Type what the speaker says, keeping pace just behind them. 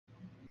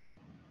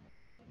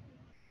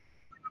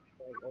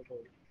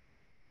again.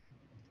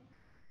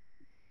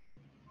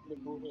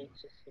 Libuhin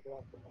sa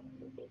sila ko.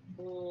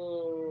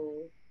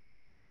 Okay.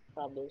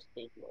 Problem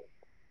statement.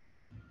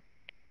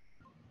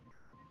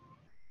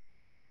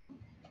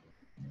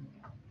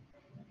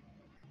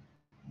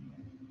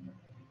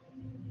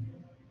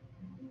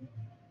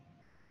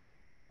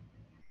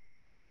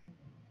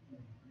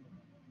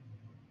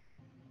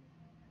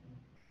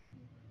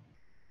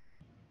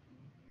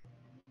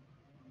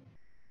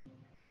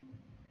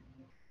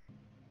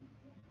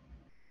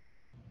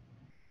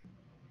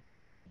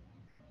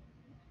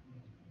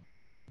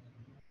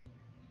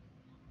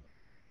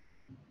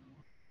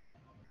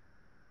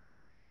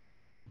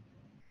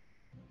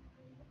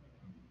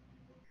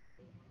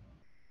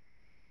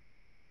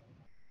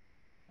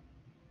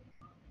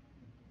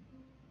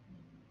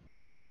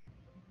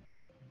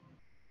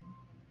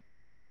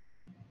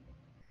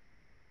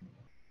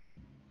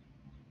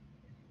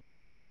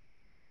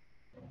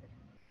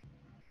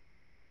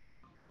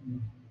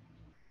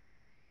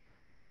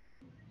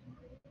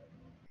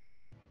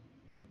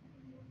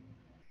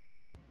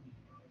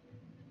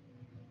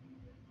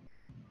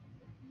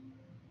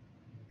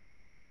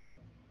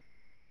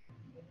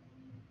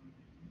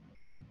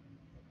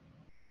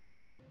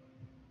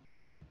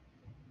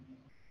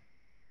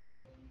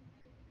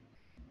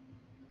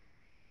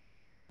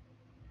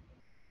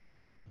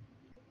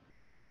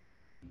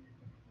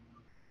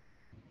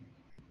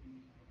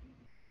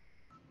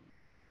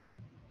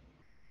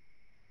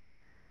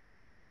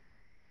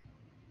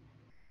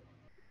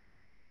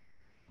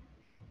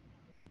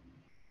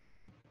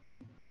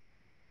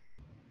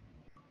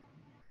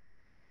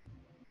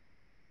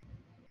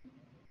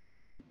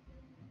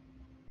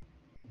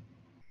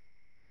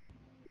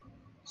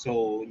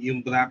 So,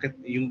 yung bracket,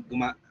 yung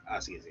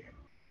sige, sige.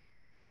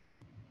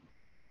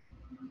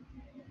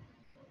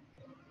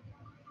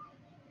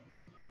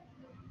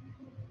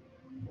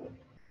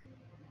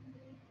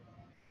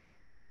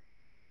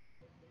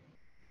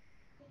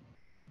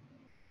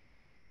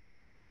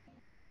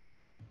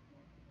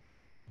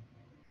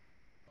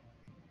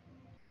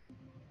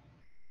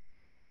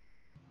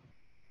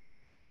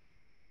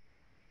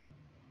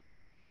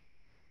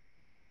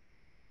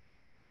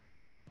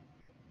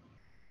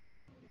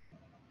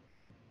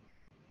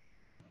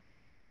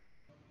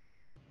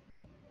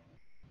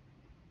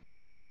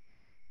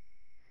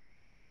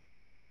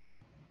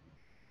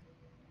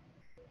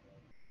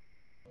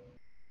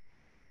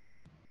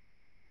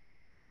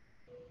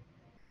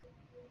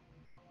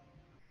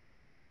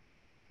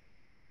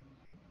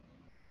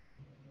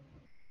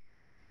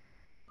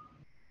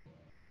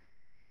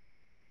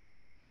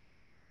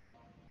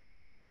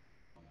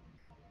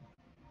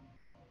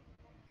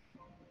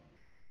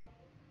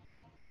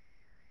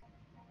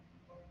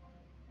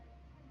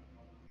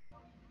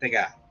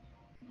 Teka,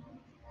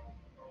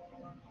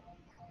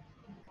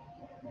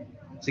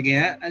 sige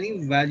nga, ano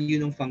yung value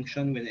ng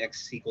function when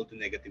x is equal to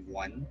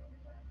 -1?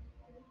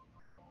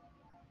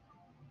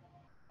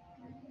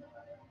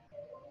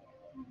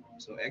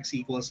 So, x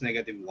equals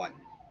 -1.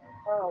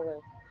 Okay.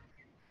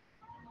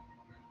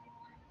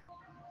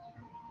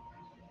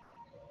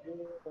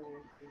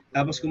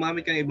 Tapos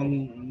gumamit ka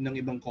ng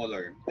ibang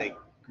color, like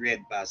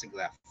red pa sa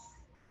graph.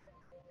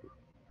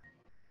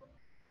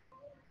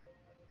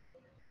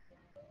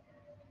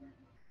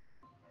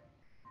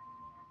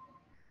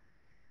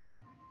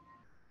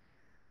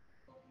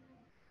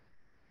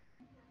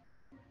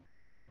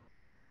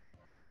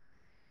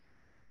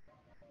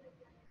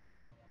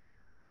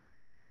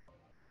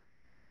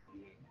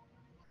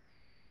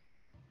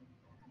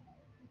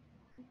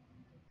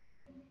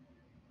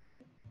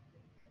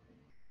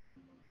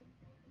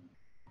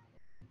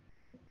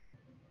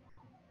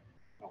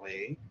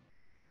 Okay.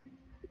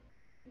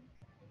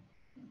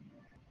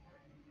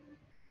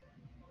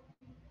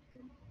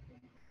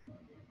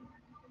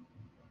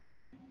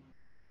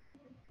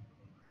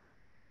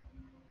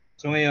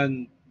 So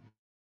ngayon,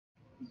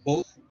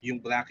 both yung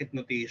bracket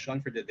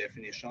notation for the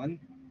definition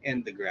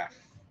and the graph.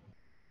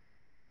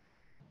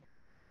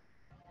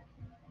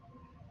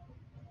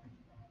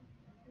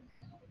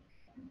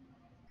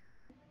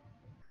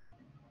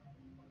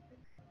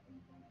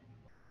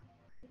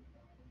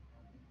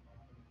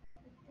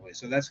 Okay,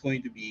 so that's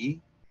going to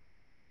be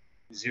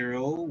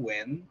 0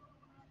 when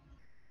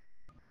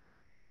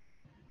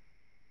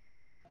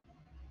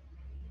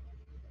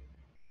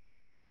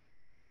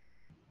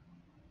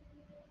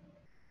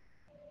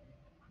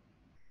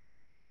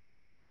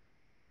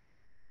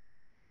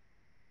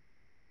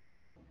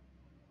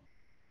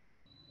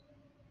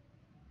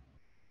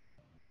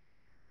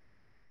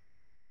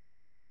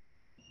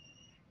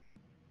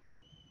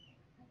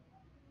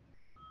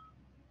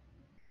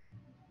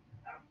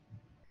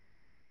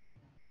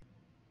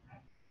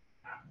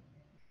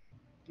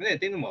hindi,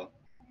 tingnan mo.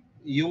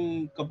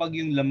 Yung kapag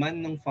yung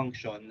laman ng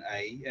function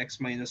ay x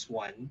minus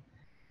 1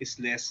 is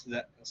less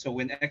than, so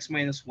when x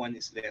minus 1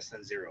 is less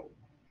than 0,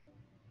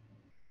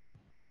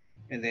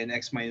 and then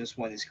x minus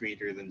 1 is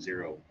greater than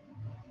 0.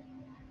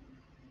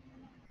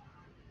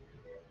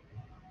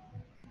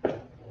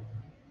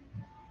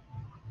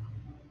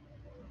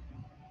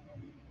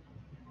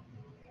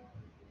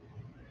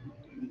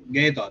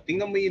 Ganito,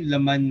 tingnan mo yung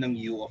laman ng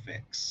u of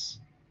x.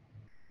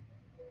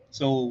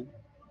 So,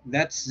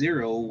 that's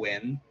 0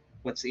 when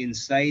what's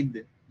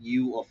inside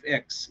u of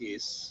x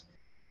is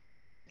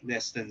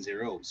less than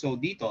 0. So,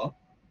 dito,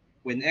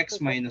 when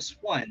x minus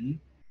 1,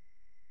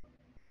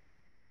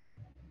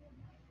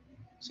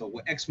 so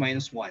x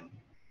minus 1,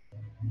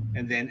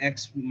 and then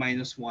x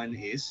minus 1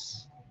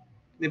 is,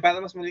 para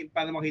mas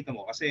para makita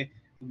mo, kasi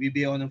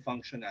magbibigay ako ng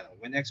function na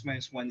when x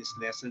minus 1 is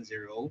less than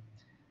 0,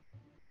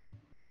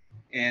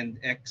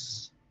 and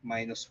x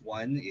minus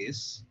 1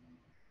 is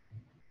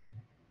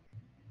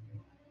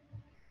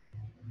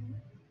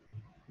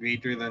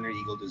greater than or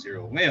equal to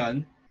 0.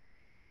 Ngayon,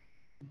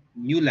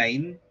 new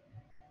line,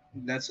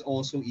 that's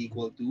also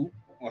equal to,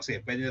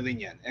 kasi pwede na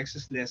rin yan, x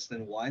is less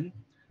than 1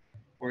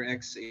 or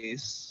x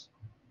is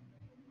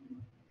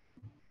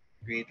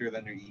greater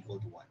than or equal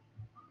to 1.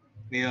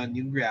 Ngayon,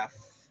 yung graph,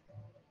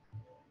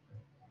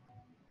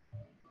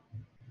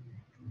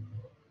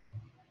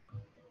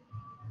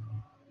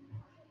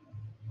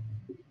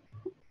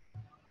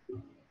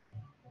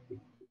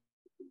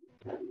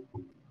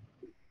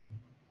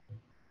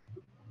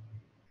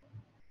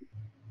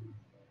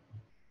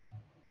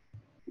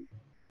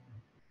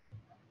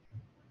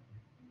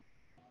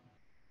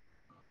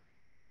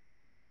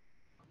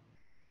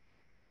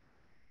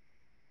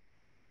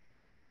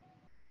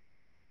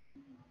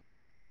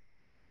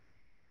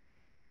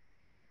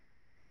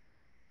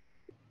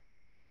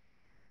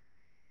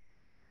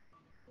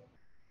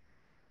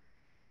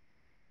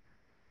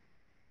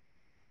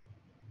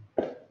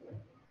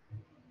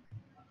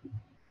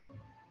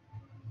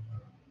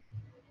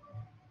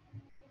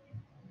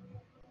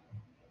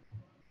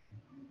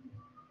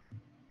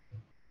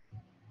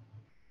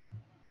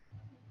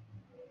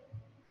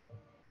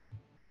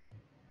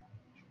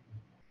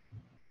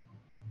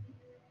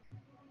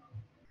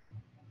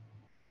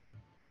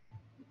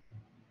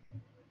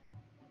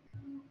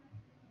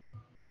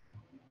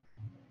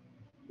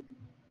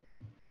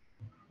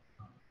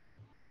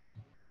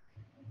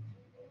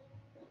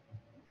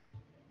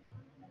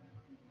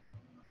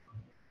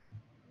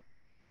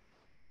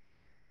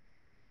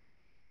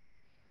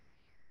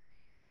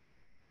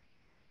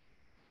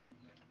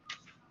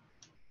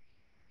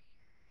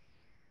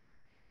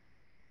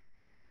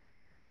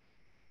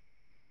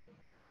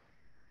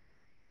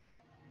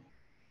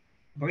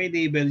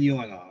 paki-label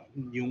yung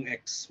yung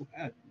x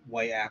at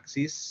y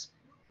axis,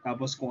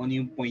 tapos kung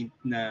ano yung point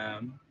na,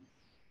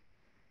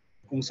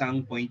 kung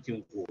saang point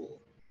yung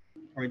goal,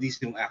 or at least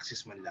yung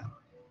axis man lang,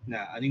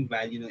 na ano yung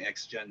value ng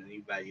x dyan, ano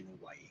yung value ng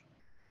y.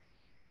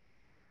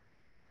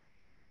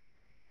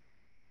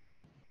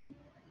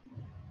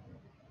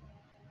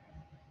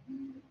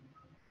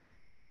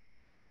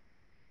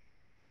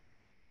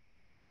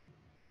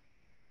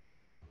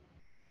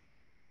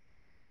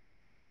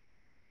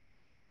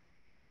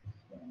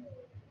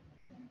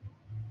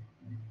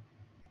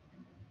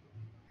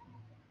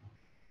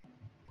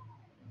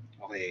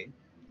 Okay?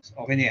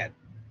 So, okay na yan.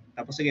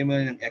 Tapos lagay mo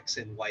na ng x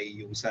and y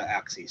yung sa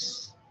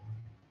axis.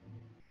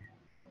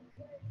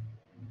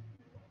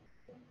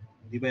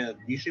 Di ba,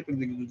 usually pag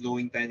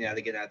nag-drawing tayo,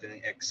 nilalagyan natin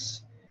ng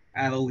x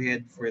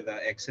arrowhead for the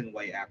x and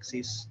y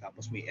axis,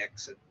 tapos may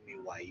x at may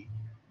y.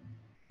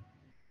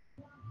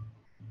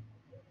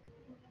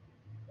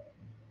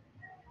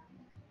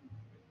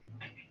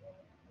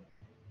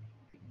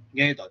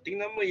 Ganito,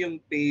 tingnan mo yung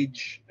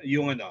page,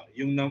 yung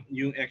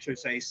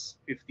exercise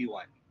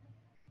 51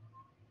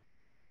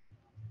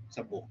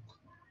 sa book.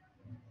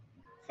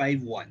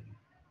 5.1.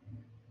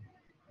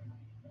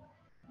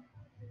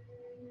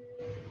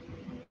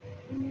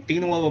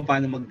 Tingnan mo ba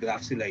paano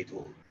mag-graph si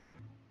Leithold?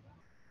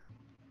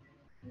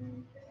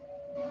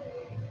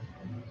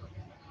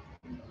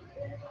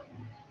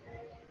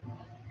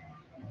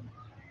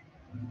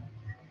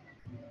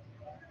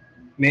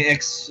 May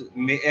x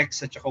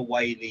at saka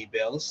y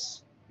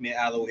labels, may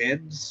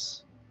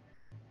arrowheads.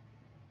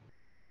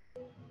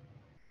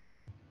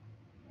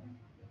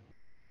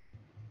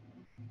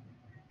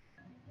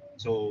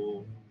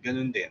 So,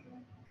 ganun din.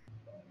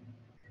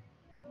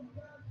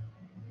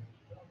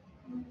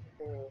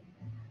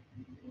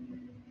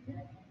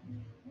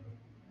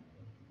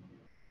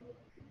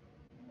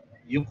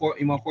 Yung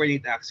mga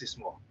coordinate axis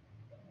mo.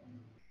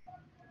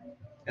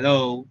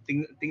 Hello,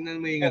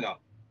 tingnan mo yung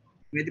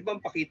Pwede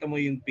bang pakita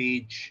mo yung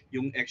page,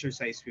 yung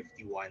exercise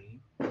 51?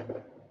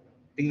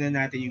 Tingnan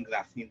natin yung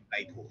graph ni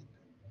Leithold.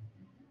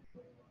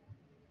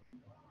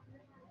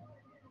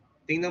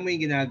 Tingnan mo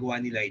yung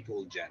ginagawa ni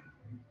Leithold dyan.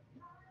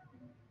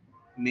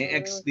 May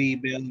X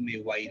label, may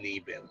Y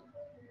label.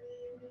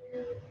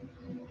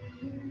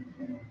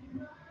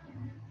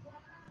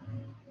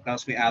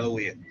 Tapos may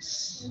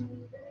arrowheads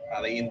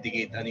para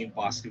i-indicate ano yung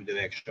positive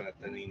direction at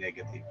ano yung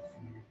negative.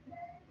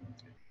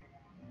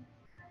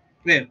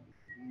 Then,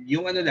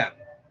 yung lang,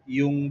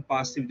 yung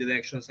positive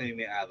direction sa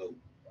may arrow.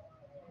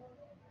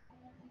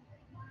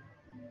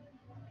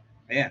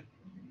 Ayan.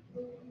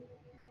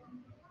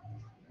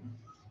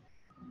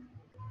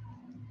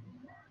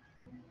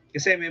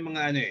 Kasi may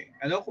mga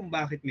alam kung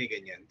bakit may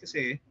ganyan.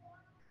 Kasi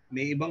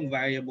may ibang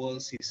variable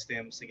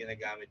systems na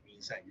ginagamit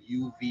minsan.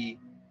 UV,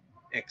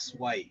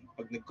 xy.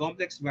 Pag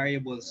nag-complex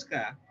variables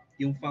ka,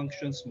 yung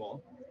functions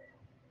mo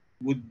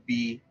would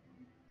be,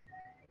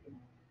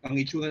 ang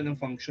itsura ng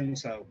function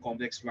sa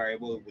complex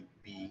variable would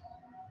be,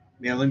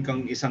 meron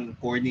kang isang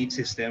coordinate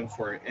system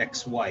for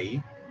xy,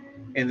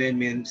 and then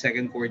may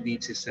second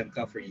coordinate system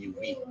ka for uv.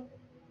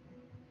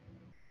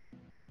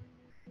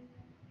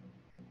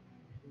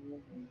 Mm.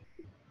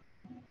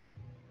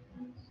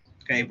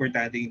 Kaya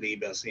importante yung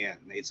labels niya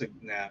na it's a,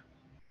 na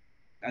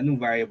anong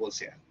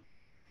variables yan.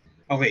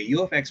 Okay,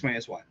 u of x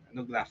minus 1.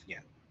 Anong graph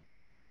niya?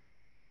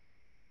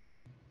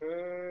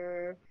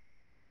 Mm,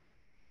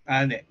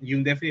 Ano,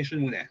 yung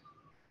definition muna.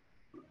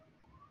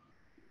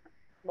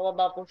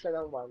 Mababa po siya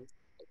ng 1.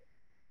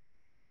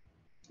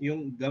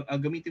 Yung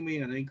gamitin mo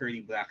yung ano yung curly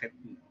bracket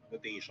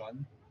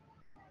notation.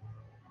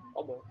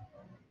 Opo.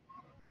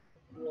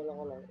 Tingnan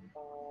ko lang.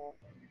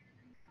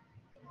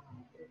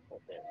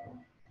 Open ko.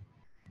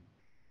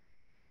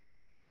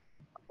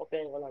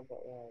 Open ko lang po.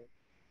 Yan.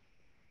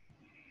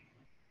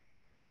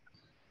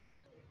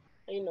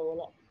 Ayun na,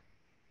 wala.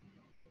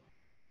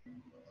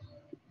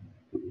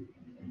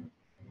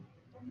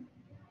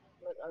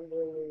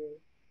 Nag-under mo yun.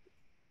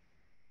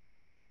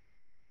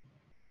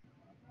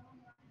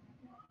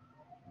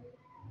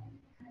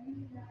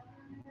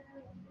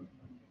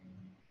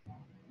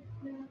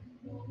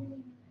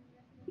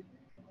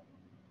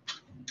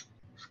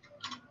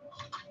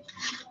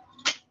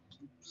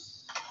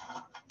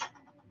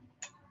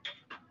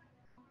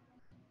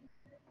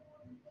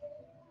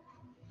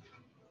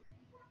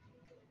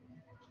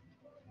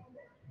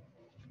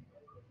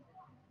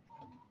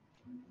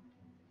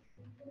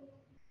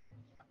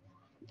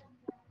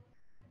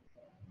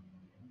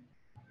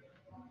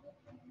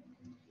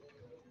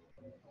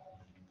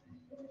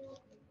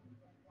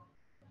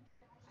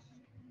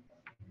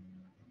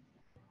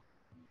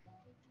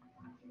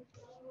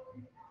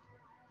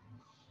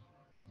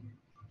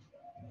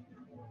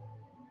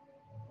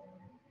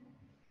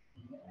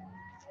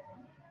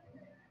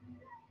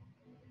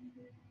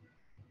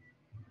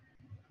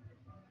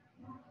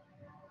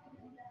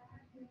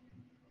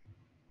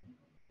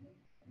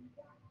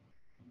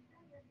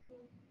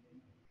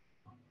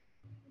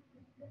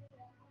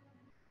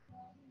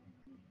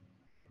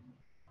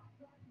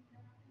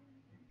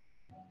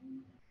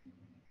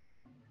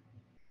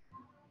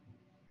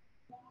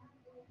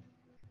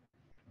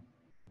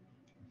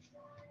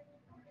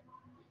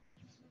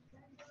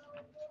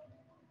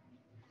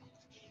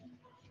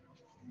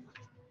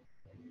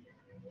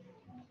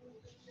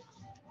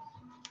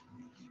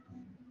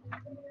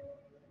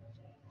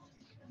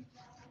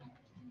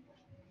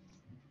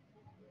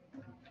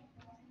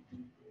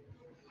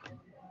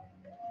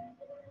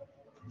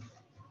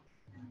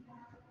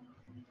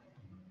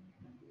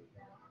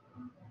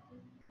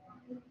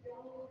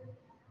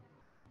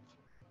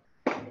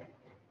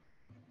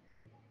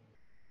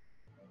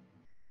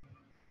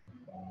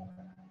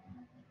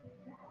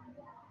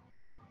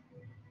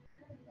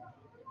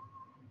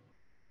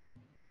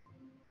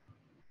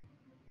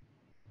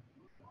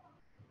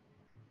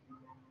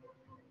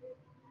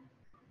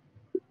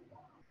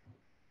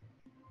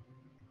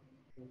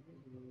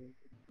 Mm.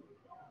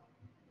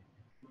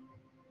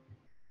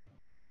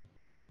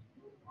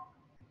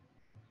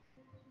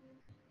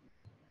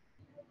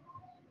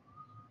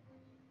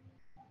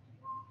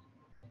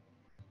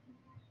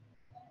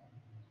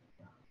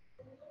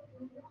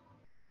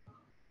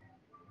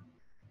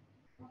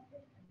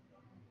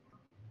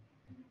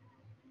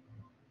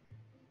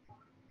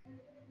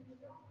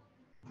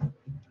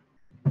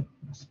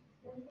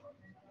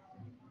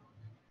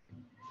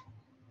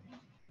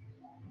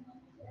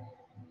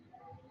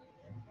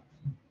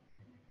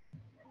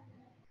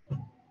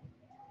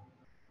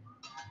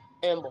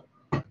 Ayan po.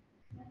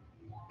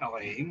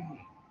 Okay.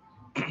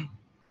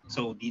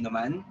 So, di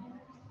naman.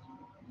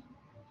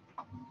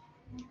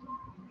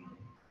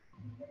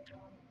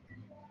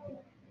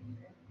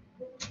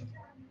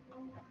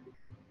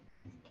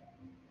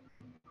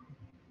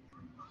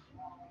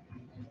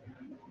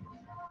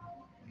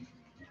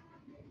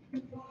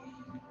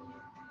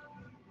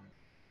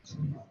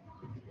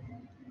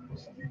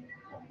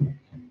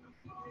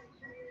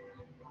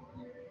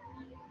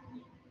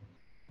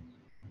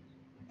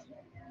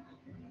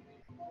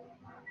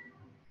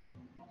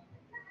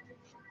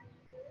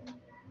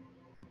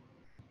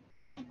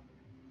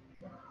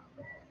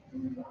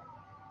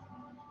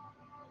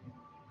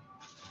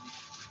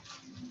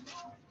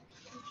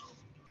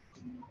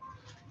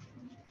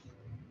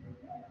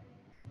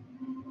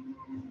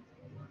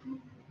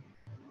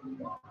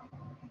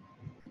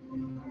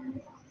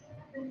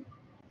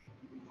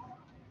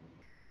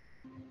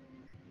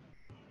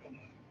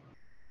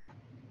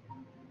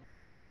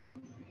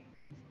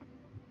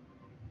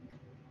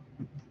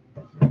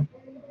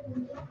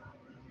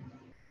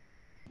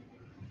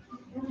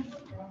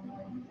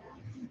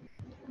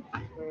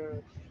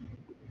 Mm.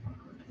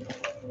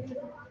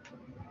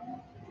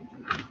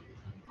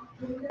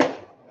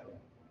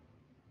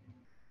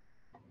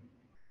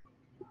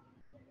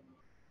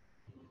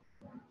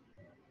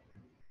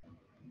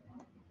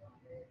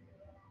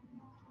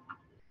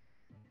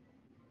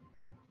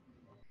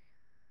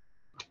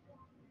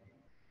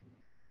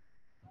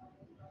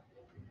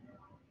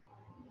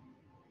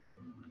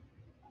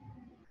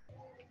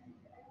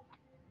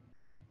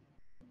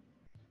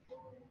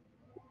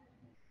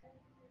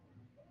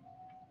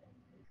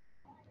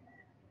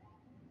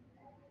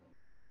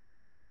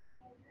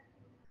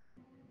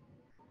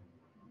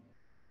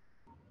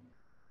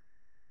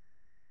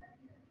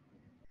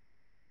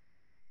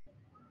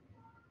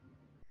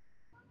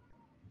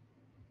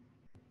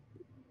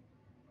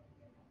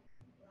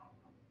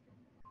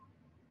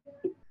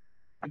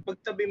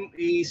 pagtabi,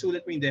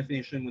 isulat mo yung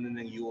definition muna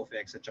ng u of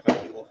x at saka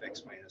u of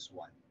x minus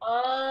 1.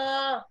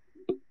 Ah!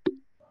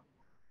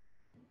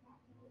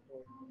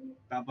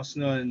 Tapos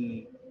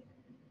nun,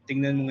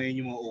 tingnan mo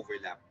ngayon yung mga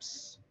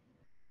overlaps.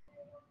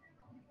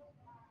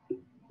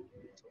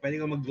 So, pwede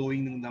ka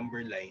mag-drawing ng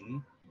number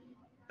line.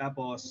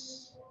 Tapos,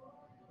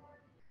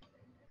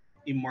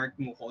 i-mark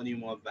mo kung ano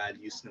yung mga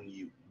values ng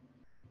u.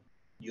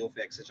 U of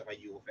x at saka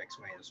u of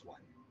x minus 1.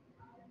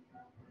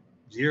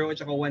 0 at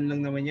saka 1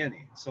 lang naman yan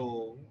eh.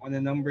 So, on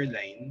a number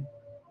line,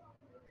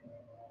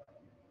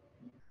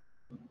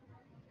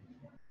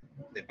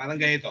 parang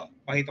ganito.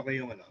 Pakita ko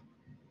yung ano.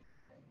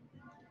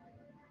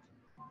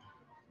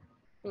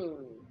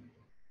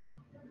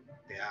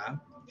 Kaya,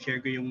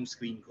 share ko yung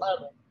screen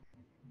ko.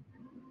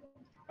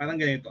 Parang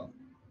ganito.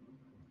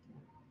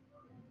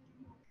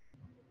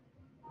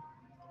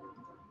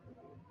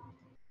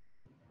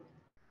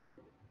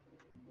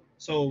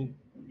 So,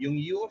 yung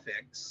u of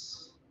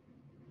x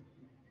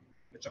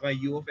at saka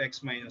u of x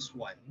minus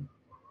 1,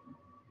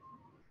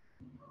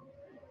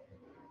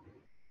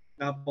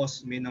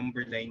 tapos may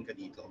number line ka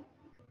dito.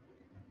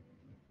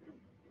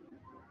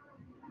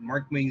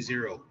 Mark mo yung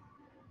 0.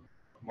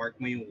 Mark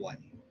mo yung 1.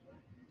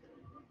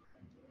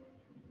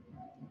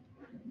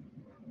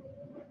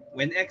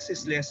 When x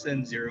is less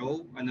than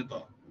 0, ano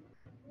to?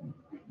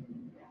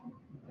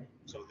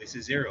 So this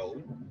is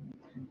 0.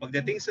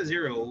 Pagdating sa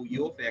 0,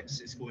 u of x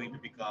is going to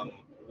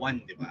become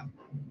 1, di ba?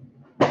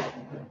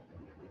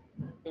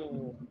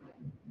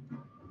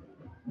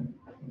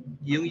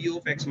 Yung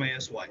u of x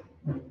minus 1,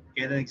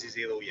 kaya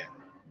nagsi-0 yan.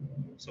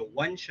 So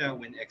 1 siya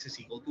when x is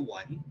equal to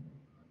 1.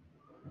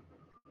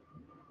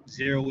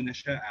 0 na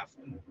siya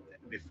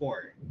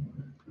before.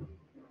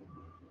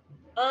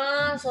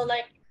 So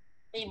like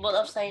table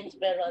of signs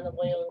pero ano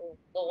po yung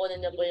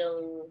kukunin na po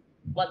yung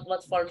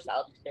what forms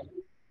out siya.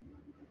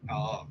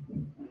 Oo.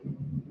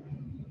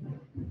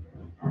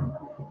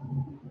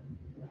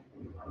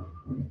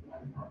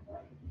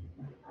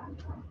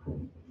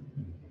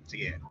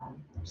 Sige.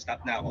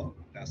 Stop na ako.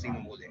 Tapos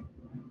tingnan mo ulit.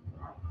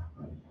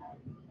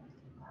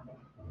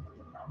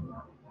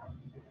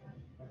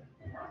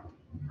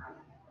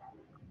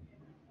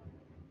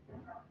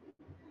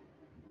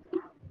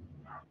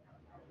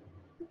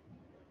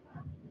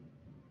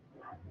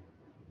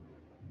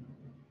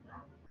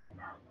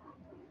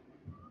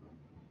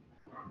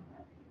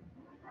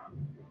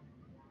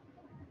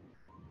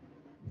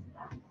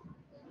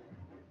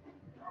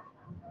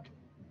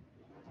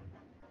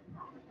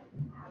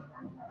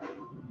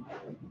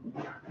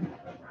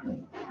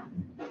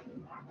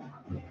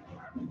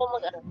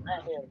 Mag-ano?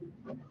 Ayun.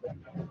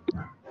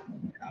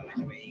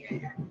 Medyo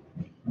maingay yan.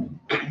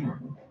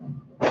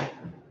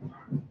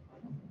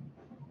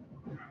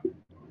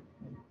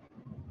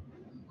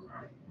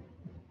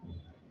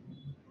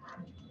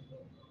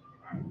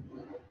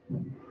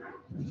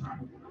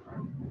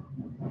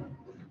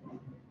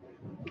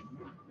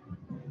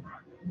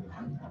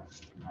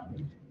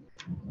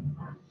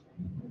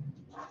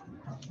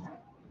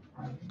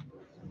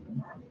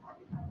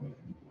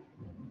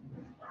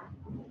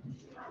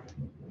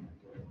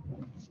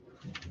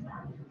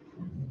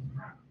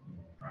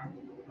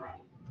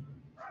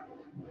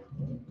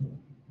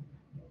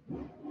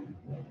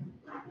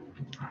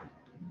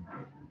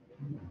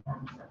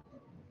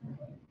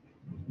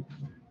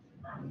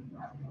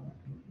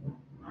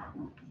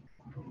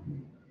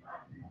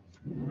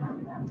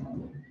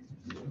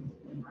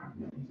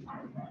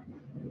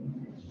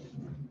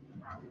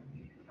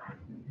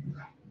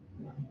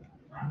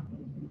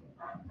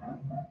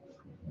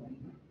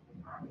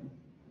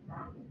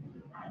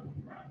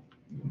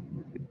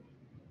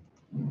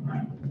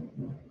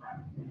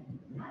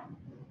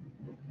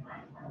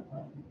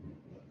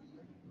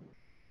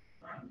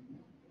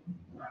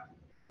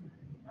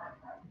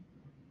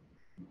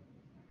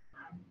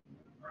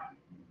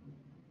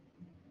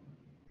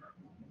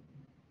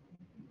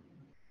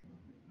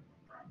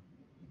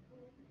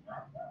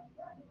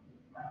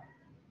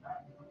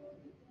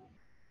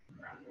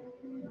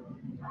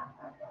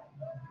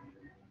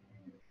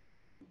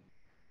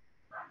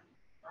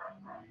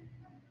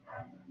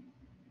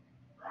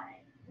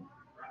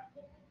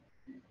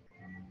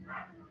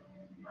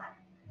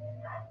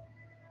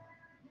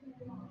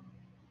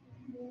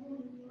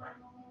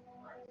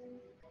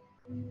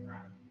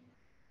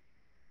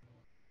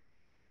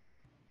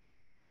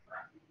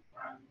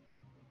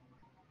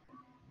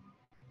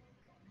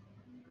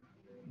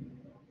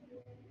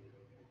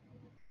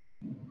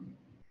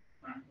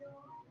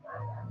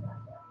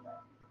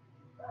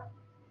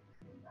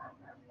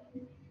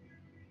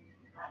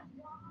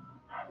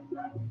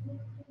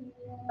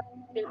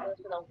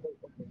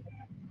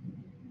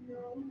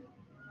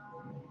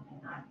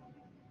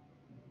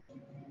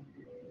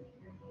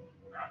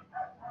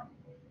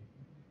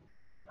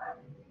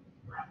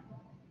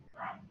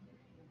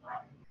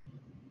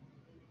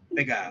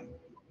 Teka,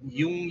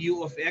 yung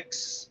u of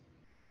x,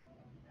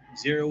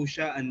 0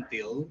 siya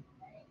until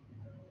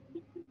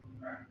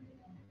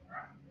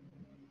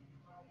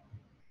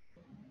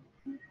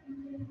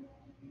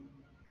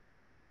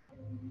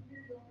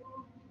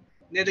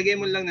nilagay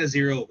mo lang na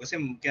 0 kasi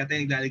kaya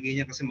tayo naglalagay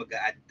niya kasi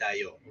mag-a-add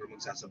tayo or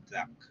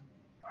magsasubtract.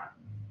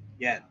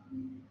 Yan.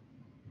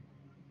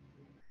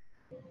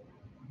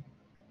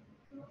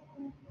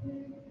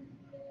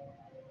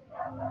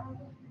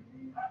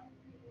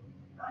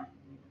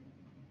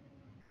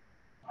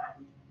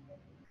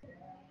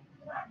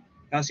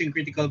 Tapos yung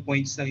critical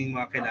points lang yung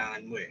mga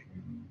kailangan mo eh.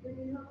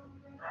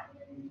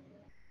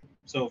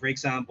 So for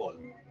example,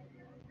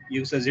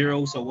 yung sa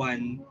 0 sa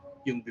 1,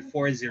 yung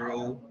before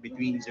 0,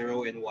 between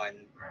 0 and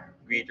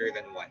 1, greater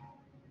than 1.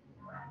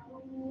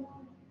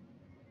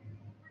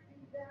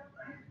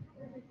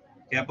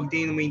 Kaya pag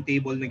tingnan mo yung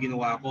table na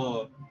ginawa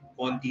ko,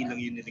 konti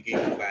lang yung nilagay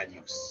ng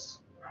values.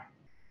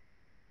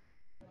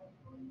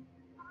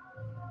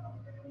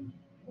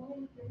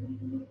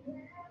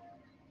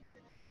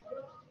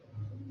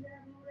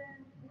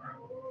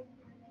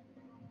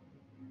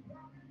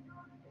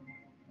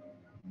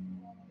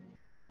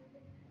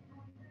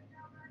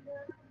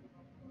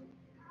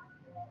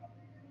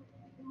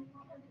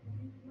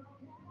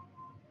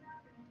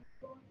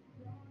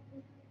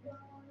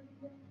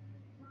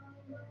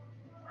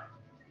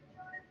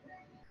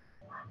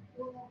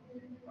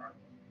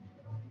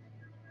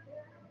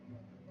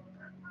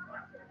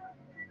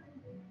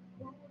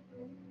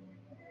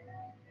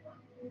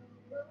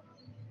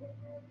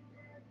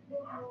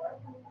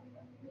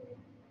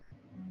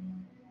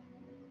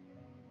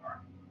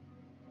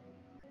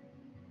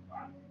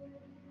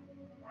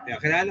 Kaya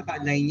kailangan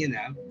naka-align yan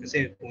ha,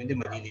 kasi kung hindi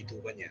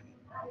malilituan yan.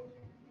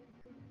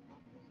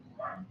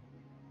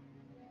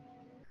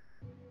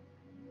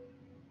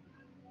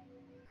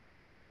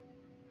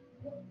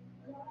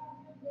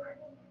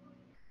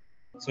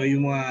 So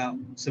yung mga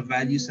sa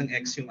values ng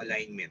x yung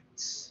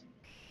alignments.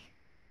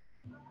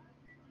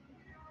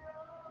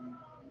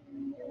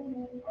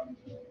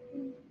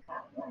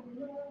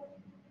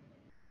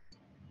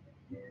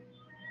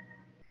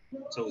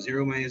 So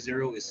 0 minus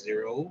 0 is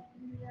 0.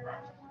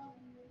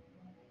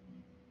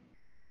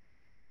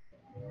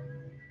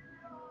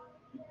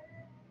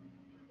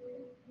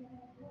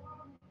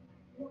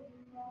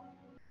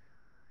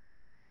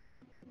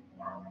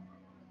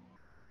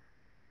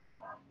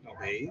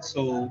 Okay,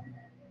 so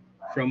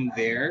from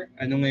there,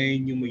 ano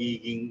ngayon yung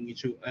magiging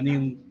issue? Ano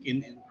yung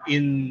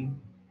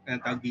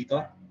anong tawag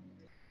dito?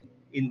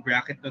 In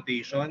bracket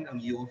notation,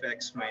 ang u of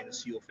x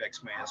minus 1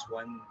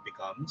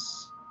 becomes,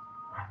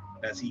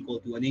 that's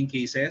equal to, ano yung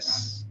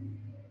cases?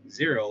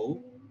 0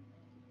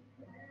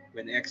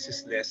 when x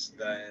is less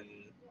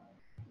than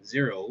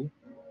 0.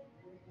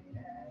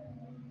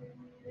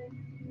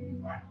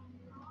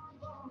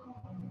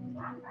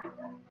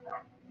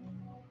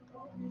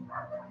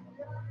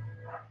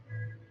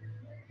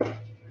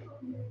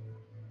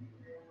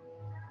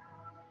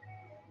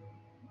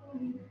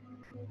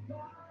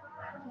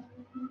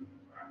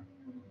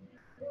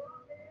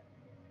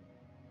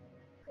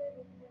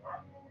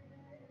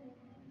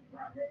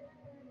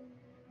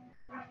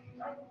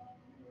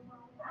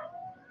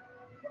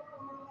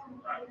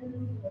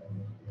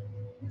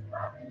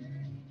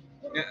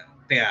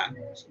 Kaya,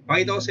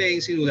 pakita ko sa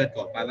yung sinulat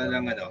ko para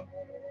lang ano,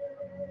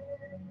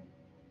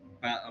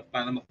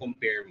 para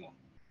ma-compare mo.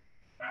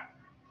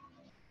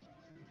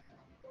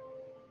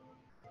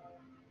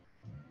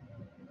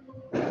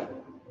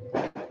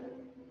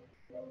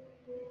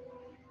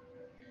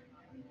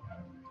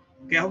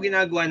 Kaya ako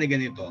ginagawa na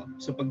ganito.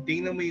 So pag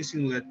tingnan mo yung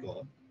sinulat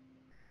ko,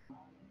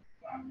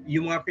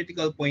 yung mga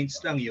critical points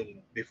lang, yung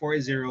before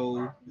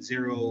 0,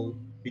 0,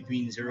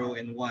 between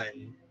 0 and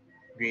 1,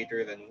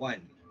 greater than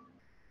 1.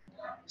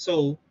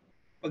 So,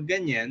 pag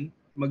ganyan,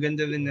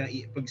 maganda rin na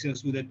pag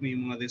sinusulat mo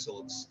yung mga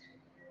results,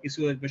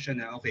 isulat mo siya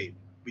na, okay,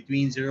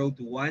 between 0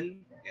 to 1,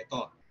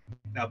 ito.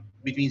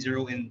 Between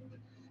 0 and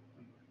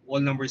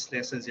all numbers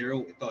less than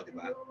 0, ito, di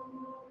ba?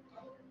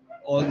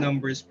 All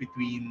numbers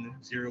between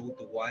 0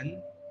 to 1,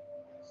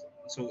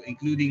 so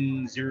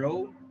including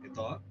 0,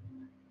 ito.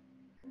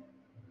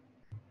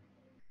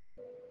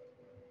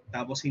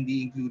 Tapos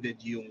hindi included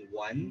yung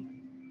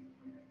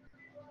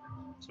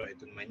 1. So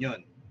ito naman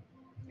yun.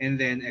 And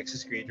then x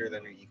is greater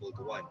than or equal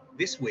to 1.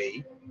 This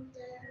way,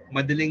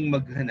 madaling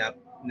maghanap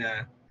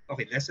na,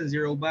 okay, less than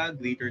 0 ba,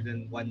 greater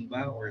than 1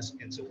 ba, or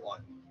and so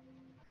on.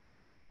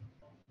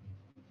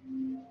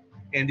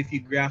 And if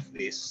you graph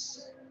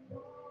this,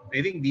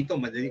 I think dito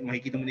madaling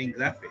makikita mo na yung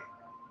graph eh.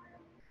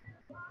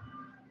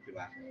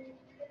 Diba?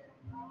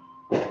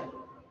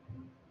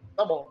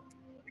 Opo.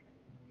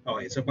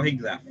 Okay, so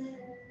paki-graph.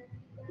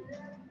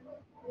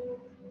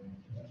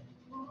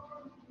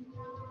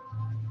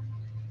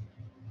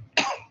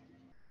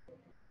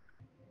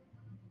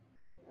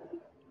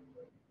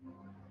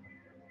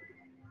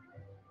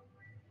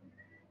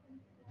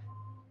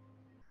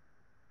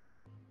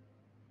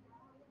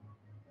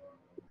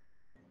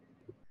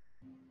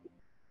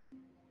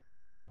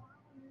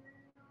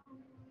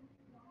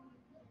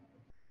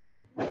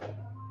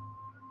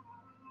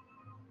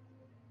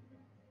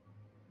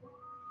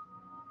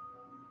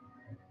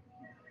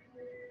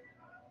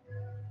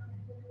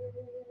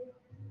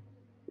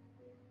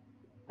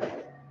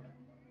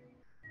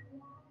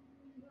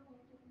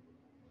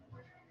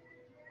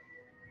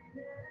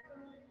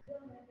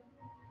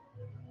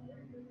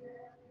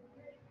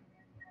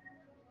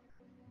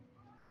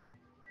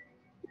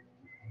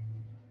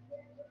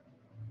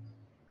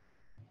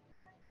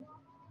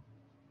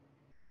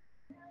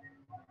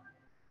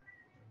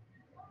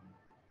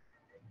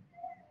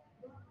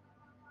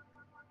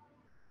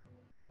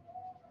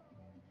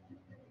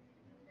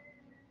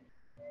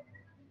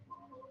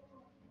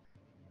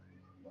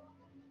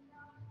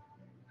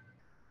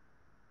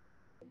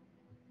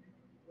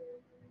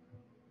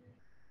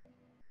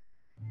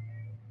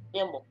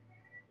 Yan mo.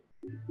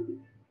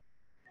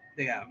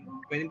 Teka,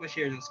 pwede ba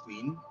share ng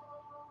screen?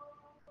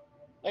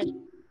 Ay.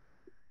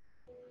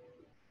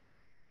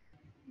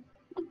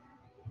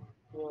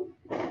 Yun.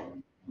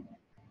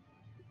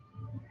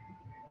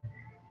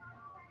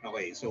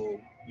 Okay, so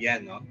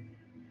yan, no?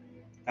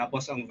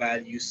 Tapos ang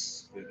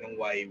values ng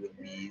y would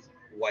be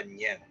 1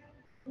 yan.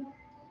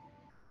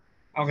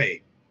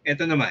 Okay,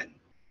 ito naman.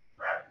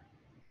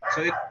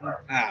 So,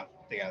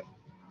 teka.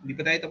 Hindi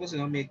pa tayo tapos,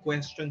 no? May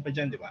question pa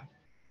dyan, di ba?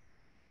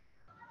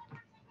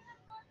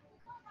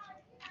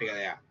 Teka,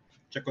 yeah.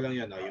 Check ko lang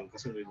yan, no? Yung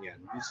kasunod niyan.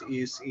 This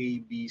is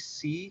A, B,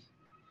 C.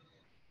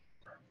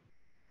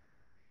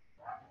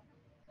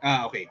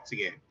 Okay.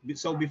 Sige.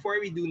 So,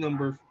 before we do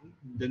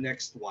the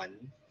next one,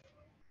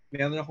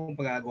 meron akong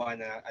pagagawa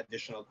na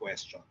additional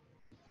question.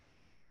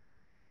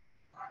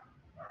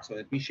 So,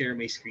 let me share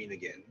my screen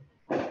again.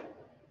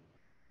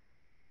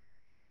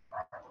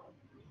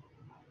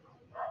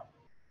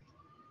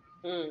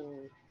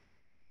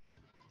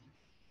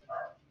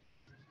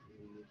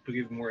 To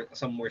give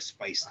some more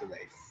spice to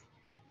life.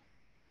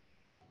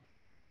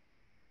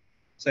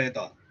 So,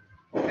 ito.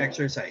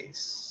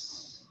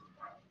 Exercise.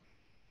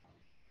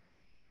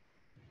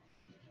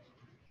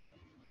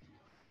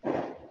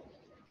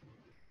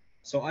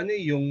 So, ano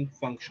yung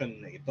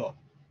function na ito?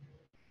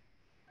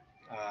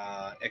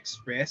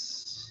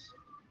 Express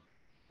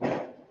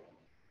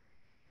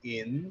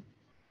in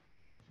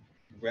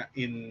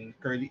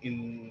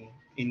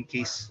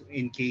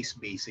case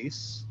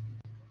basis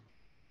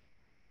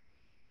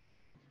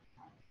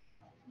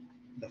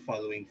the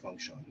following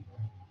function.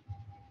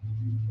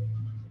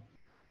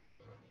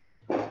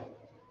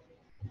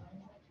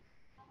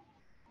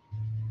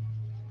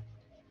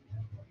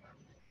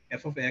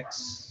 F of x,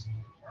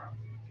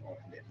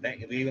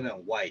 ilagay ko na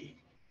y.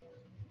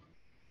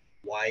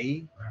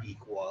 Y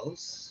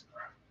equals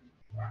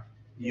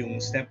yung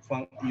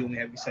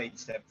Heaviside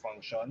step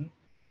function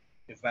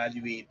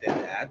evaluated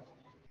at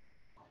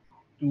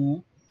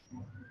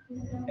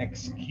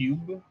 2x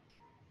cubed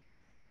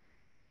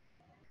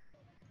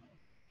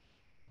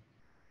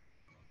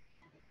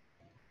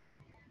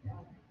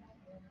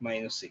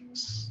minus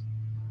 6.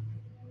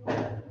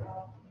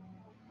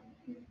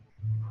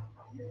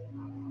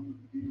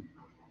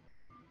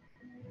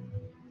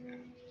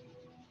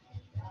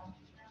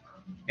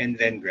 And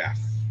then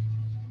graph.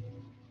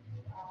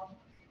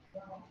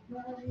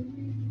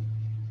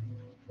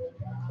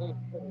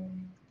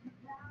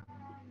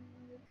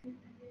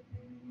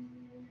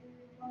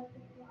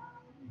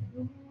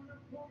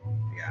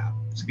 Yeah,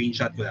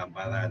 screenshot ko lang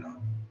para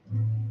ano.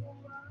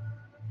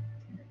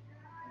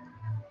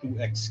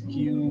 2x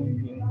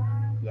cubed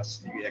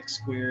plus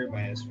 3x squared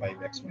minus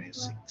 5x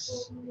minus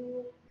 6.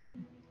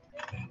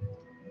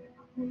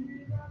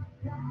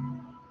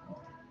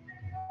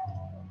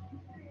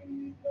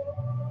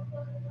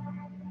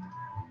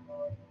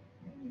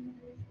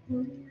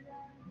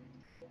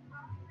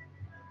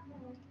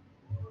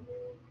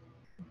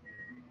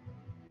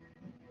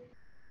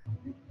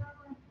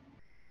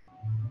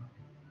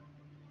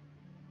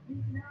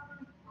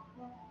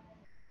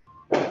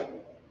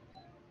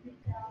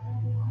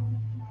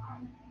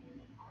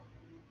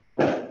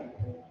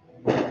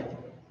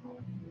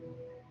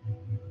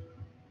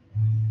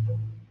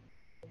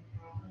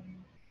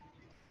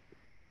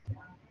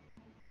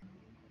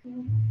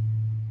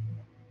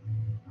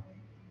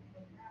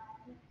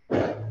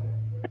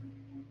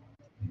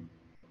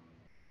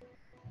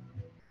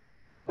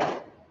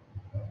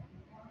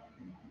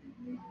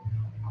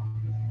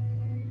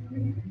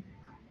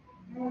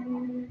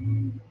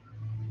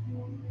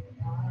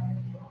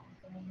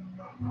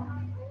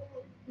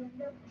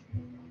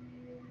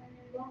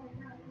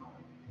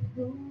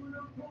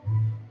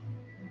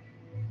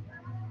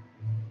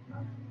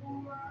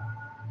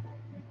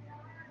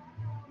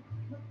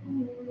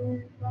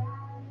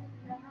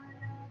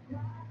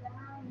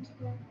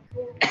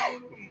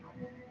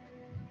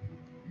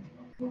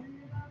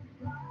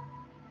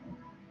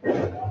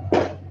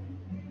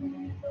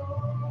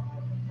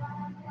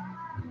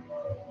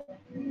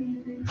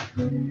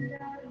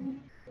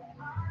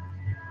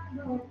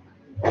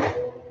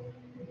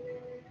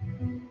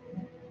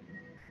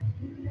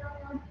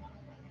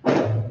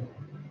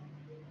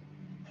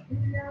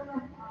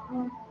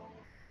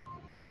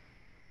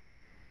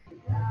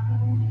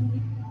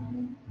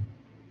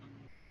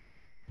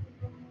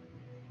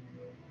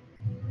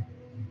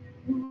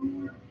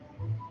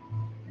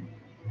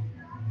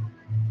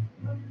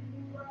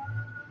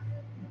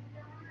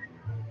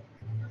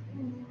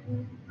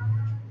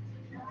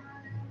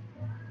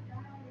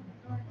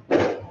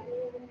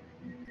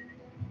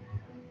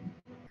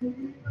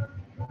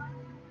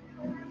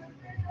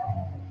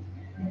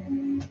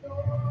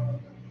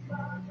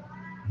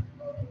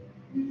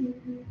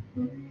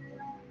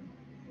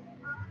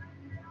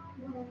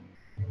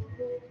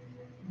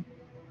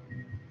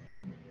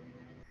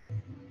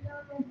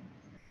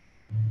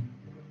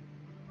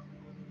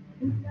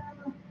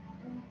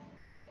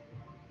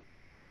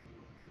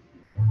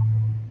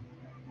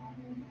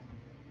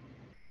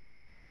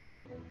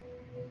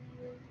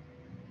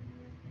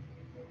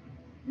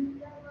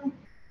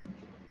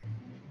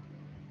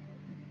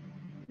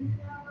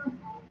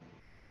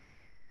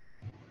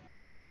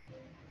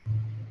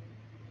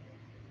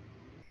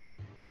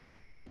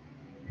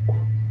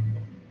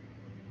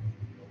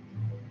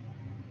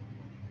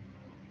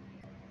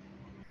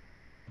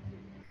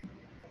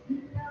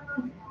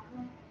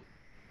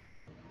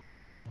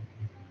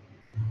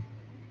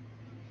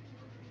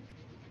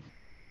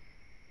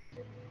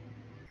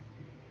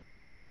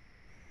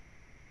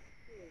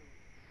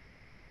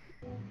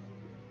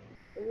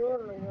 Ayun,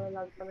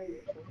 naglalag pa rin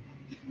ito.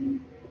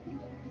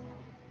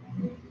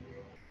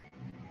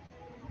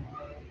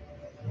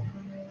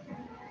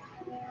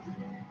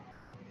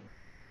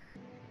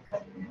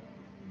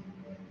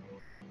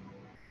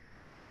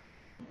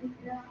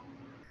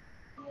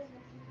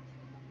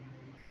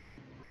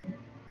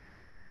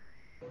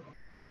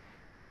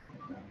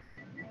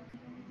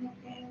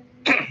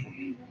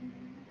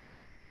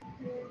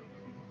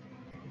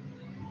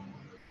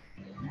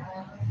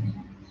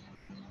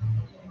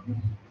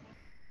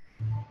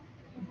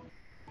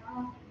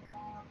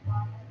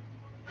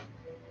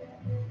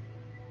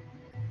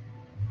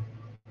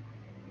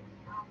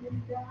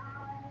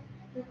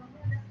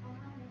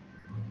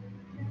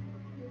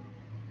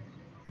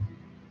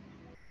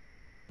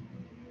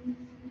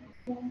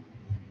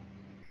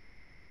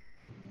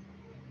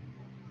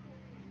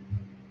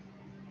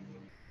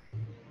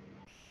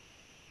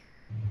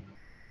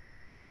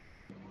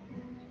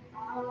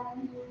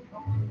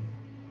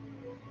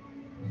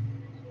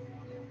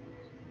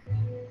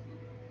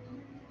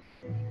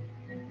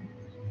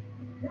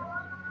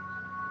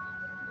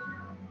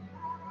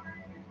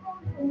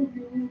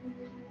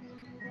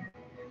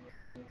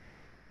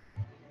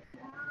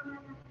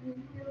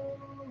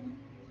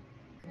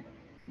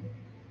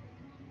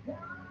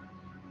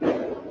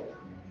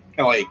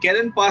 Okay,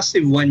 kailan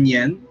positive 1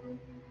 yan?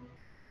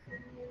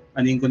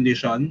 Ano yung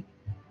condition?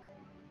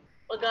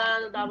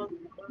 Pagka dapat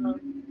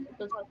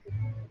ito sa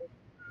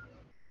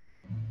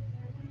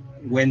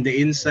When the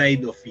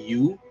inside of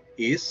U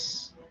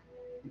is,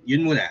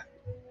 yun muna.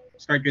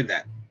 Start with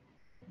that.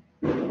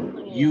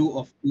 U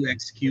of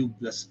 2x cubed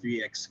plus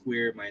 3x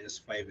squared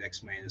minus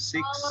 5x minus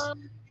 6.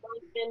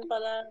 Yan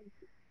pala.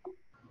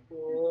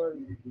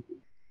 Yun.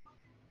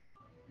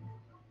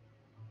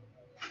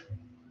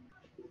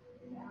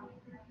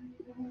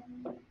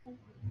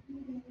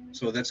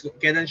 So that's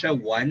kailan siya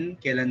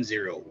 1, kailan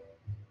 0.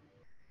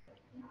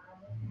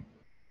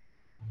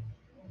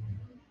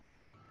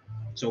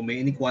 So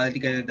may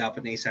inequality ka na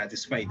dapat na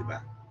i-satisfy, di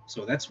ba?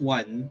 So that's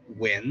 1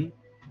 when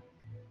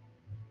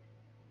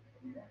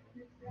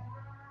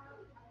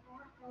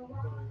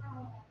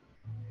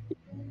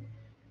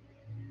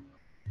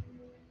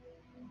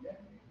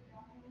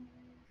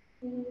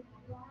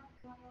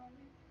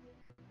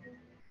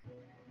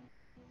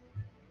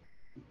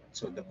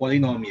so the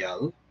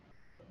polynomial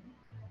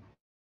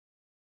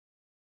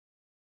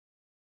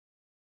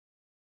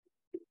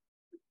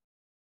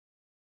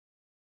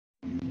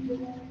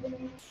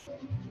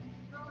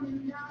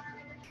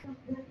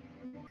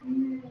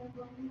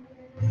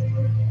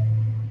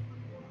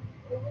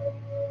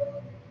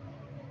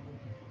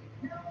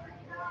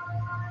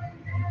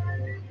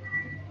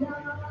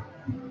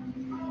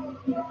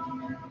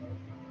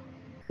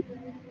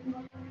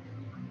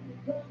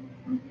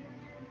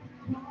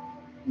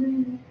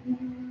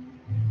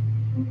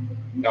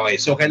okay,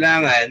 so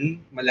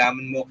kailangan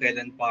malaman mo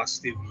kailan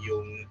positive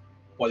yung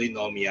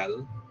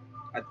polynomial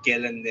at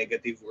kailan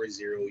negative or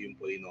 0 yung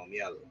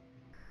polynomial.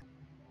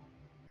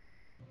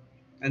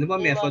 Ano ba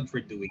method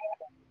for doing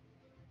that?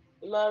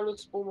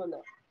 Ima-roots po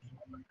muna.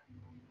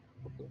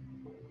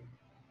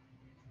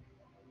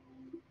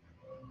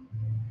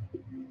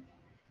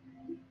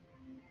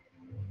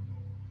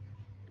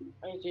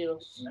 Ay,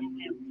 zeros.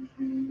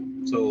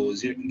 So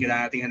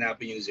kailangan natin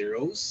hanapin yung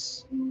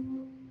zeros.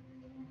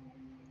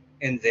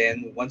 And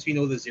then once we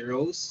know the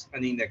zeros,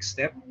 ano yung next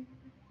step?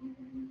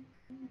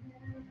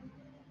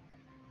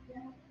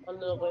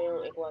 Ano ko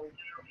yung equal?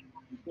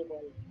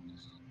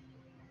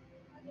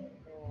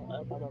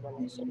 Tama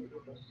pala.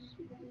 Zeros.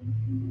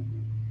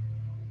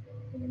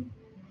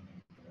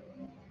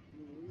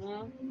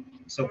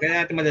 So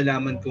kaya natin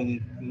malalaman kung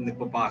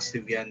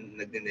nagpo-positive yan,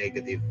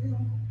 nagne-negative.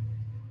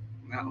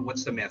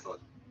 What's the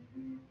method?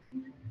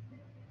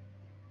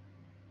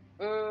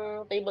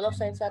 Table of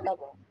signs ata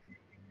po.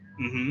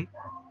 Mm-hmm.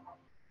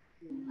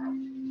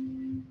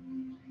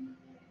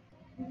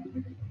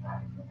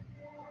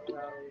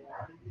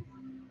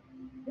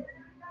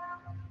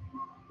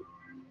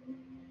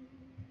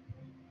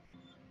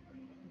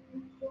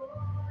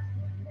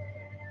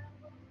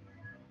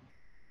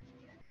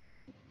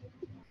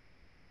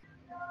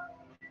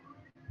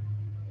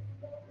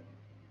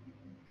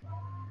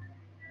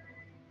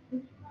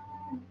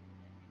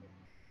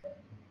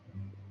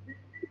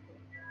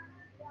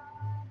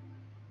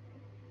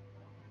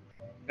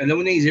 Alam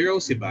mo na yung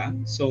zeros, diba?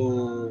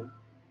 So,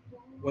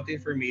 what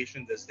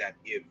information does that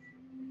give?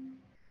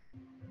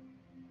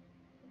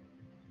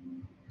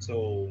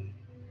 So,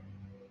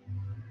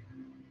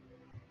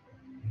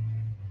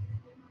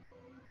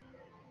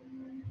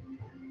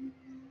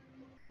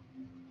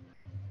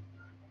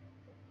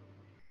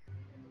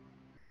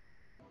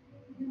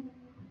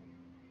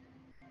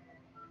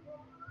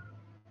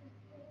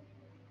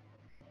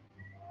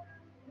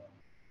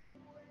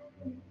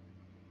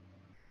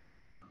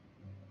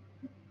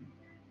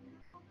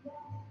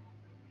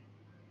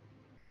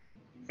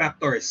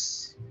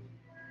 factors.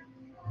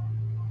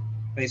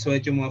 May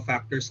sulit yung mga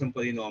factors ng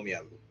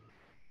polynomial.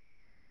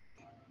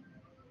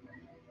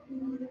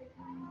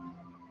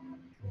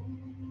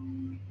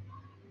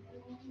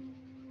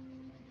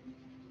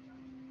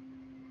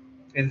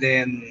 And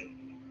then,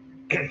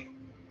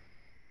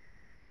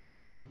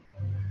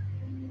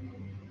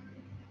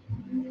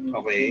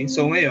 okay,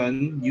 so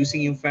ngayon,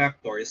 using yung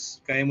factors,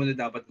 kaya mo na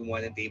dapat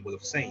gumawa ng table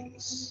of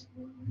signs.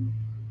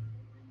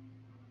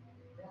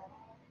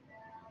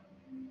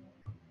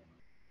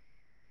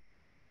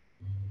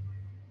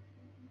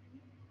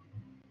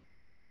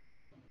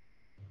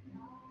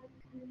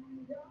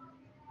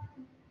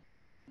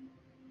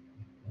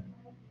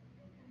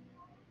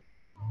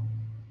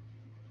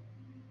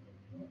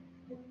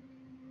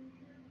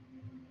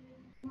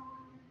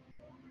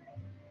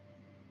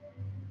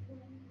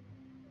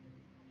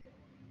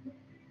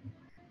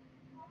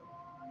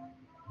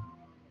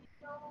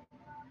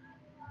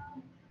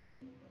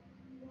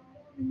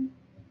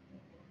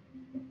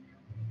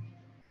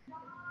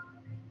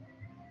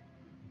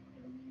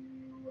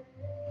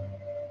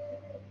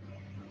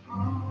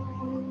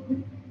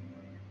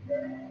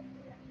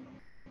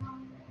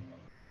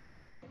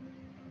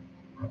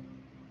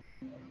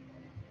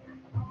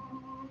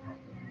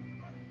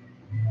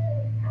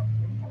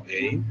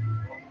 Okay?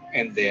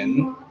 And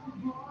then,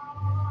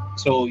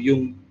 so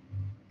yung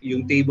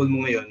table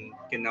mo ngayon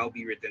can now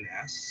be written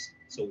as,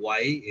 so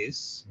y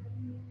is,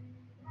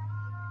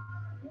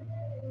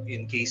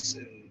 in case,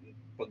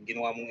 pag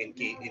ginawa mong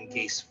in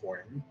case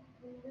form,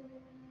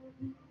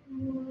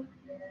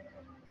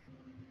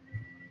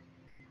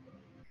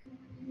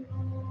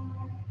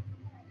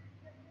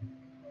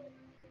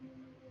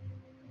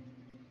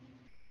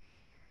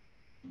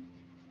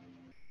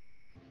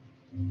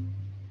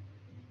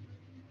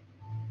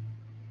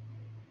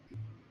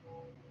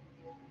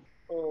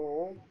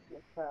 Oo.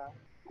 Basta.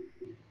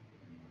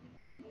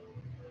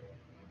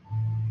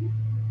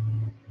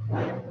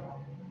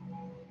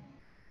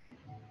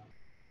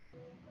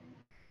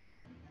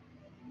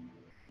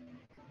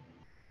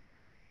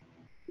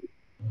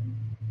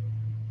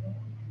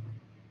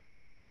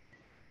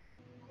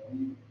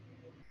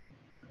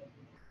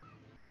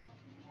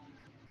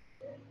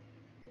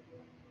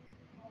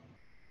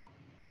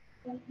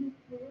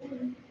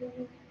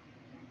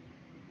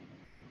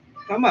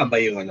 tama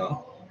ba yung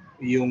ano?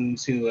 Yung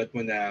sinulat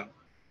mo na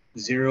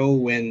 0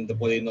 when the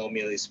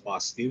polynomial is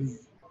positive?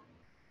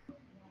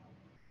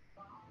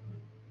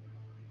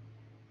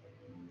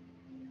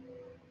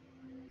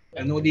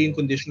 Ano ulit yung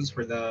conditions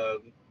for the...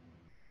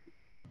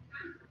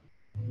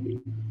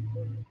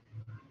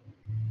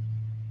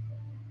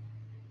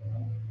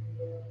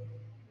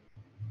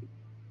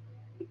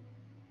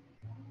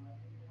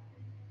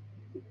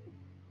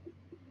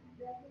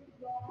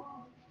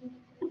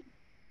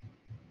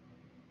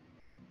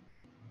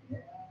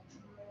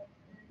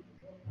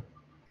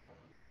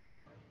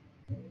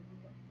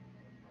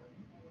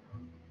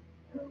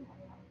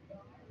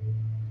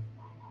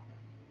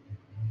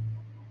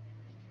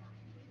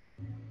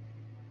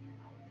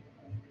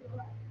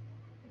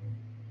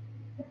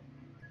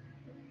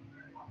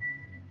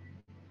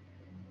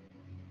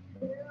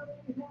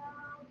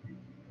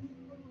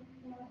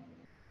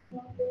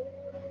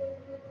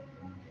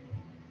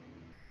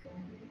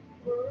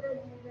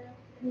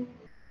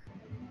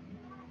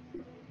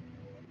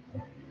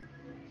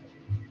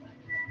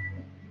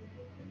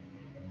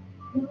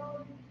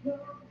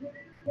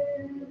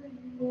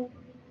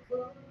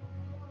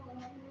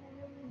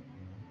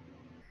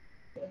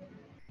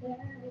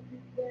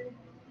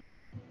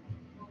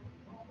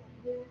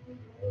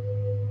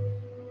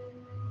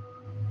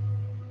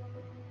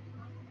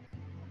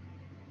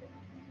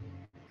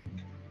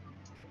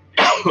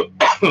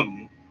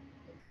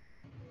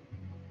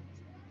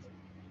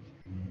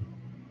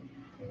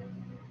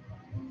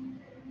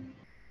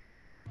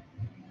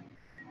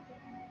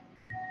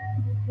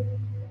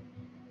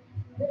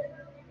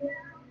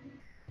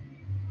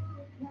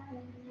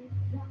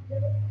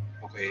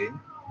 Okay.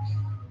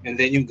 And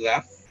then yung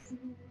graph.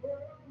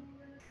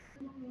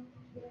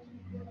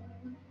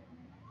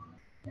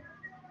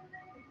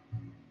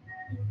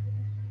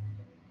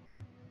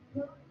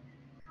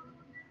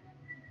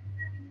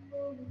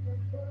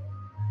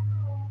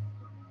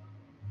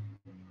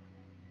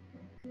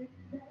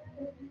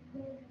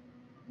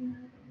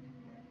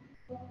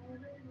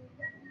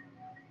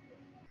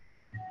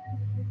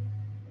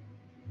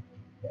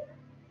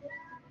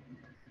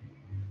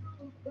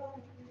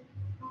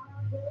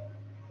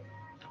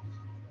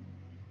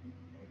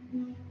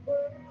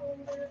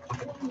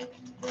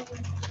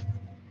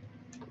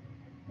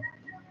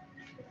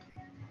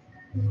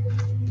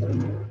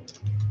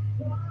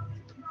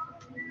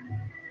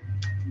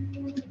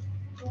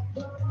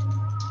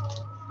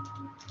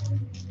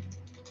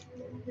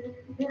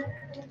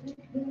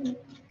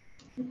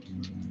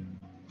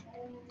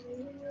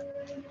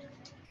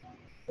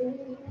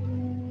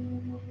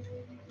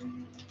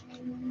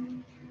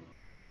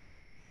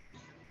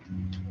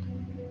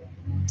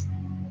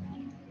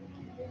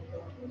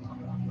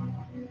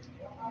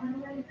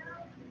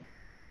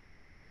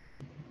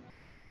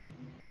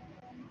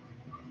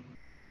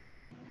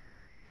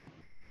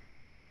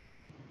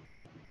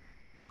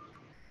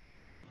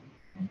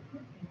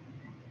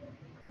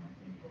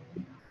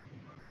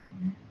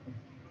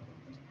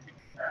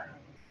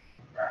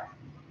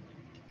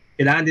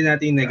 Kailangan din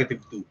natin yung negative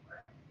 2.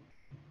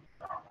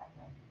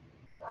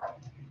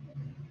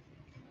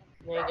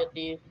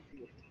 Negative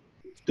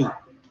 2.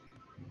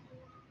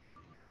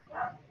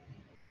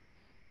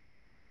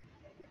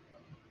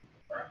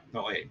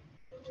 Okay.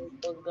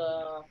 pag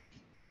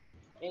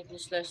it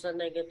is less than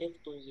negative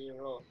 2,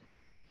 0.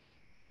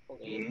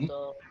 Okay, Hmm.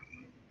 so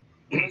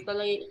basta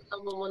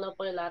lang mo muna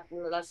po yung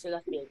lahat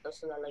sila field,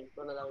 tapos nalagay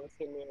ko na lang yung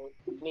field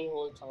may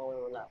hold sa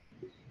wala.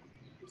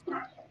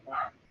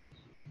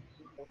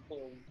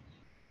 Okay,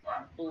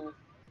 2,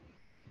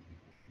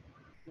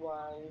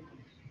 1,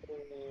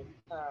 3,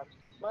 half.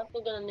 Bakit po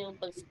ganun yung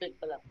pag-split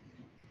pala?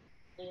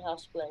 3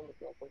 halves blind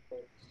na po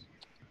points.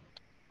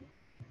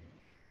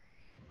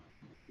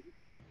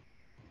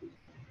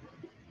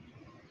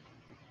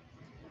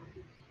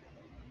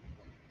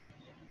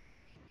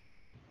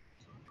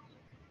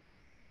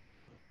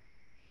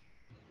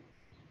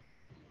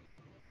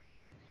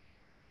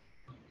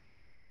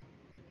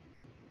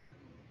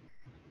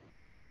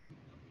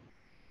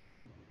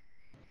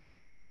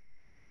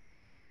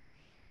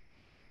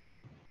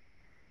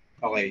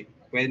 Okay,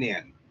 pwede na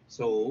yan.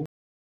 So,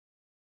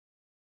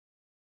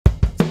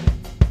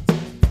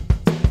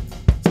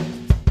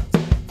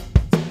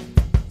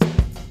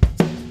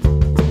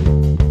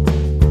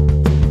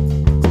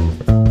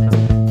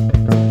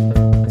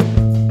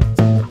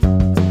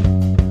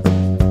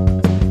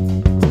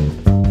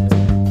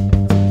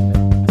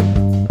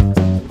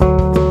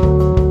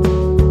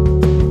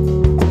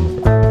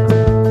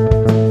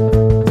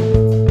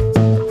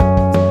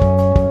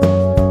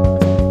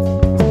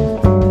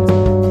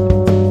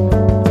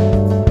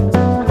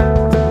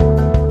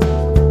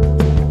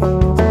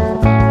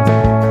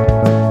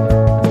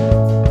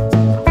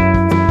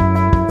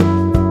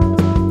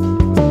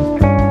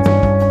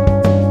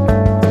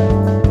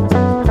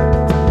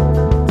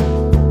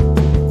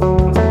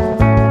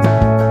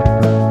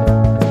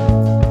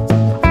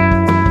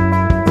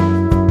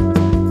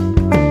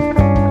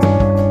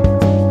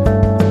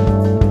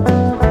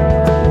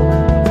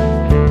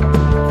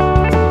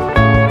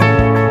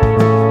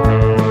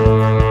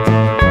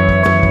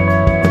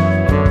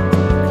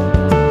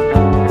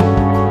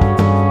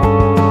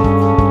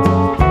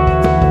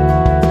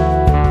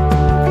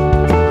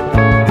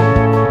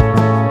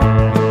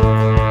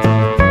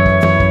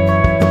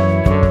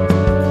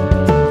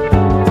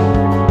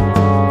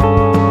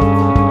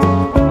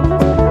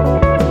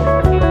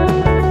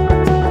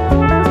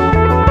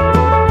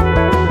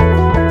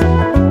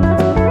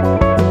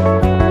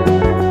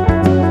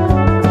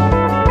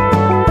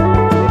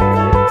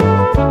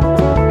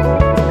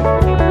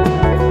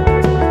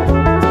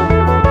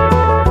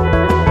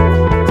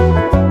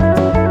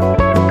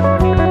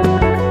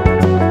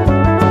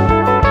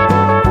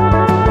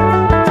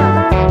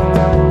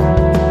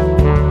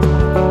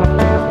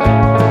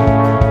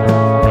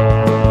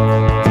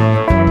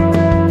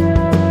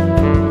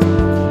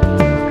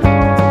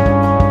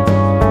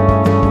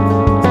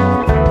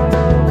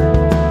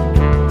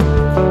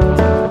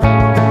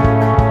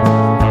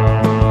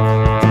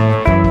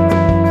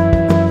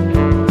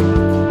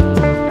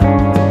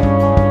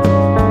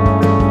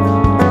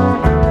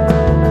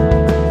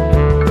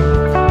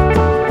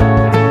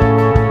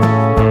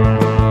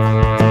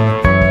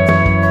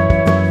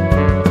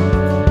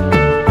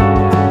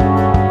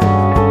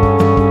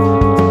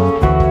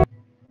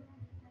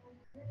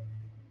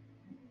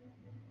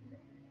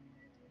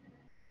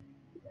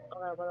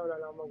 Okay, wala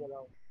lang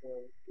magalaw.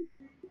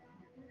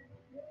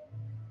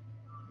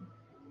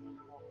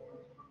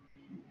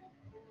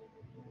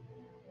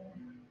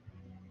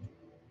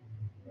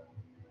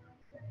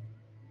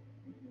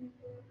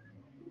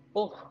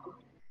 Oh,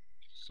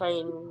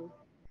 sign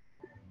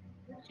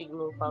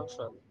signal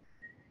function.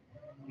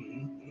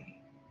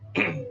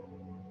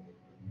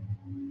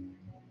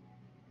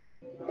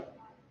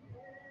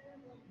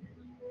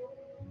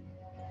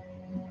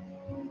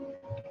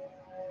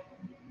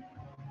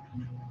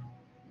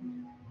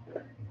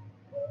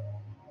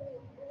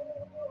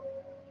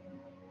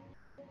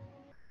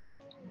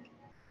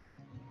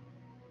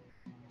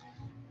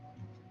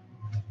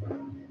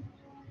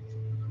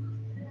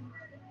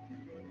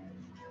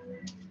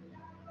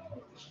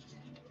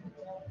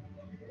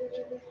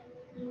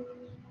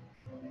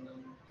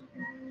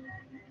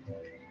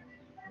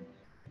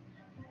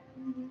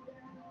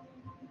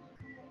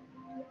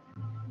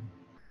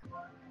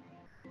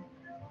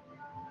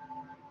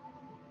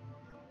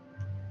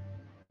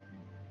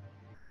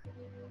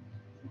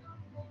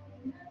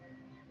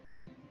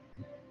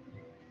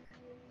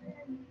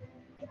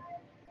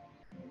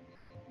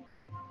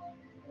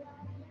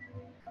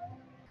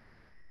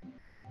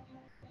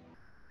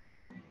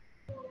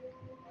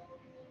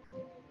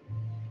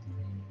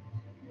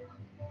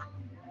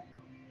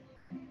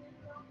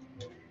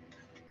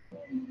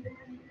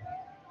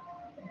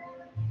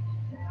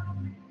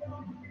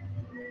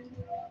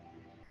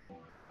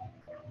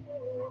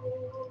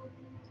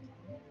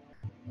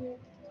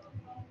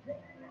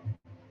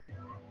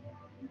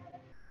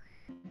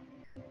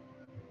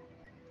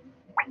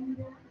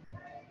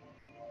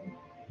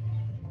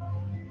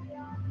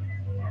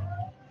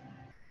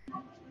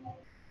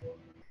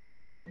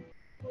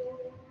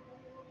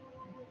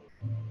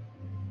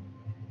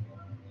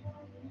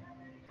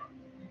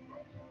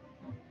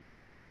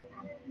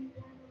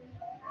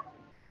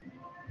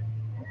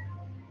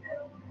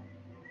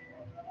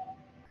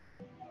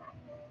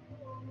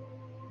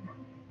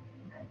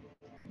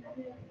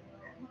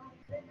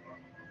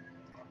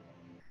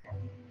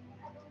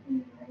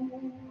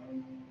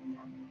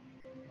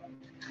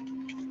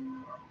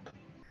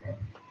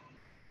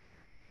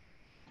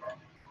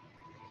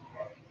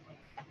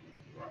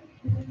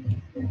 Okay.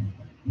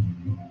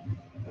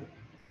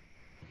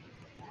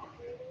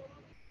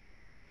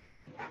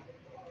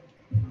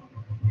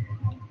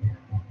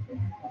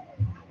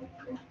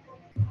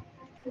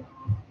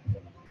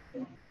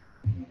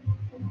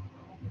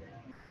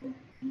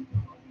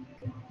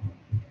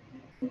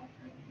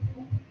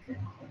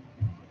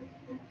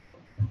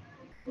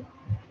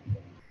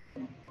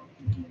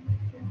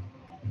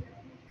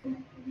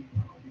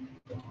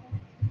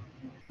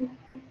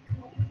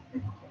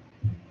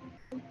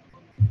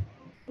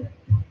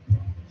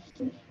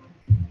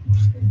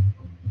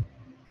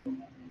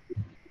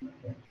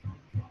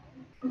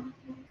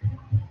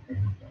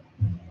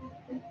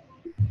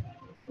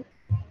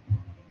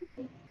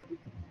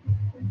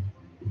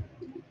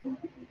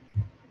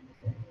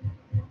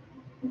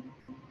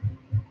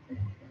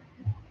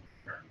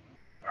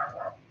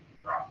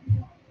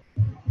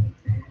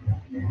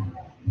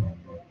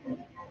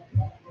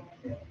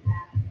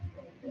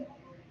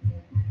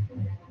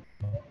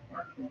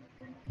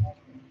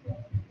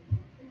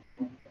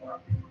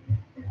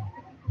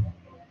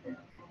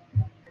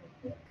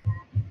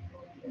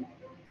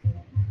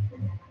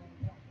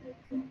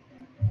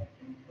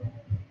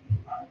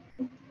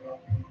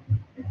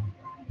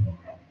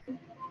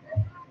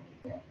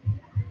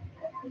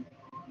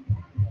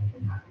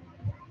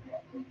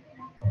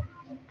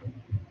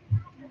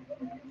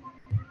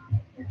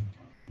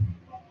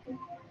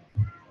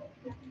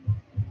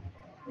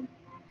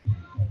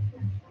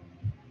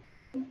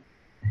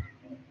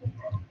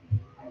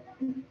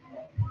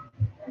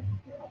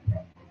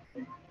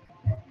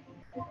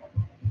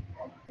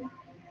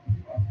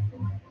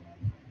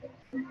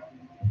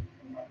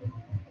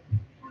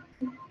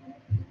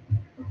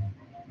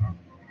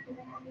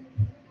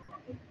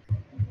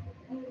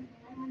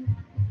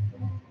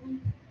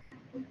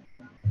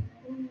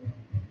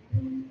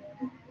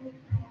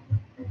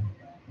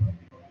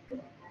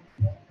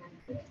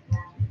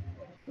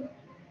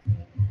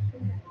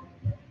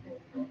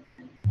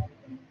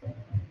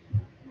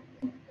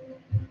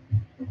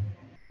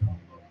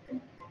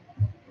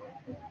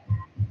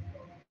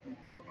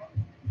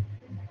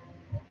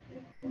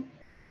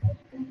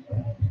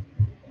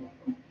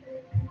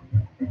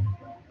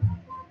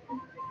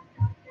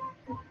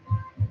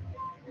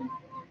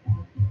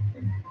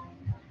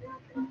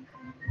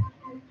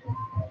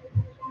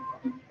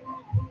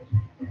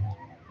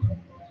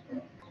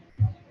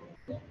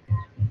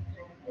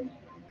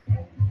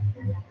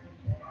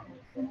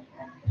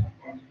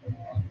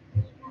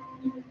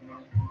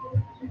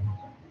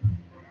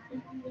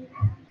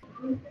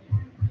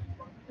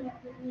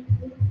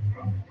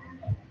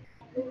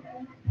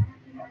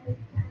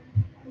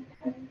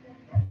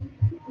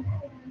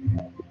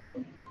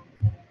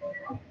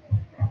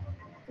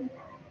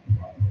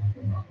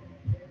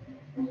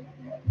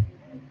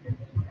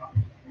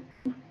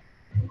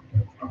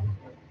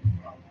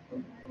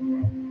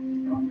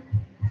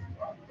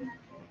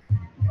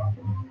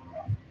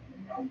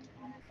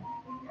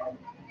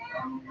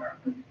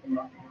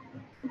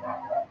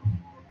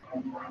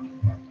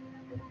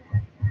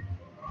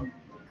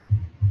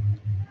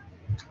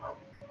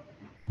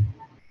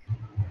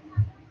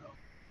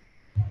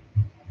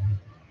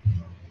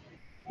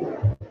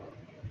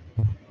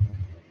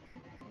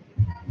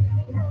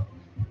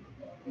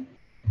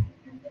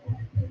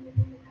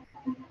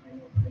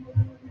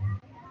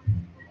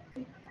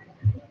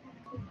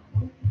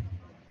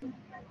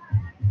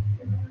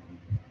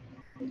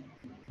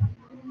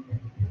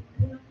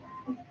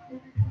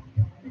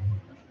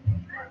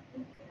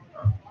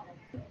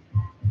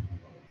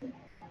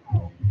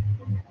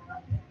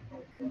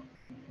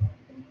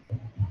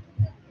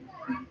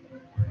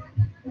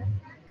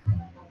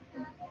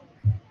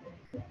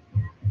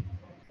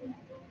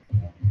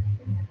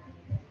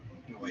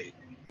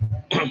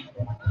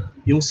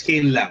 Yung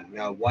scale lang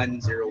na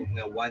 1, 0,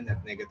 na 1 at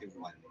negative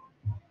 1.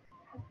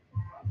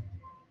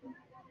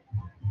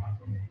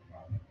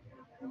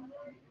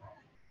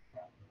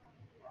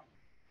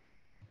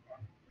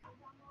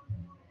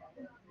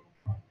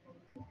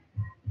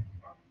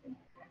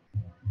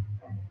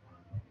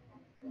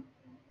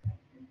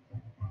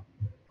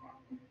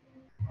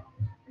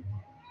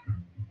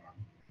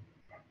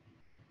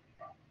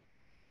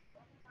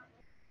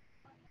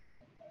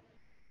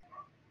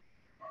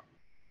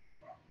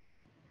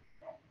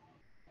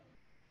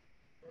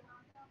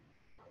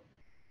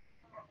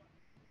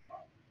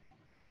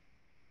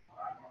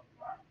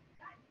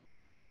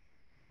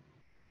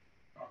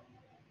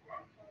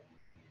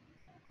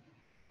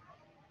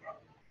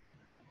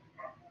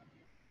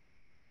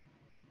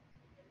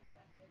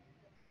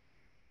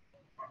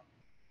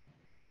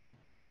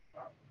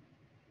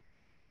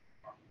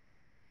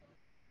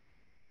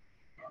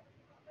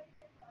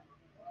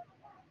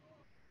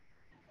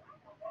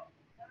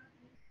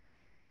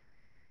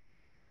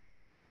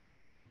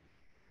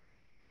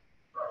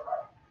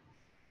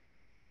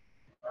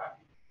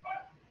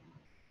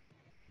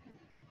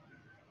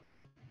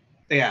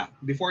 Kaya,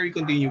 before we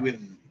continue with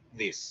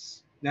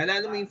this,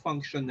 naalala mo yung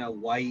function na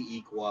y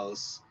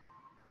equals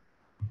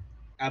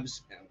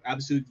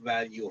absolute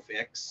value of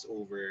x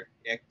over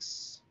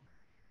x?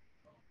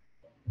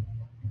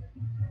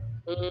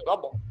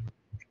 Opo.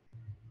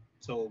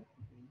 So,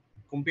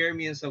 compare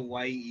mo yan sa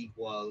y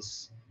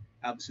equals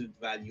absolute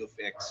value of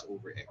x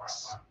over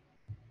x.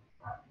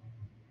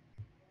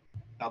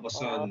 Tapos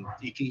Ah,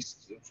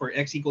 i-case for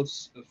x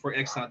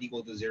not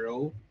equal to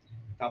 0,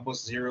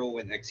 tapos 0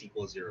 when x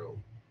equals 0.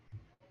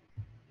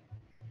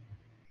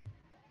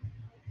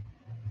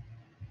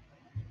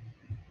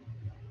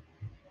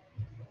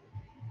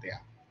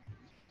 Yeah.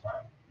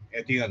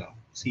 Ito yung ano.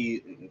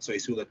 So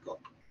isulat ko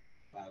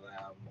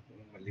para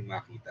mali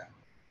makita.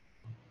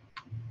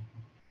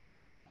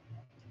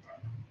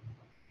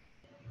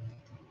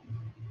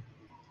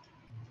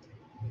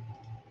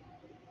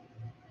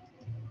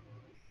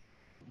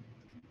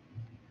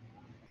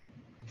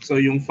 So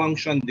yung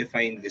function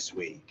defined this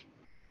way.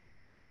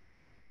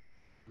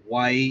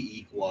 Y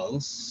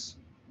equals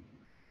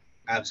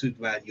absolute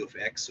value of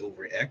x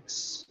over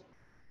x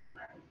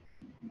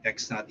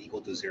not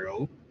equal to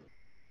 0,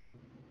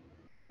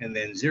 and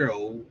then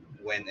 0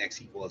 when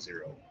x equals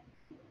 0.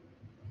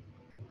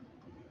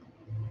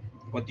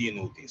 What do you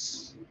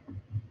notice?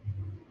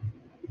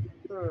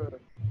 hmm.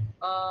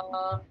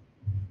 Ah,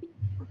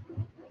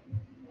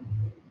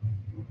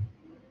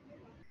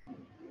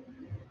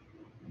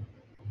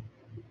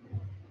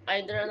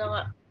 either ano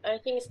nga,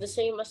 I think it's the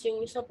same as yung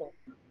isa po.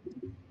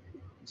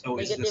 So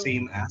it's the Negative,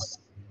 same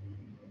as.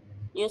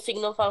 yung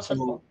signal function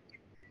So po.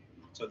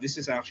 so this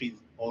is actually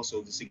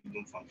also the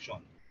signum function.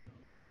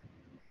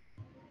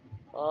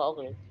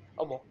 Okay.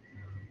 Opo.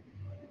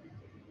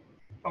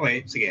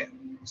 Okay, sige.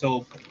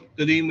 So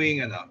tuloy mo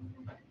yung ano,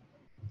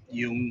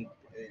 yung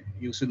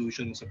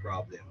solution sa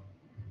problem.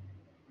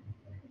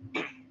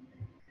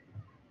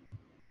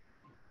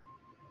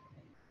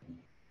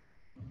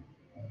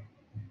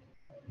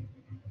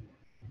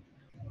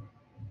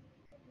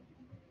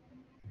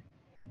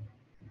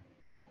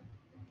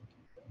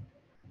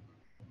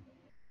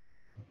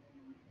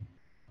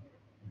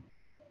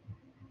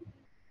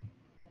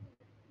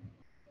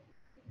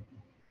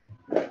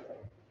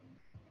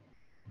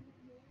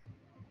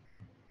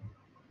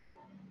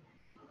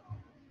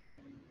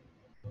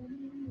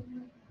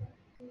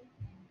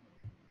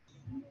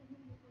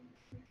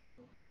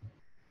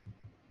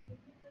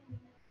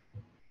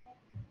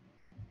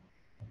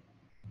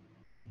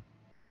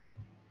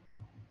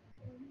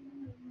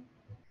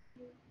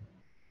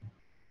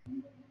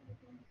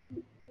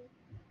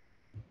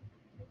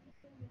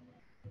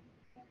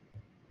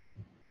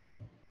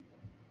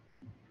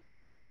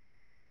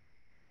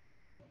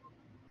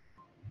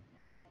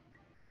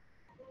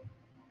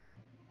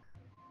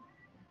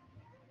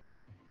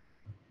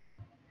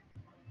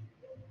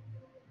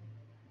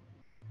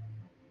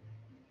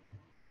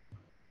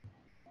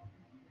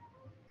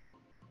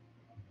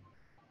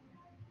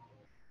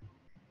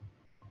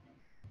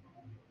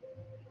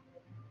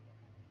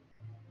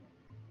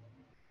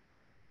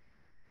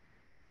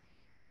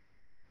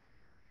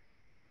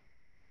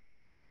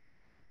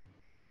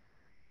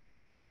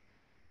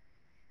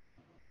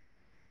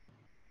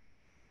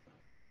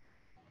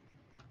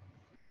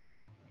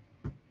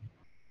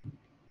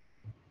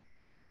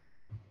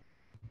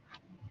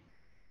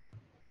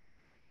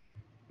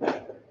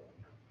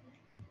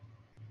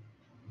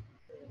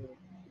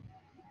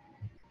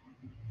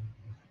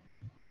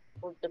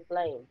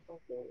 Multiplying.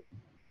 Okay.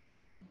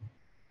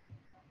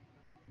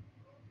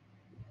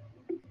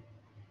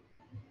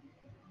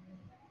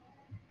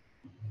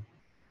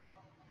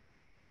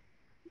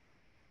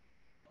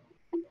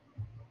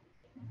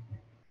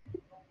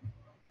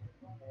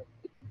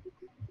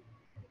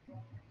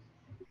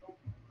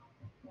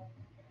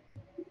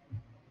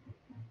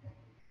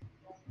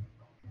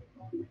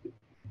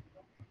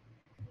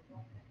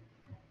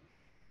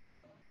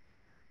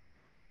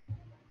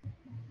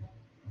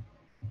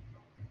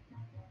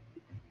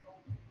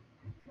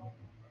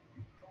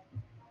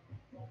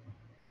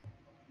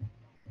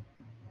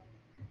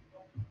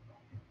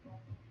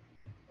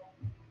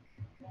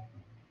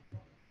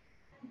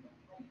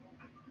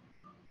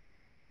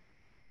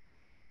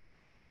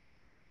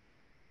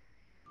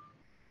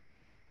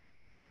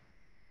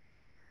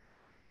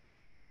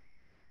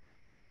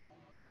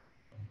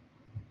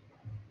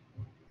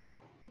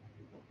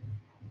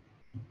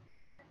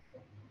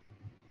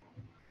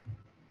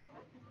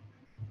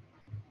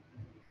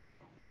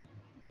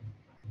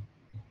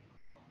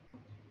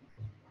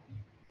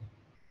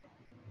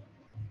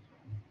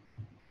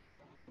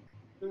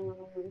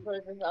 So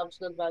it is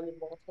absolute value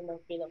po kasi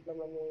nag-fill up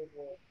naman yung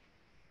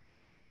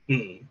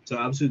So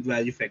absolute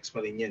value of x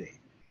pa rin yan eh.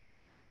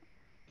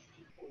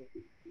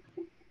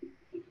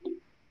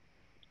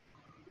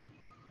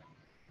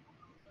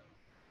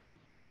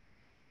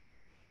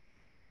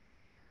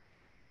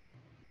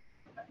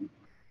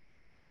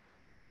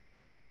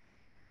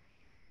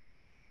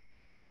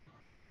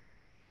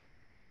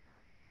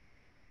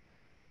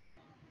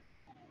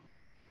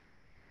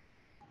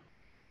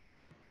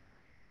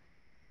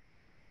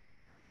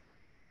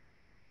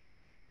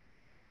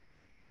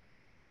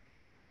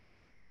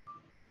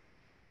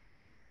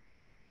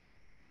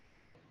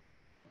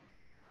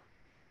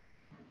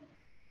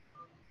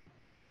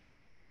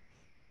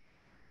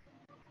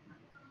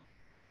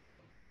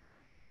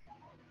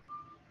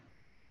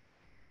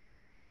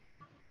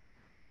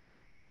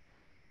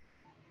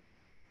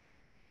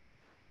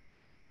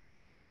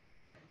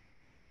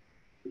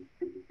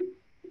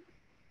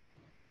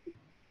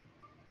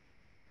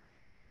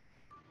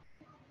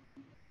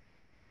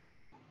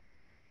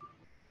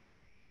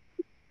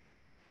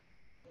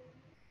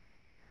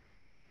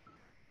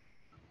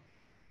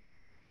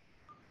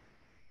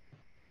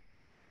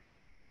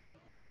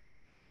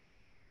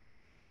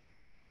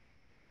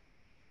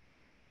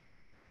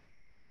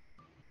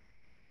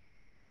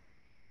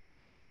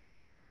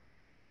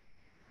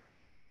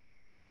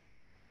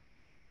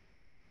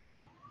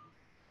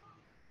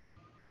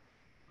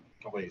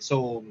 Okay,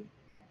 so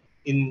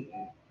in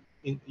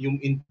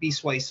in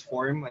piecewise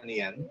form, ano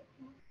yan?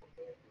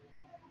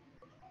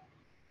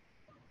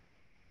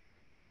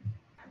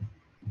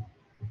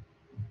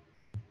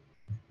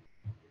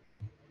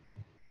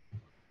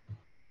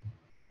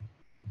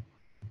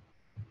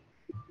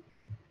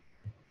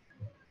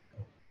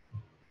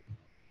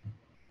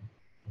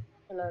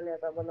 Wala na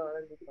ba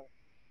na dito?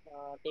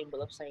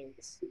 Table of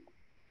signs.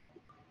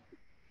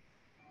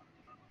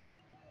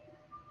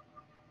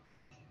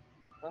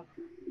 Huh?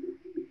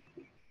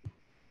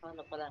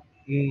 Ano pala?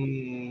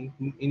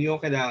 Hindi ko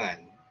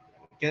kailangan.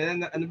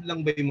 Ano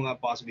lang ba yung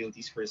mga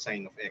possibilities for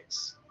sign of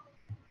x?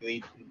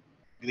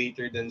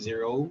 Greater than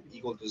 0,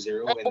 equal to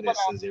 0, Ito and pala,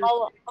 less than 0.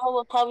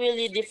 how will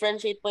you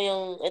differentiate po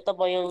ito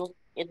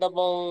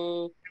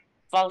pong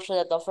function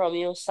na to from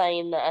yung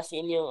sign na as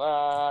in yung,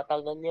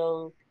 tawag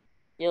doon,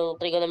 yung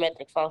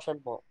trigonometric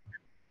function po?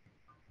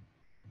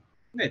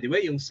 Di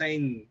ba yung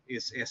sign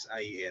is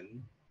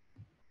sin,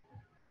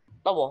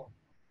 Tabo.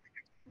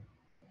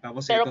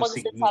 tapos Pero ito pag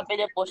signum. sinasabi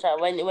niyo po siya,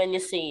 when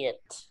you say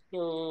it,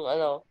 yung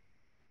ano,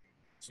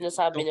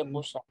 sinasabi To, niyo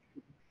po siya,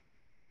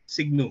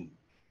 signum.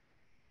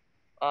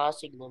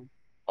 signum.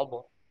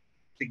 Obo.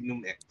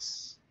 Signum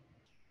x.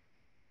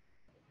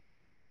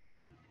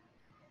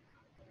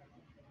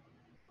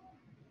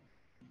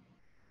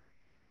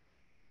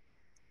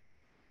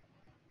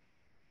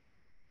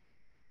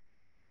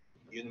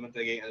 Yun naman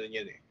talaga yung ano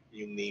niyan eh.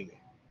 Yung name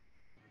eh.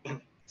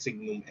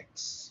 Signum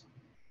x.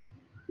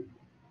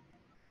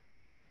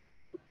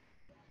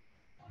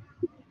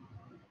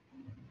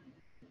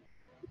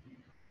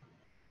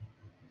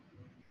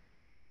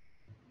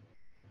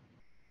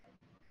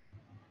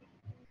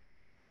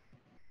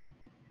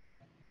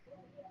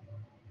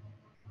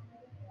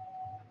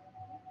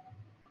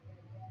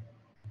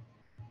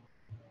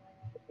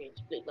 Okay,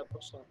 split na po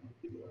siya.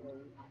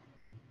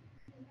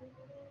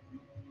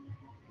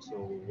 So,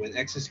 when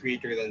x is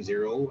greater than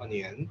 0, ano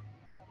yan?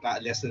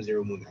 Less than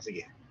 0 muna.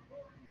 Sige.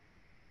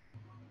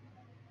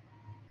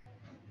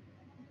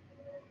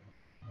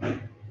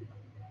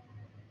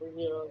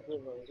 Zero,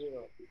 zero,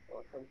 zero.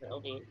 Oh, something.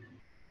 Okay.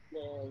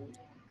 Then,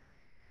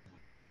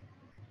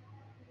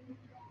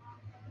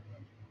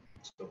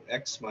 So,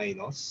 x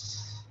minus.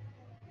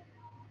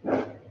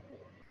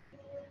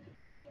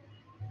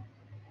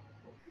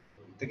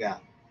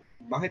 Teka,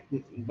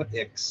 ba't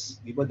x?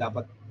 Di ba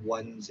dapat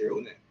 1,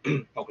 0 na?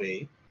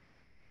 Okay.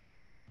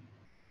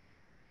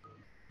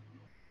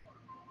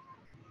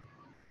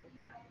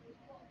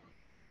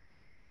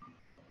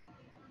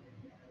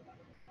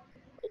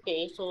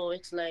 okay, so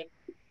it's like,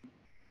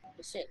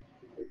 that's it.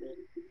 Okay.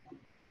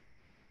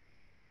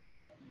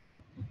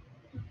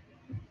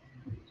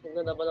 So,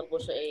 ganda pala po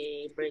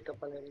siya break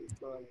up pala ng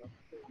ano.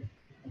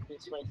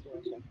 Piecewise nga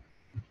siya.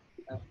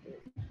 After.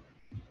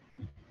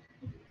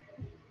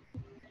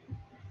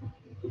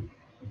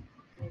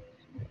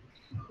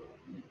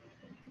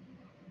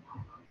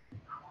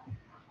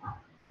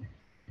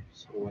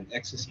 So, when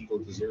x is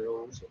equal to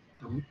 0, so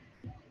 2,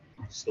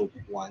 slope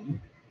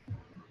 1.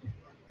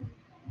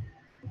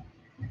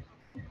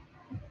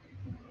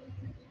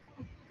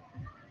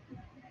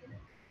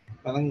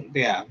 Parang,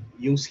 kaya,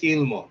 yung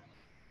scale mo,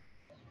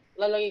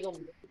 Lalagay ko,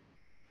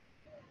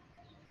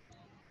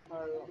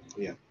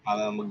 yeah,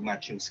 para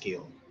mag-match yung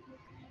scale.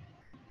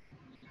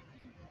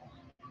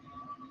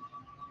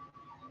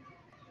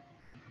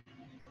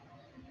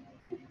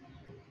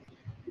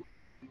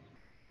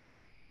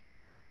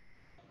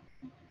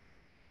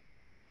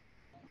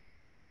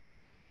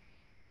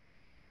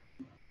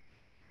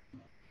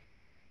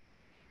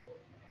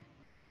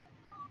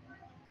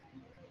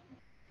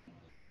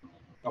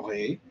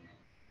 Okay.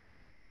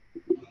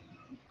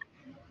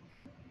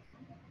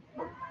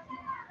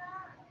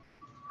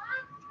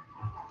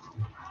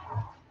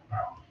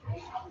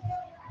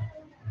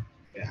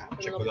 Yeah,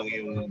 ano check na ko po lang siya?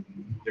 yung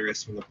the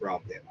rest of the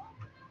problem.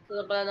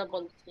 Ano pala na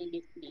po,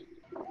 CDC.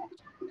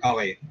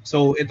 Okay,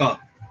 so ito.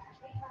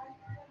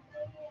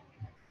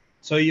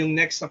 So yung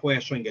next na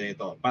question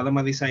ganito, para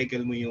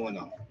ma-recycle mo yung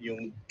ano,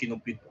 yung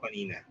kinumpute ko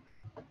kanina.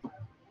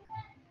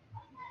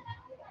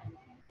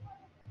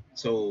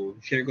 So,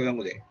 share ko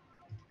lang ulit.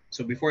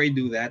 So before I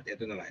do that,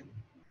 ito naman.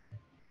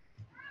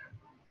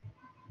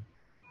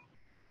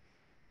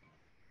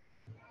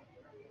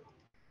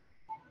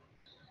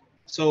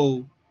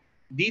 So,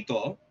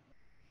 dito,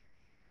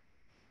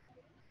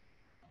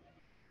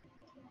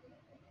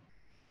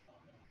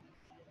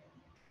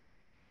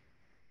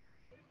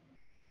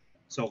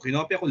 so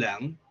kinopya ko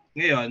lang.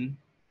 Ngayon,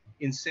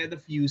 instead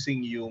of using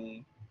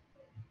yung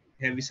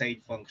Heaviside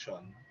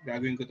function,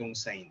 gagawin ko tong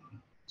sign,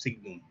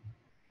 signum.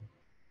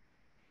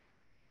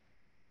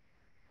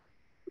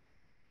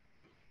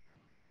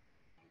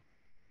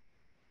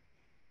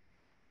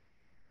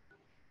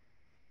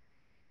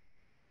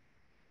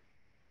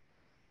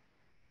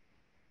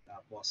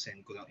 Tapos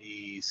send ko lang,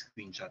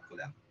 i-screenshot ko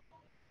lang.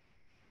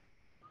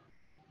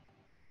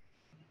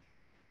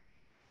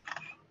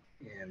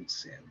 And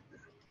send.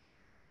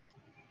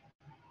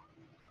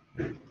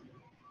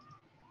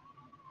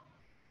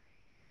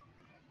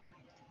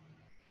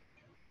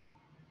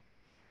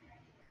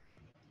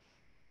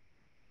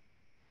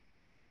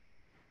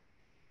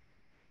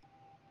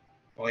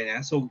 Okay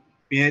na? So,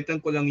 pinalitan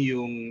ko lang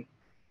yung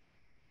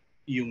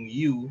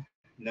u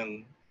ng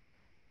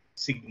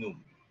signum.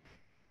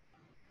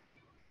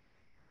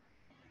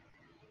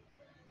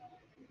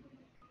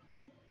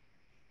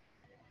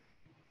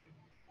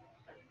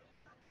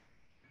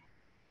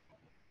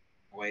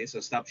 Okay,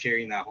 so stop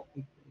sharing na ako.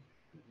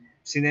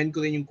 Sinend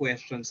ko rin yung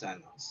question sa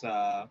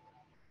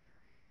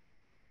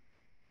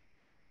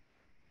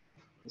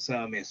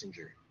sa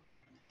Messenger.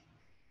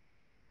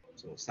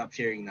 So stop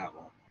sharing na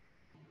ako.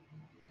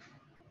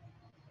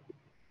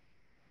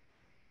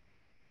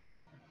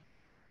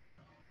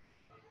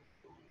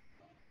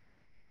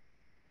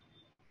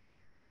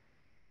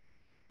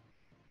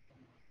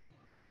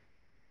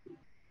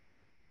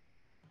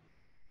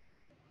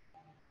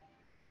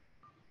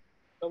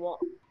 Tama.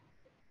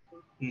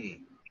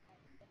 Hmm.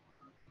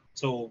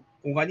 So,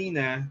 kung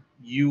kanina,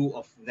 u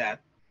of that,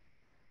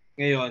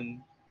 ngayon,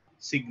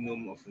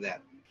 signum of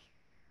that.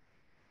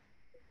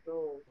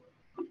 So,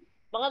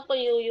 bakit po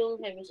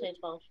yung heaviside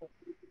function?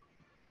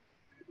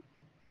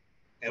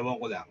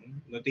 Ewan ko lang.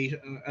 Notation,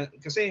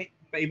 kasi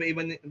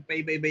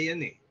paiba-iba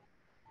yan eh.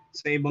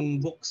 Sa ibang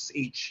books,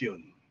 H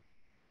yun.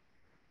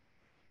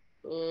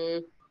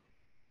 Mm,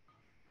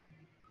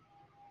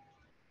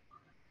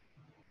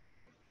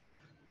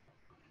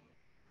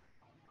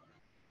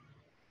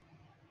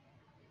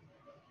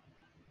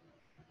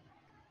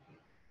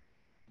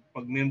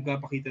 Pag may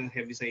magpapakita ng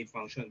heaviside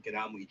function,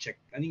 kailangan mo i-check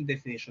anong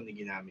definition na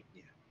ginamit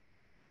niya.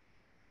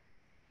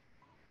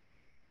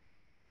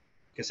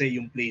 Kasi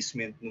yung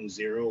placement ng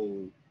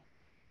zero,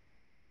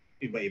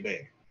 iba-iba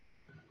eh.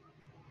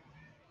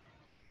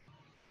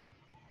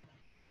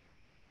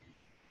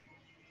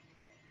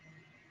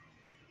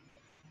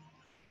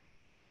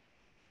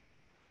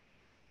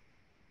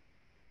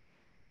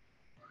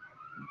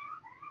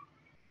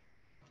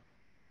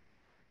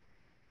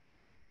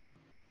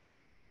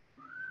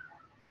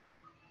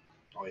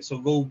 Okay, so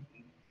go.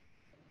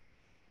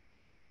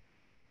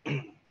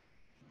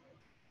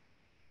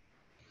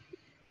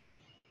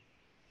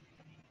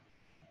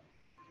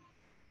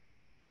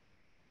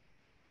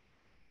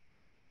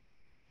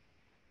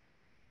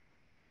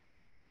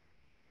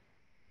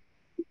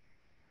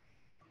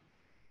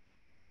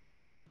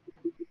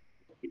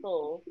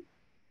 so,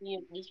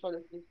 this one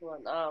is this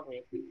one. Ah,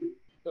 okay.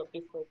 So,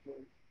 pivot mo.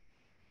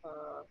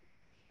 Ah,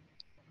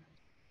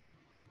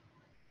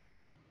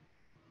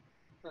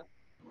 huh.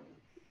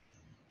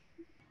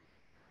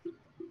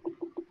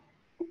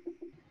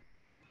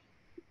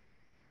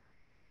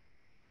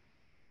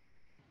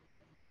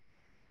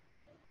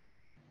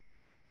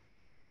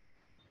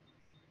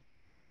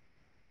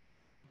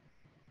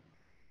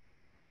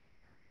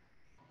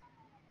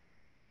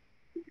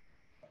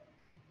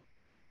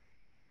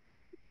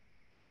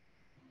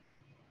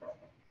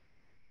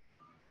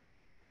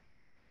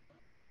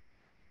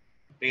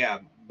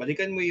 Kaya,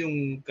 balikan mo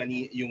yung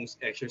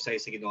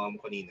exercise na ginawa mo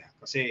kanina.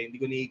 Kasi hindi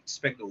ko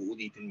ni-expect na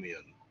uulitin mo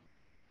yun.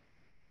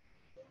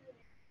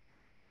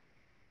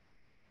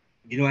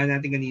 Ginawa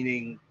natin kanina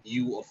yung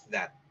u of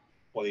that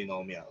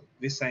polynomial.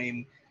 This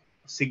time,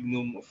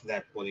 signum of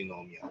that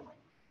polynomial.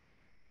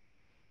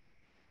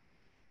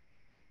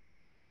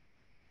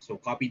 So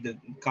copy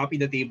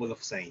the table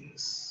of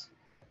signs.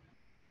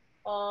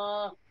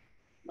 Ah,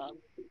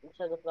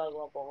 masyado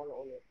gagawa po ako na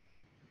ulit.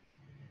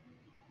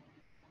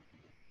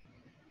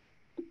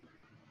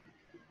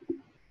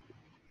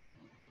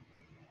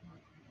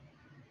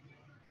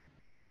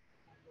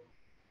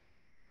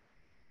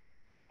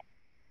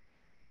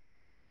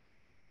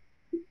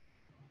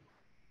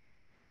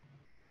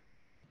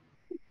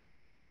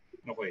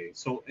 Okay.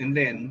 So and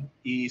then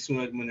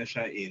isunod mo na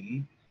siya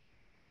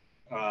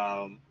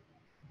um,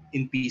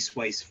 in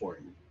piecewise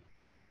form.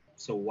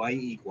 So y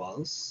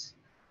equals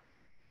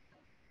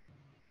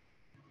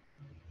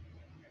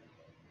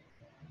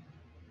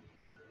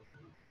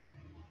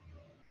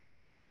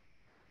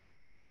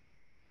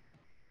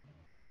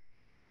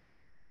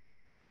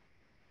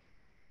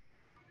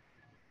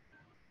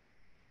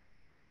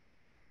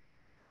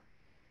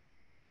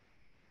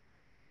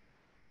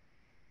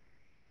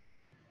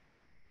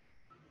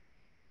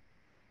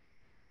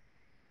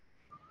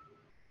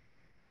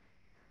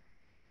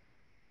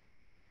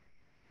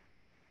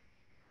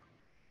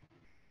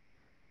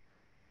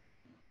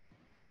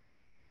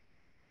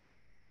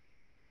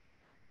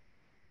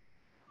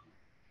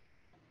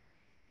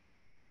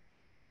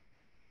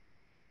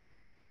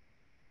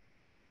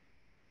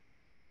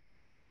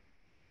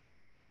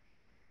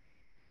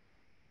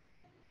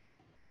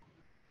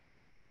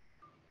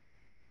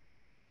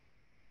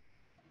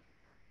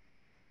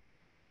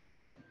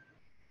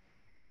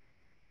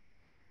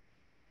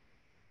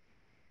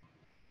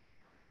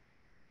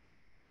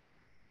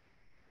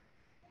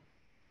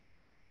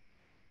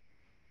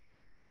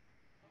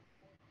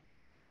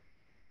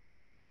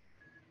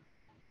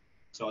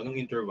so anong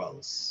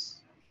intervals?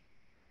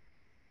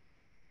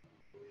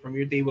 From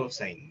your table of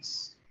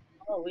signs.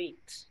 Oh, wait.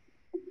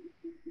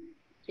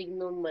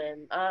 Signum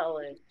man. Ah,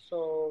 okay.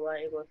 So,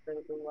 y equals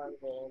 21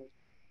 then.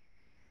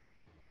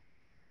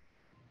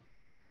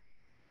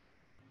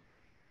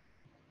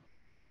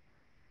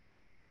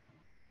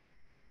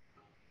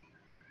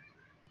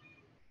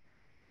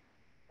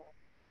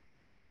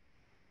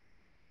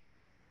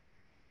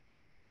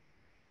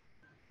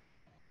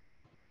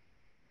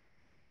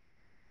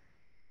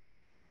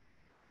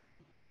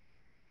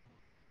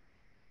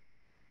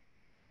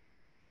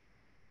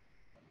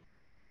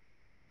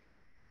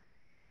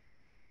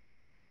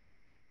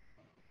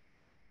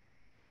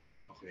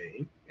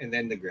 Okay. And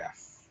then the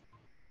graph.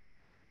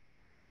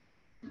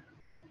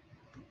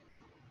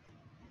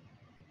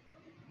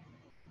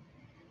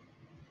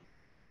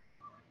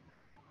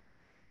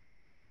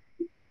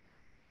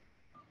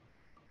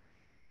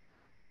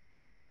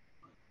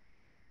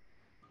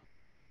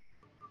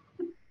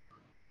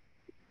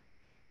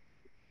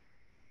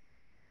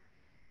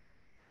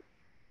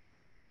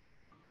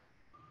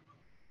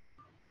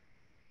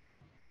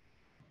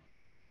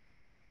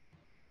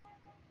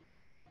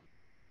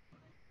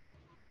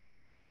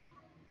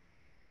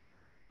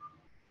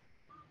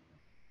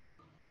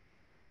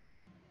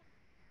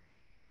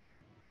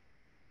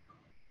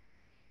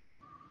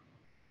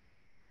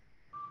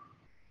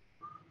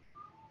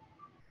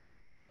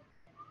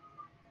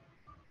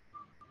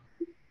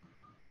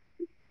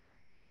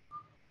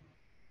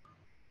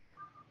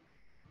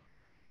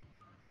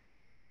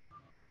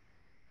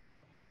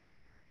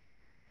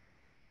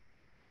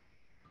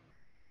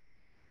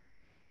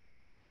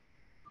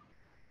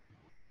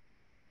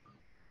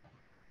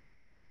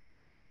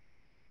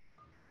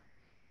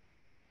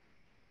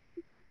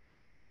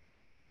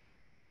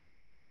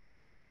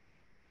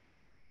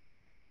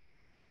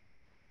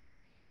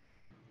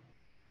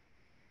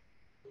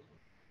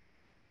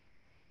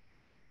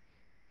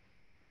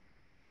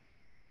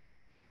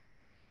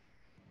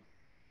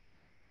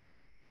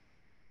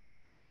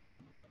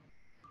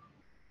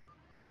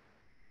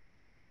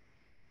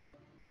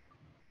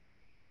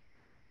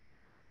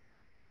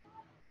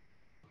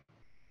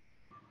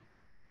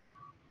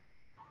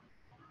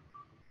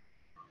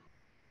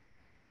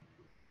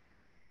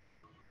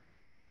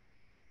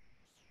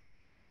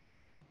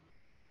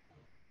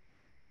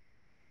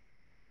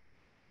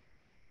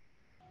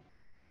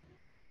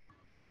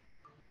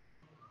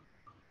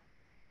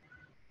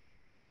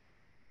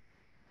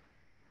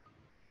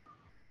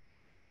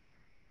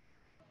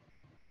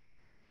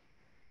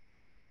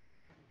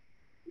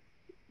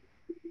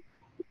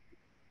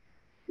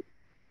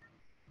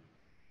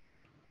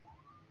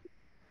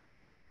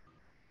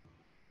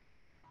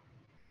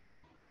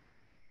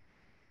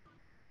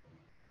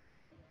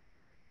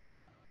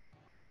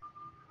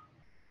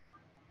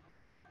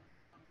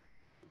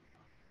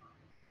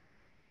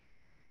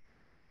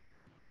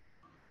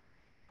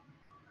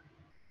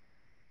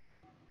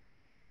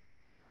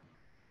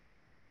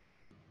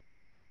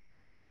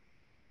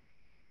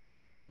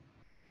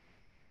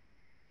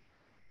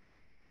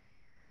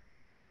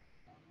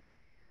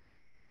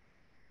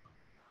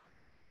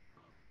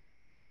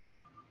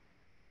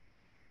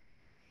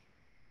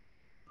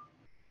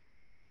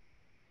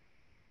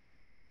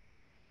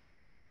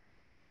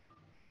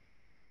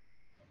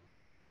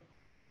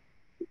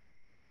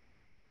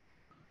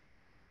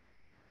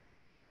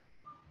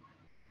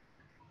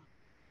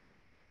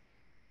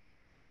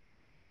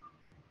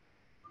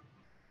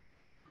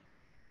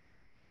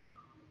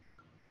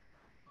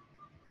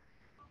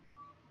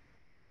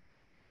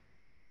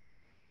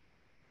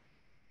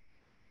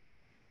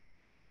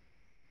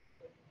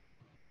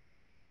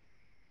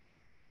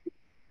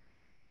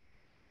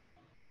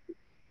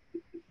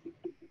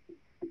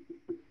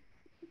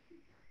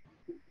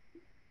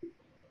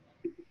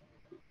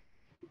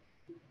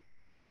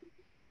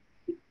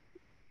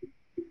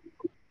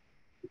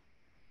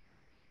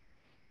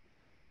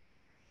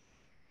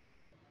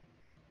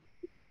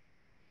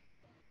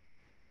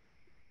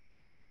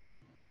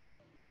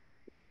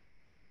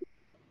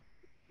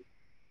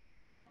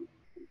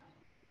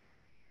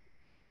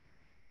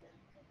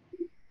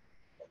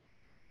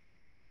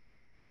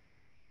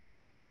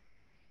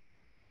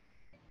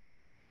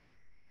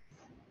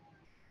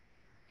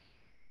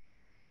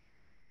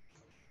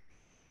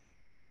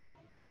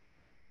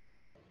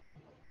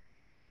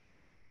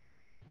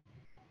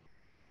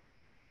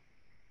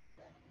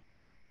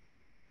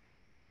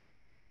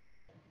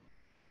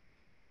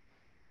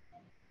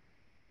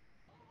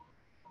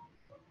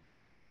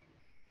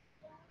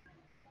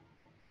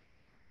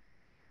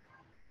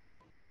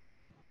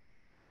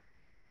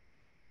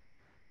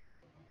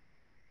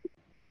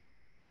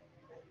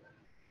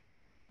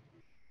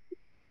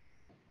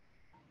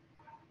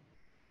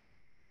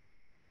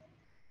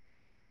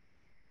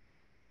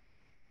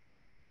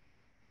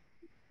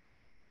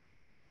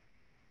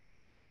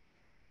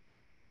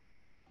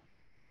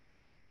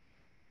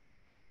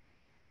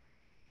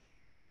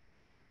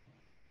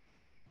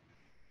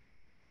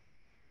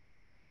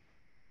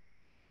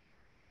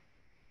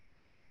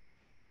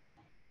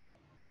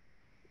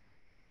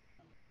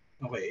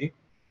 Okay.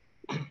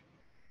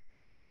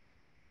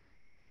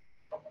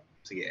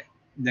 Sige.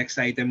 Next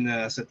item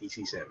na sa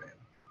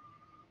TC7.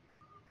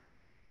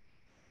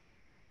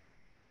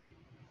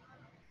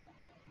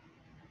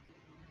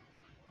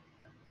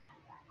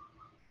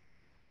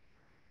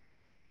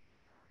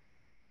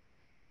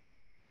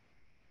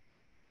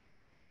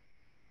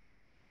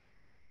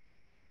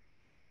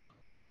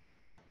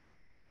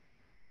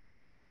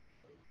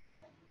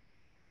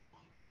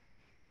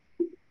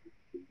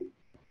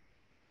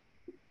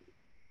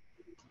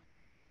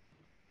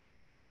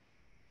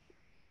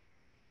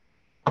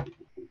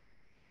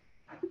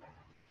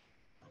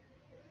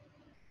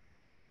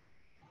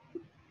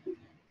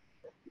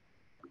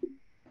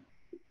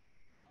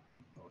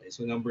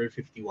 So number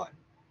 51.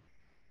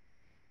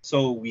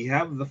 So we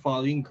have the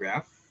following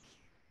graph.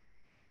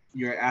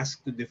 You're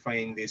asked to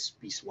define this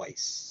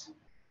piecewise.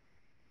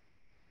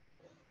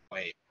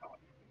 Wait.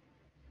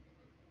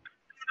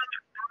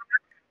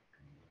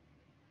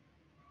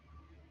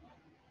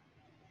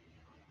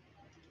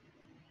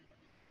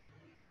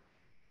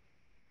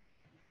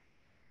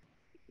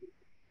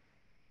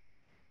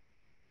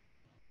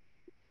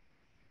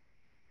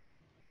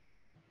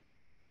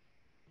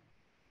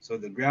 So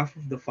the graph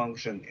of the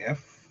function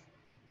f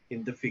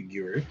in the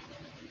figure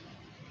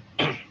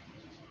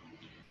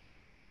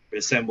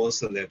resembles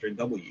the letter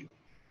W.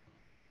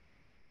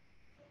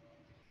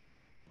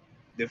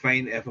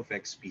 Define f of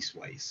x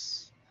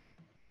piecewise.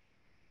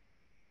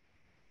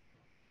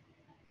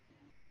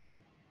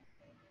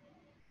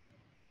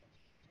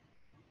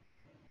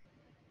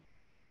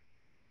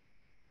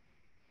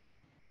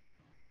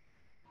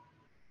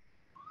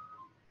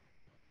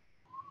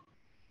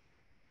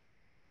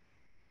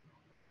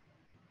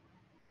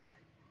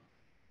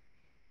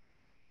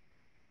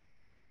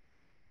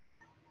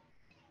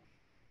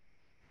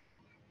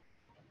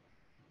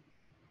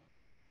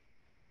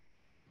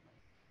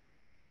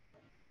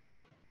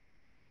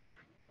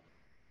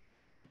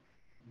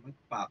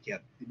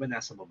 Magpaakyat. Di ba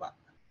nasa baba?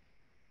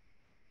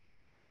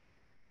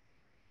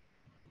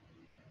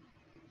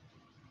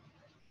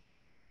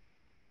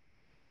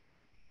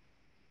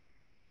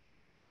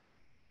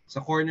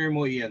 Sa corner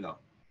mo iyan,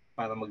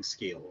 para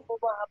mag-scale.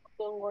 Pumaabot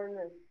yung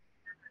corner.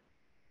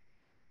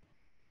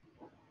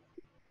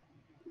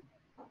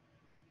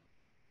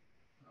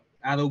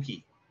 Arrow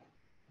key.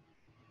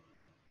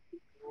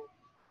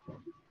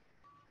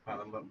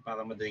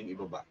 Para madaling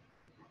ibaba.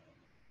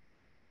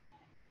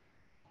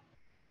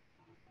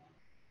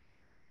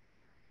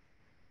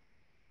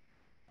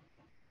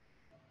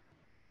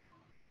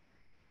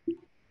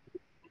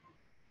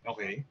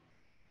 Okay.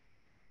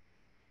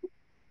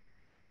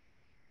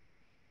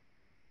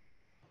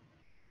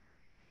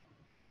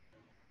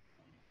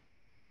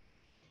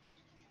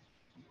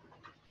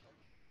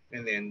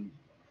 And then,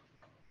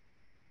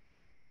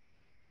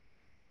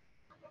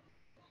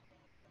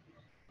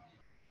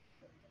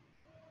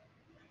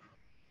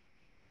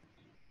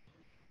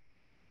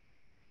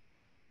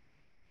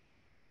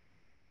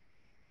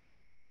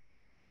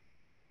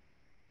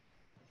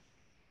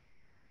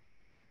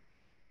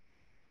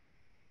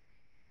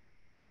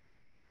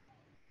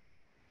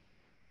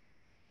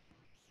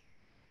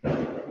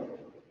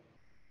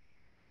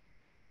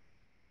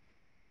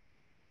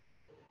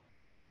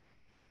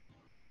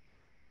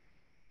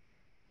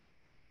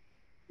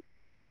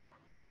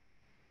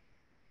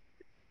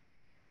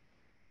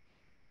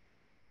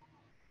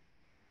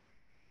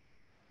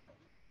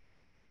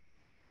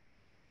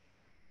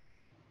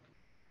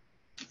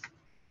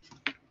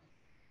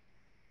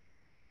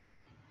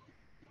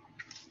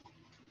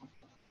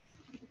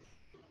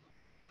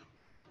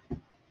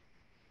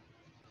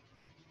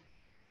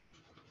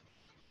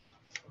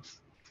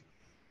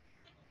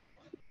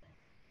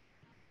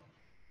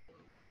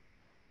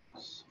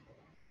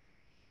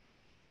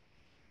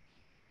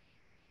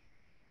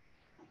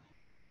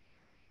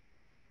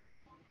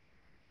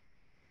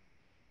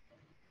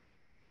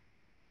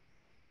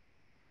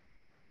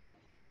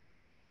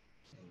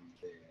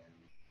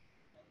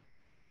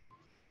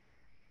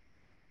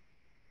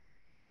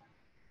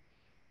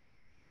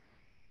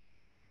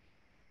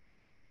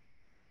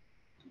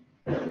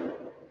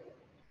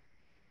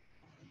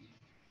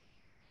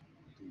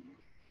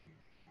 and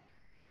then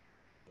two,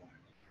 one,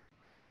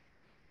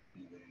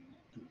 and then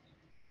two.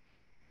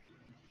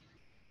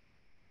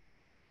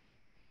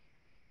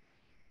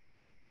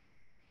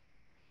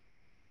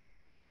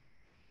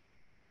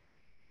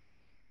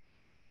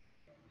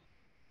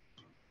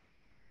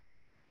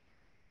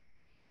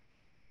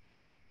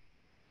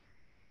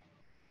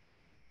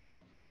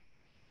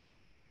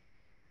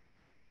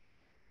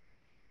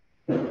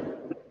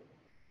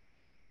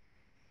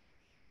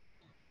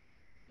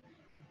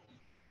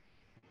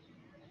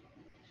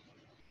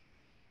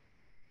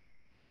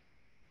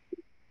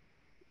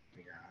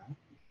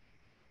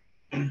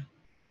 Yeah.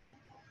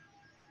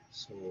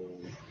 So,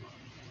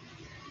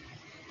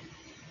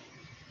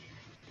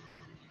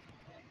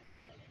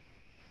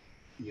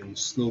 yung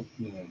slope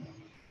mo,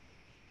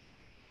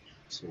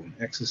 so when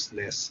x is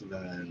less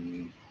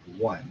than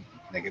 1,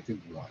 negative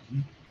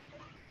 1,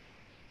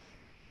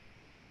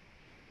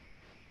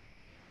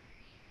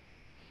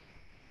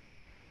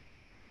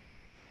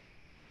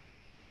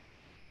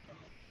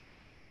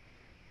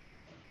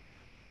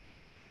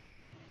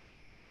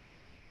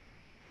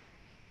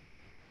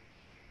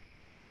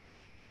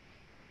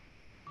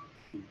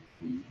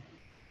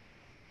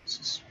 this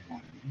is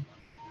 1,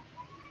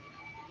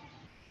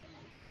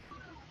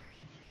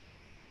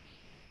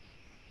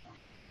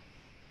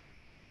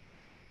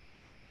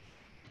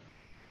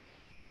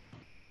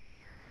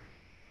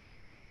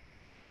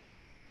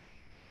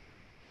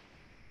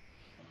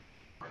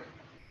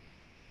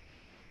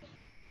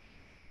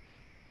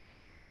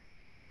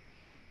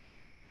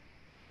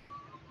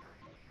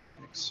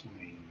 x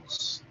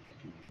minus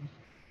 2,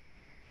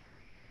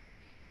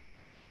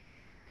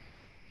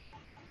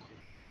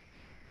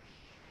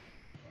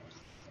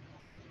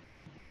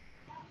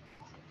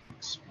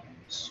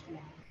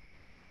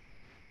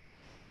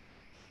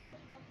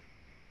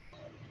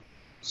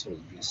 So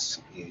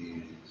this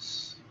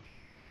is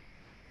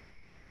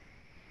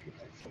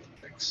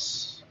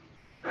x.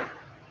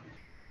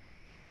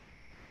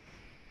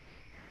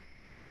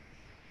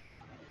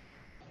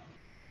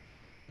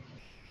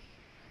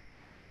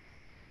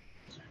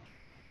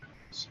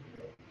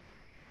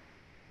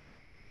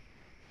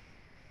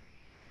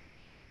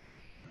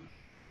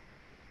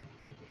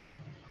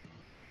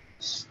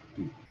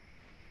 Two.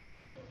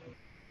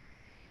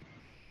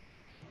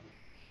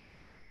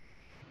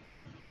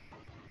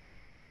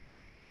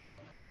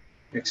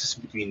 X is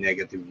between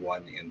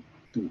 -1 and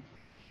 2.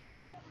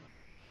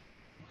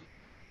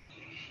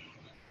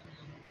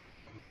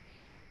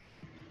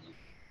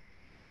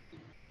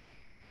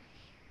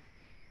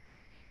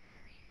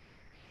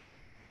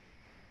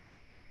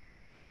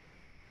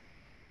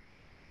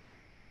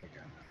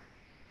 Okay.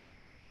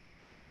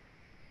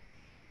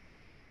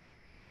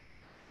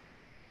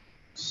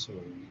 So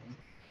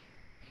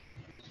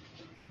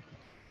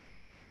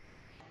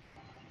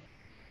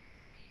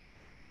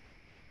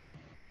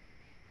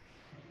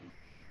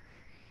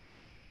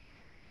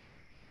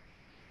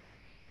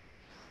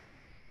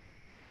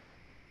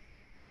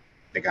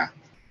teka,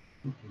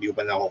 hindi ko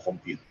pa na ako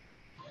compute.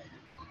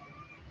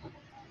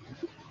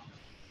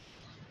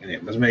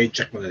 Mas may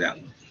check mo na lang.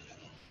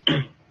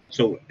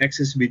 So, x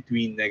is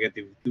between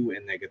 -2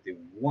 and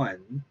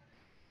 -1.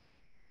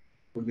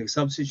 Pag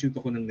nag-substitute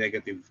ako ng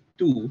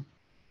 -2,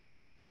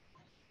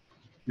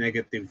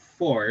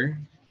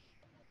 -4,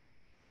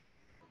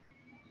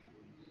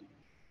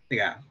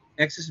 teka,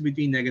 x is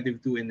between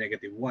 -2 and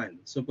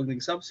 -1. So, pag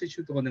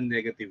nag-substitute ako ng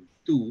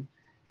 -2,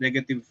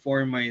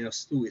 -4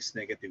 minus 2 is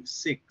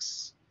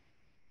 -6.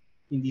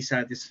 Hindi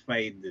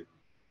satisfied.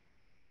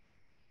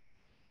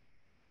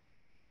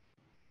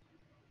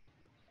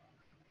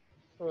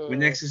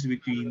 When x is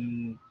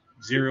between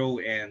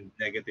 0 and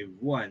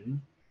 -1,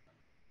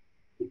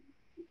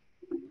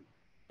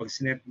 pag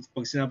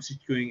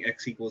sinubstitute ko yung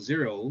x equals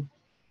 0,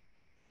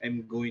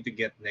 I'm going to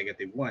get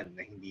 -1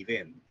 na hindi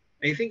rin.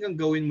 I think ang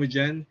gawin mo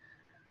dyan,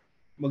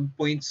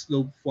 mag-point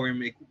slope form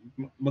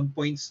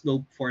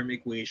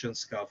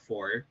equations ka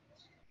for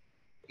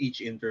each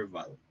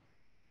interval.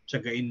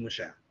 Tsagain mo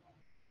siya.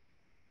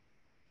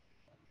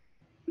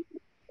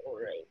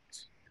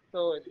 Alright.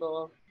 So,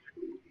 ito.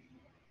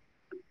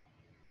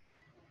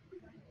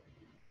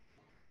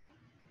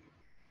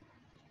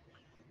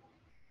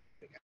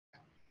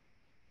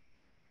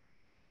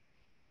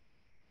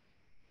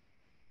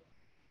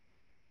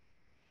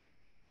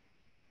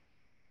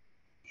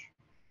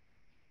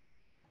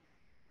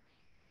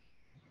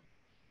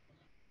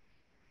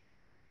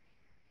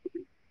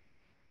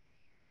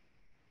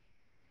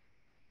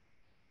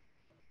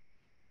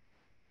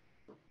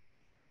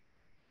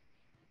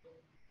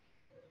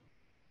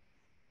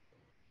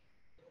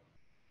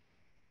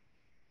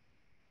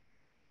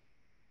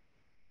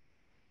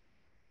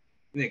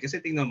 Hindi,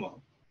 kasi tingnan mo,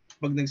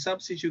 pag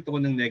nag-substitute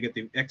ako ng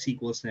x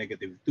equals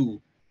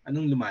 -2,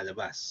 anong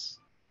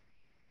lumalabas?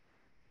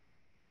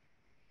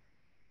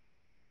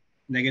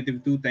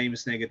 -2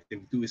 times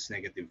 -2 is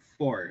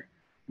 -4,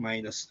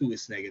 minus 2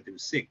 is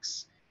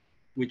 -6,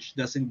 which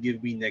doesn't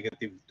give me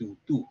 -2,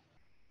 2.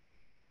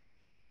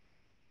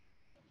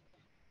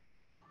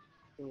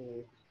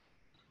 So,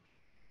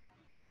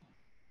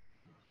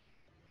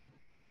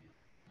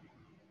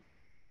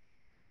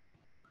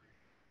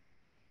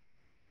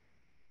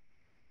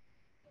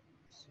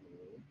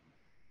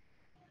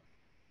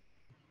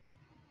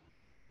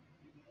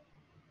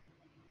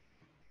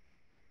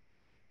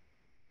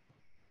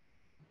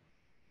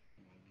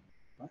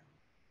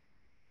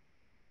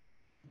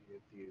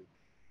 -1,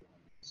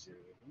 0.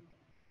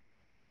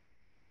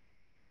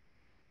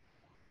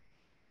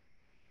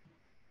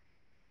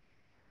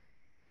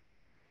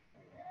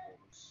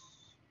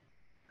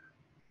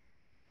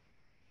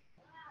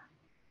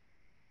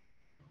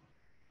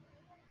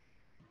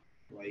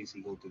 Y is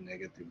equal to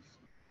negative.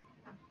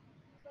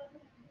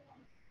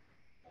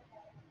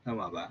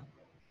 Tama ba?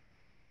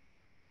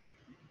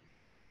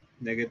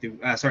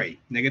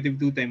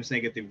 -2 times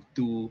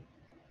 -2,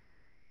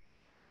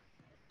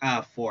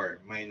 4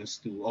 minus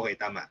 2. Okay,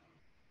 tama.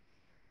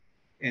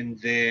 And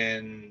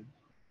then,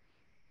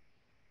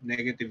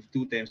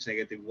 -2 times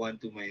 -1,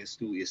 2 minus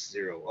 2 is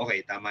 0.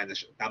 Okay, tama na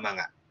siya. Tama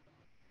nga.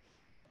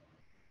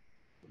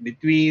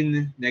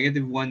 Between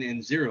 -1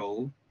 and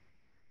 0,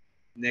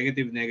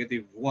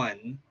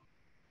 -1,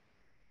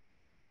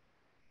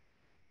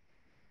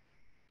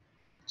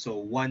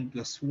 so 1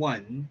 plus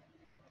 1,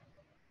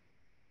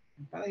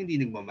 parang hindi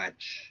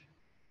nagmamatch.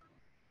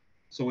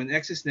 So when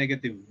x is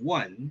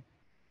 -1,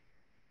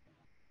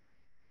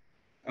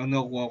 ang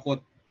nakuha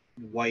ko,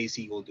 y is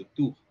equal to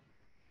 2.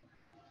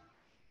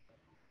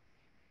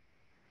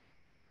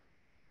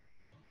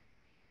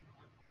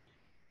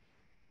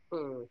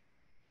 Hmm.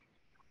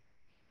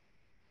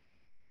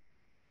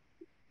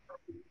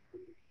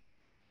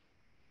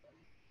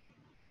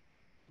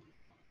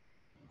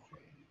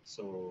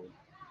 So,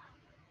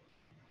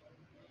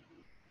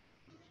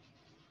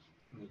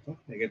 ano to?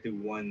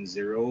 -1,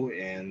 0,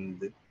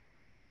 and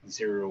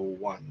 0,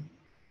 1.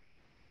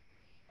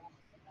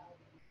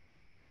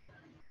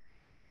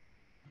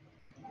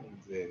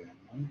 then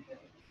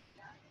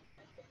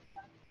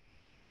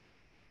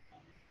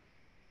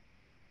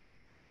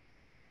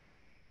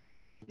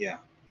yeah.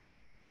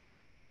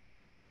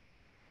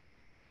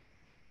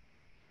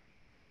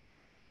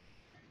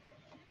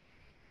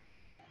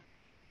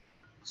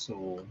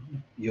 So,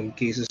 yung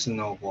cases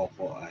na nakukuha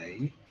ko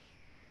ay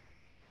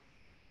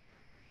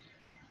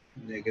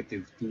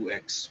negative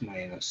 2x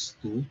minus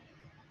 2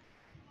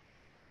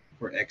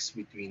 for x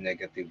between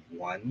negative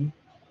 1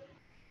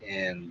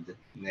 and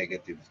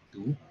negative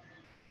 2.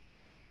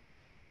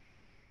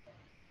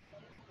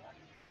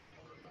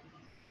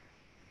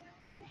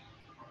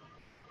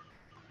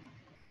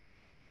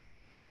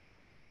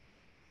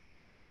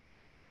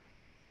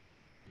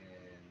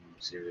 And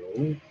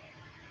 0.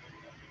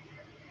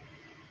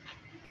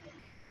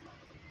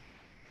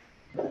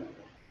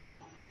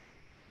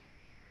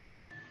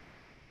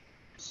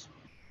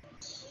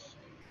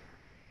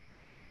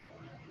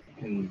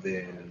 And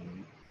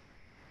then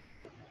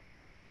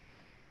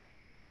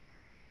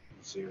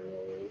 0,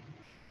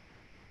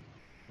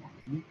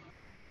 1,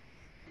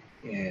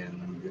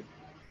 and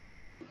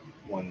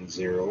 1,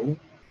 0.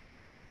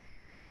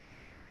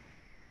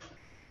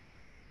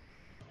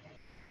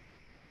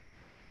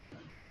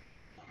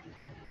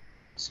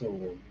 So,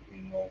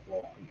 yung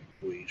nakukuha kong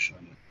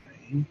equation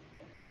ay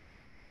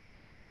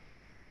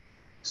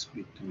x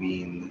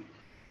between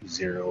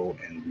 0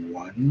 and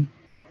 1,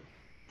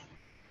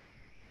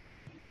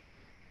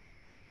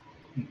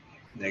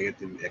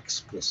 negative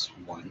x plus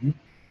 1,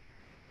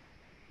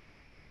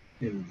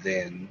 and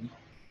then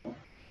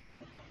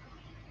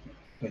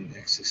when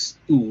x is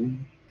 2,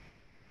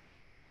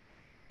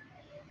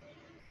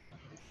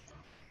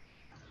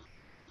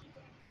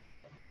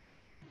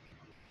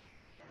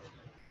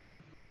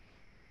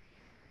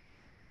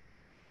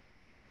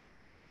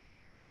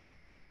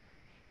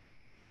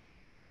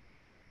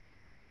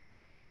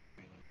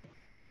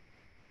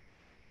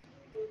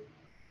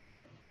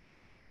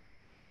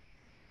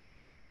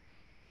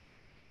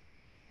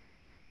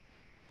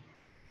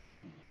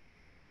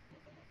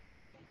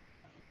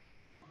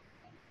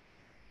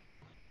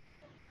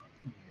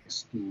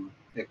 is 2,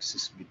 x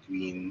is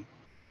between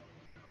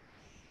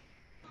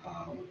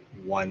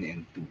 1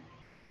 and 2.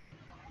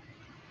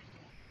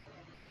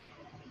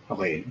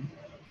 Okay.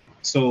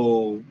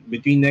 So,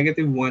 between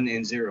negative 1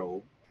 and 0,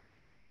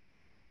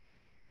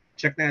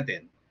 check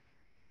natin.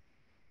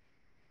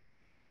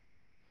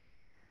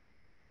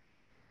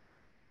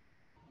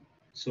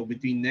 So,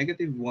 between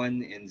negative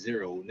 1 and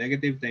 0,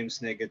 negative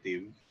times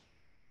negative.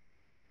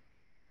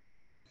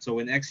 So,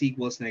 when x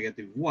equals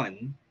negative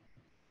 1,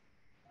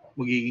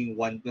 magiging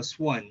 1 plus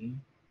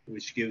 1,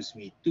 which gives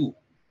me 2.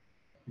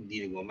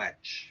 Hindi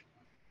nagmamatch.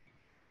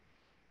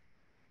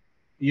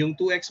 Yung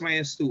 2x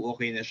minus 2,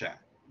 okay na siya.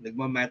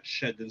 Nagmamatch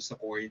siya dun sa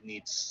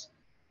coordinates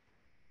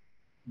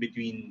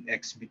between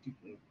x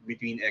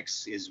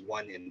is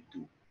 1 and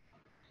 2.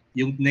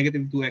 Yung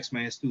negative 2x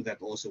minus 2, that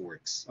also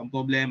works. Ang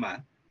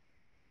problema,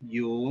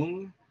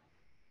 yung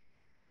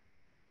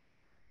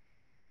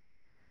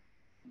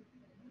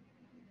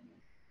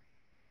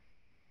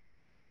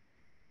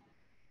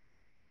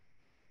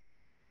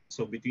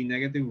so between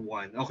negative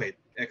 1, okay,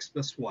 x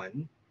plus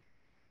 1,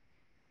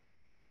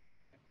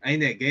 ay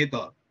hindi,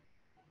 ganito.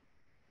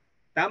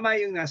 Tama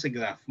yung nasa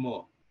graph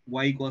mo.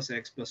 Y equals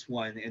x plus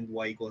 1 and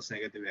y equals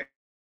negative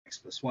x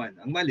plus 1.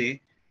 Ang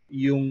mali,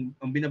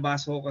 ang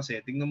binabasa ko kasi,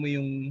 tingnan mo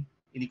yung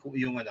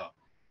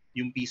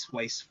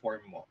piecewise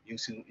form mo,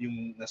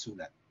 yung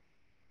nasulat.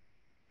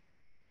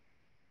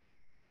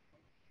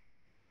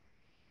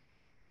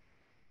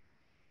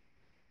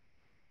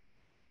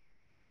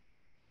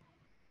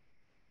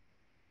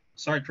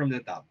 Start from the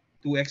top.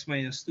 2x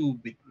minus 2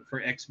 for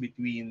x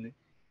between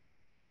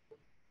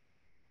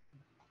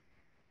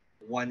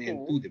 1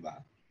 and 2, di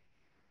ba?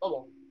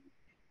 Oo.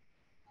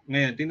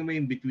 Ngayon, tingnan mo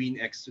yung between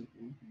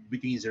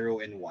 0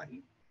 and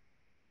 1.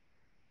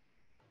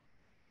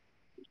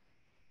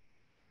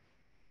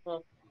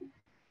 Huh.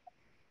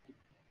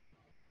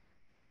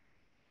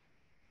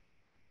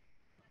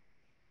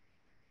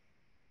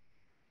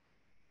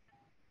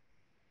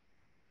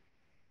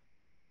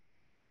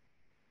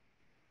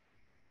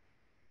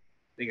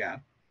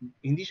 Teka,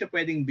 hindi siya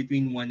pwedeng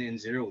between 1 and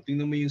 0.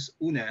 Tingnan mo yung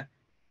una,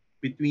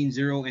 between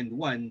 0 and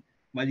 1,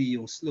 mali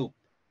yung slope.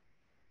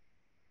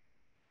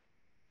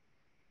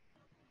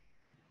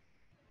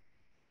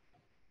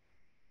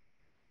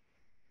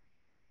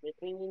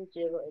 Between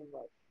 0 and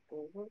 1.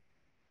 Mhm.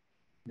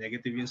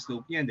 Negative yung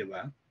slope niya, di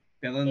ba?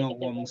 Pero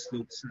nakukuha Negative mong 1.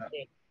 slope sa...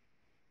 Okay.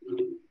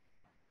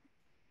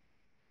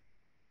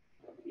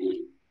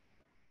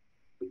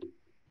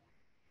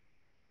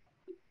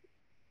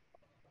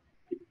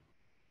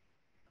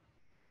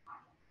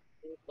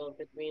 So,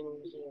 between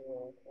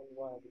 0 and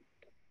 1.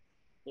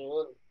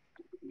 Yun.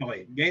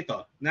 Okay,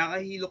 ganito.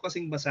 Nakahilo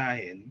kasing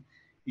basahin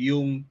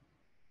yung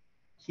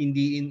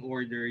hindi in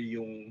order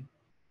yung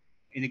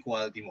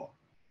inequality mo.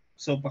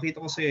 So,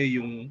 pakita ko sa'yo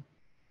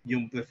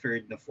yung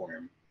preferred na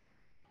form.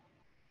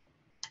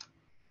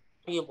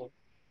 Sige po.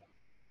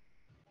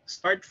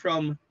 Start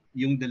from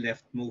yung the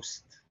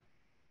leftmost.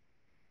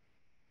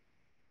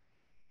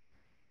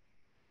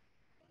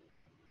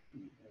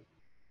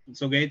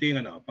 So ganito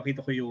yung ano,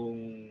 pakita ko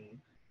yung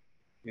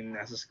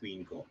nasa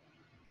screen ko.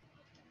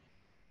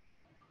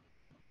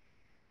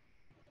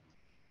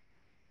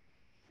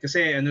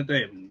 Kasi ano to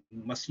eh,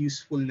 mas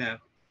useful na.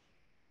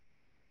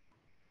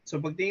 So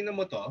pag tingnan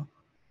mo to,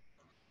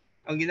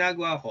 ang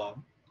ginagawa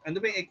ko, ano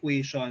ba yung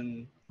equation?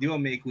 Di ba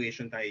may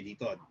equation tayo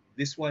dito?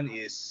 This one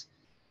is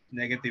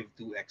negative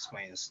 2x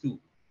minus 2.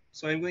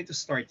 So I'm going to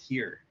start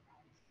here.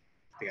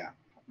 Teka,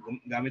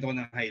 gamit ako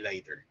ng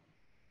highlighter.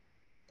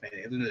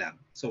 Ito na lang.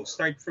 So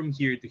start from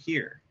here to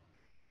here.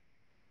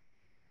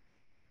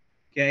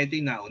 Kaya ito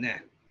yung nauna.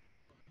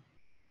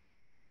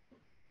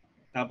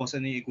 Tapos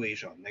ano yung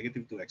equation?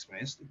 Negative 2x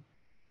minus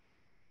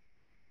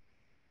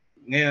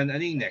 2. Ngayon,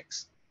 ano yung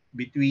next?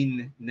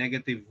 Between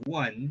negative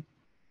 1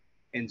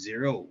 and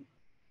 0.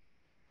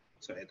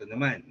 So ito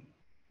naman.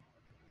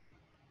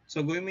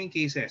 So gawin mo yung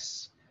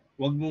cases.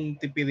 Huwag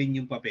mong tipirin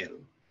yung papel.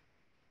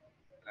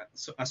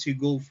 So as you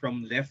go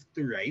from left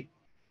to right,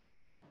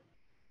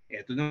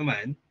 ito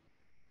naman,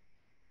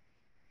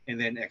 and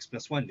then x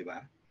plus 1, di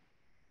ba?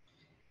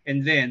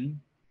 And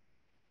then,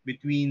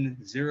 between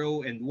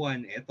 0 and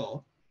 1,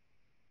 ito.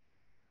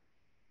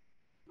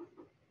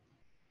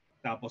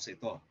 Tapos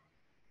ito.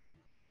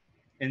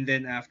 And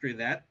then after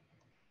that,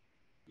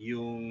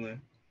 yung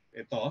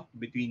ito,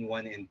 between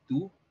 1 and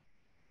 2,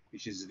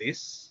 which is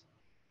this.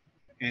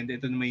 And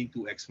ito naman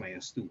yung 2x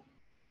minus 2.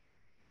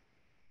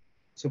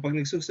 So pag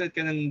nagsusulat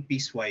ka ng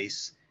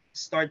piecewise,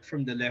 start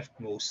from the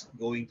leftmost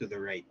going to the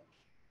right.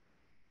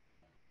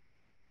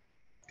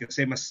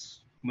 Kasi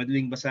mas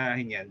madaling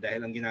basahin yan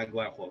dahil ang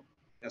ginagawa ko,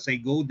 as I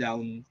go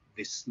down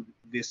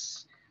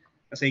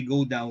as I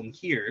go down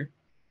here,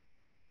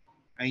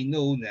 I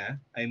know na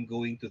I'm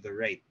going to the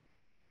right.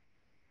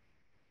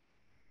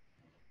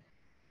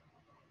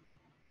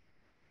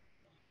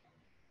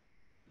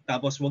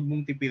 Tapos wag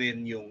mong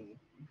tipirin yung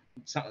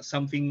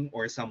something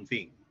or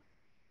something.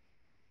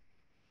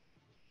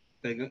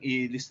 Talagang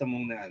ilista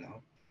mong na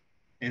ano.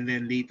 And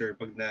then later,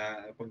 pag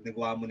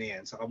nagawa mo na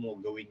yan, saka mo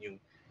gawin yung,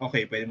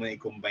 okay, pwede mo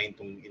i-combine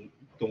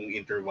tong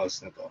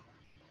intervals na to.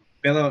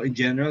 Pero in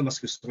general, mas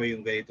gusto ko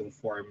yung ganitong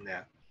form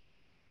na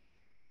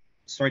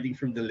starting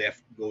from the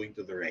left, going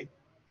to the right.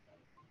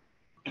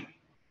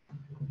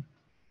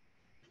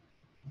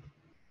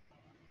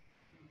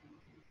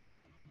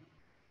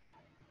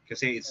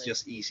 Kasi it's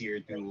just easier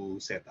to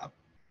set up.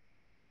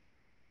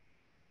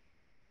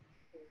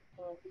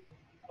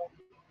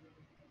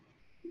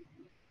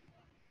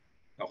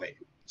 Okay.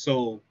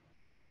 So,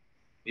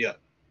 yeah.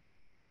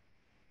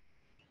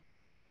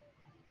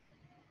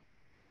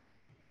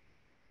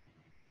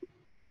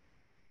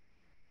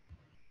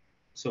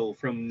 So,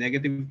 from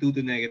negative 2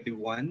 to negative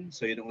 1,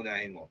 so yun ang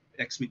unahin mo.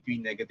 X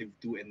between negative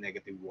 2 and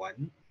negative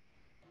 1.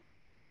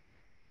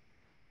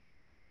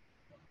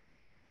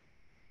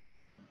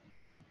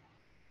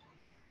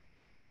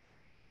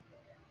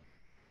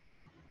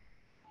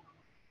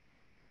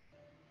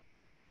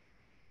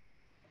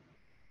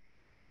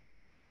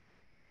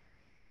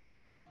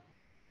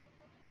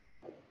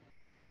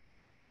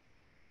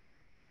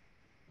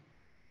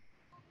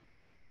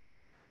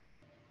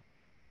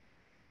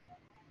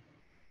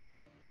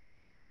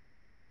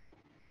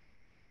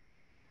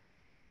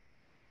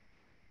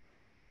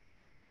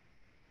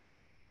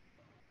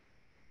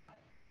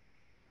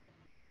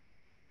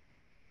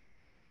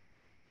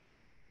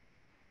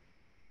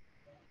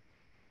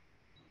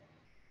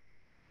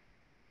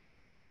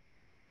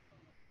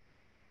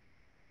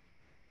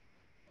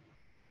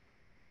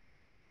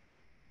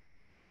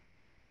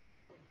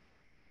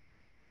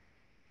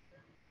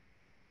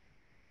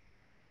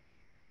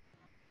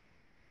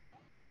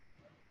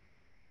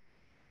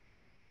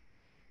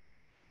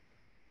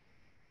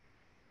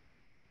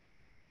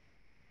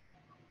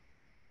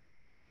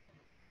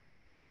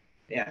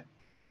 Yeah.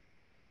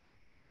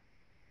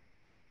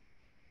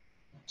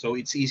 So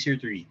it's easier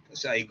to read.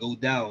 As I go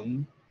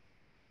down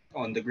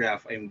on the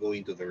graph, I'm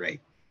going to the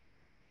right.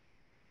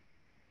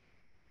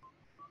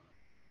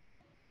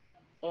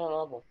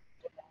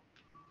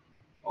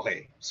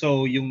 Okay.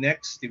 So yung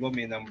next, di ba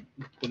may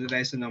punta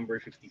tayo sa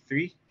number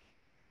 53.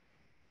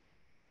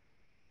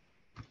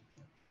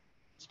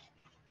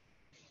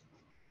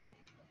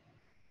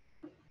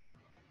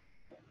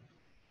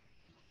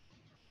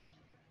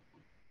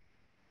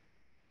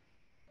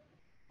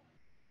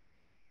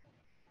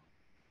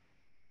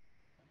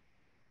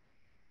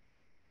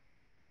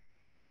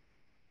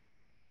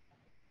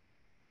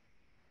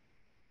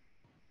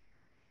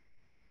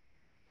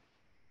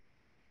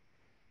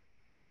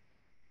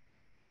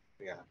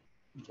 Yeah.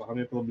 Baka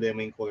may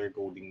problema yung color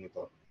coding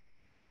nito.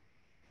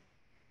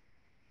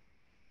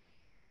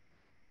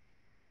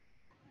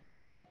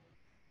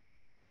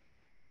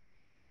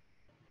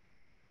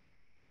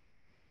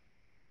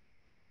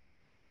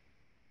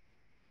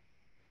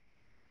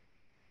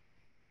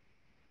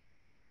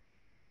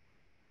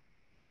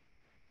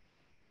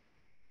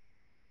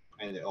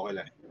 Ay, hindi. Okay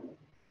lang.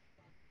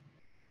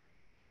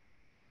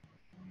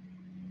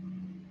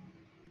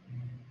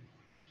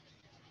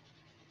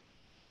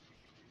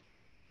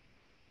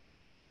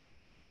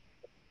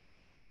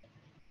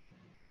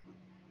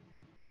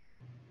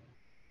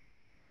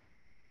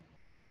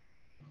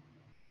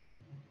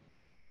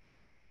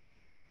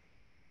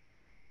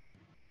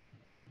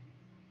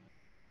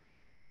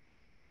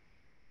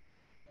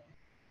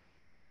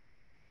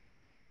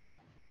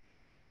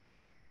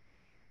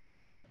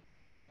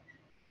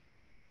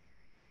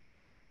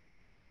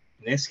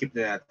 skip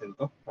na natin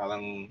to.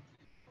 Parang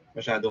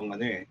masyadong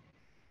ano eh.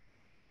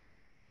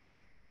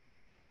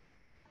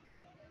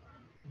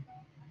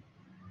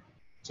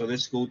 So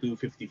let's go to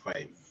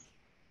 55.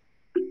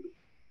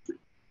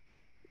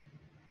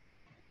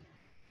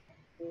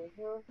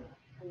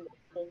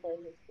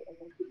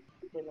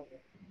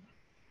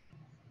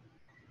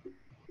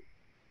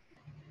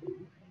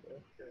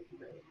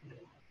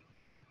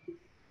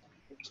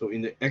 So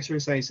in the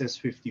exercises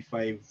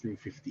 55 through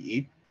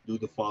 58, do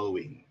the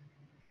following.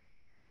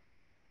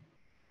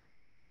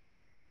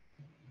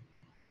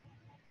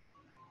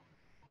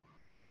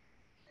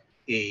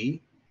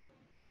 A,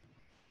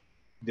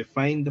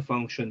 define the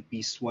function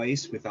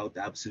piecewise without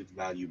absolute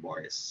value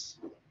bars.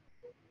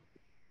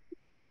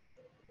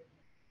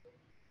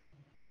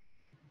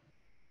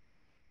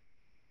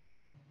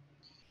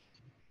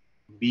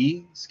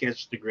 B,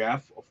 sketch the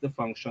graph of the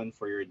function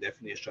for your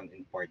definition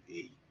in part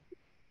A.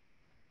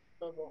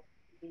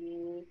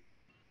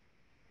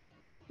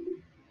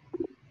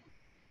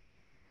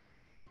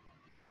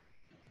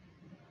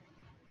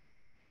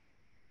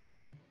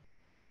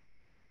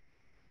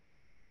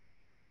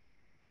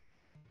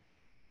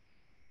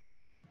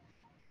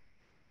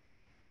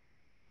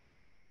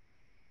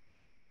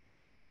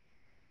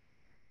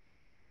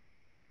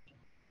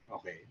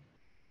 Okay.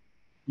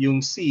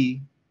 Yung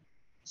C,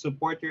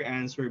 support your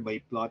answer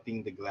by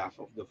plotting the graph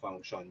of the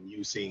function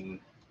using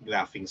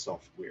graphing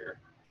software.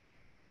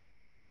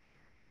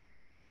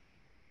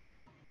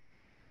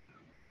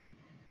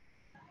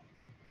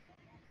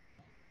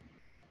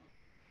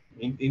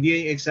 Hindi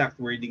yung exact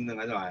wording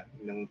ng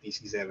ng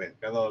TC7,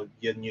 pero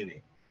yan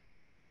yun eh.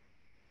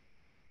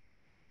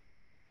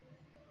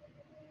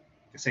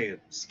 Kasi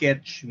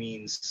sketch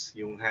means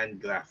yung hand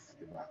graph,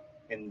 di ba?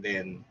 And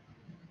then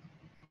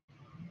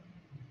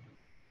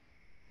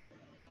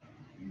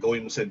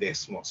gawin mo sa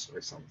Desmos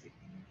or something.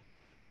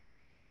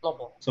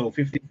 Opo. So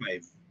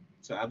 55.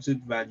 So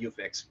absolute value of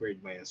x squared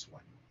minus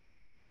 1.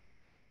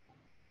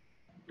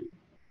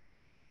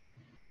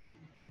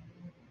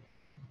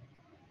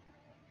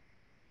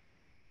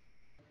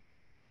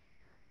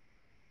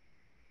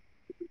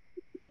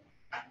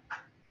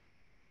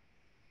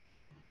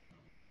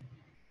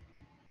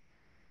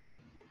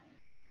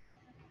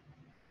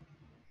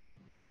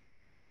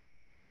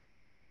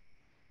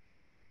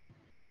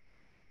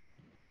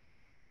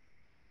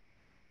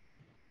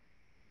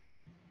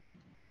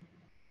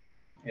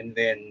 And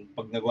then,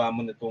 pag nagawa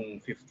mo na itong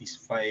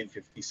 55,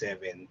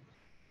 57,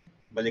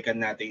 balikan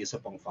natin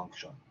isa pang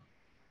function.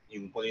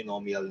 Yung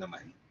polynomial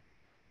naman.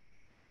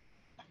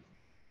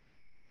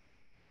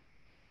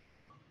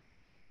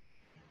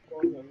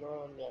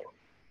 Polynomial.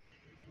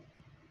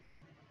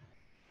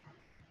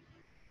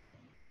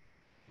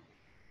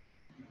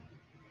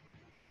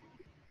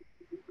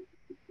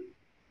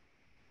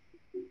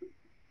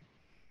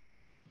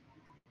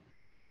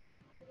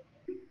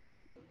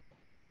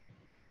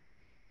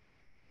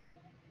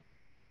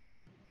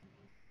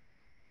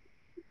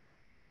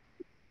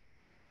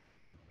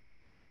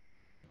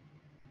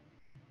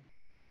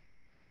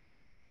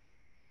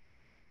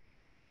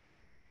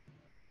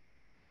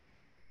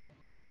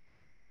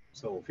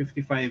 So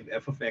 55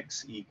 f of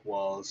x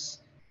equals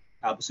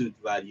absolute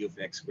value of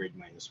x squared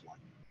minus 1.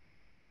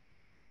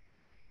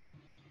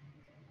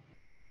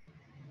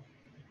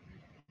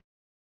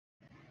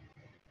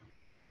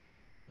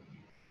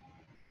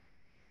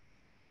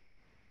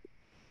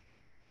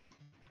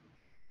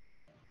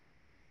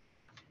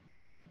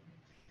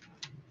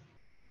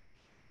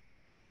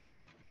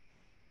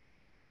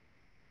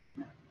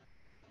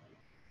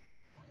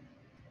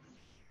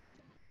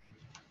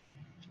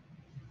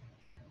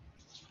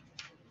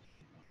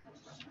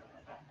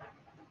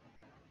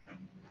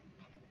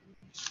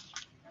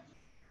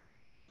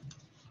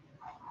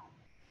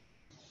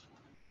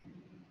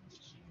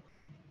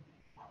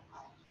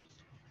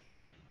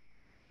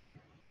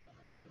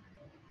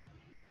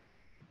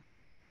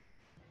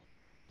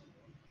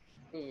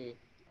 Hmm.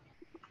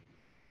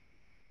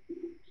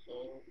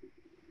 So,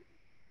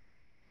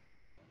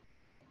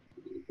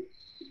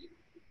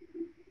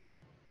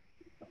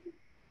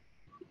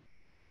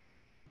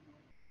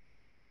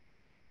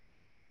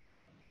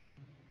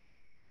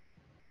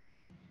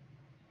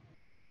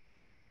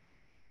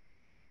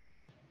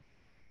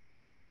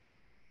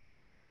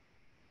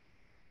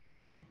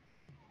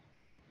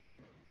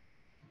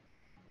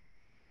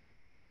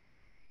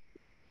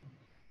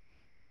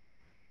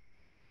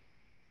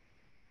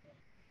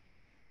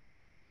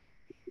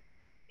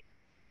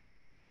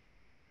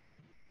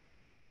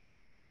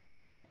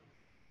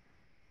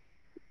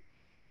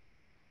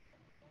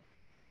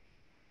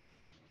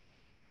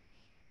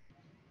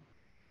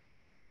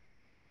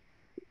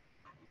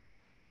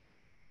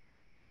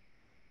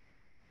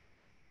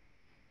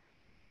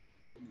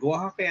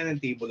 Gawa ka kaya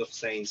ng table of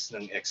signs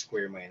ng x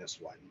squared minus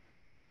 1.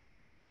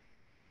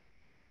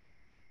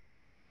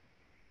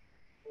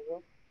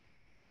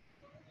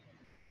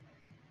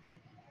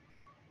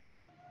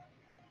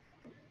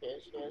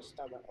 yes,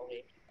 tama.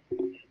 Okay.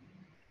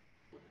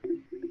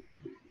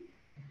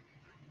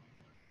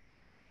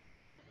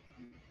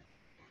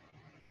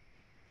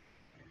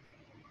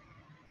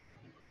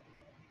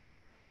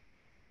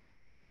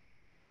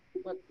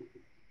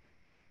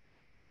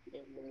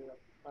 Yun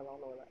lang. Parang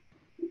wala.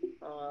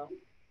 Ah,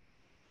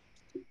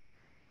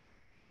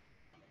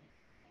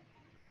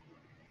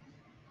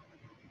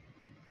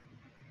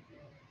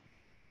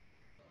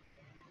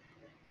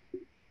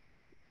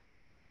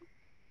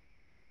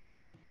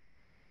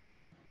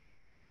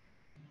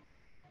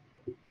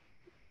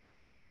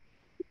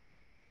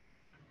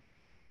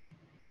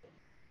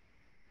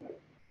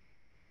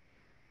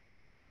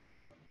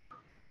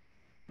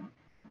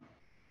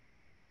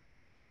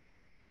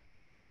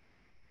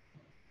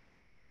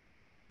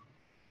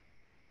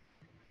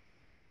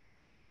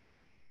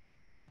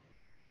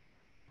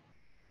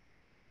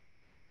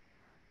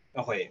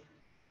 Okay.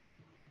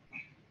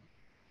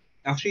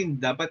 Actually,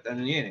 dapat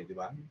ano yan eh, di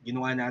ba?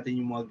 Ginawa natin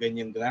yung mga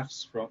ganyang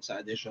graphs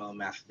sa additional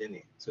math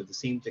din eh. So the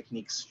same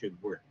techniques should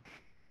work.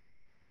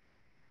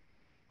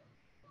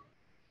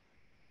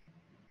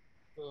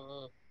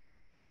 mm,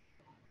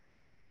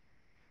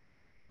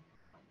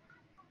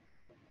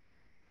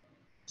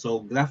 So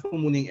graph mo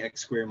muna yung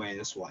x squared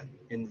minus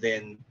 1. And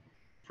then,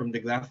 from the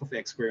graph of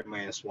x squared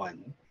minus 1,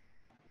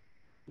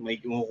 may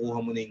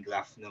kukuha mo na yung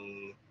graph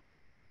ng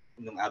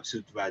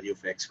absolute value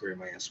of x squared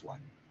minus 1.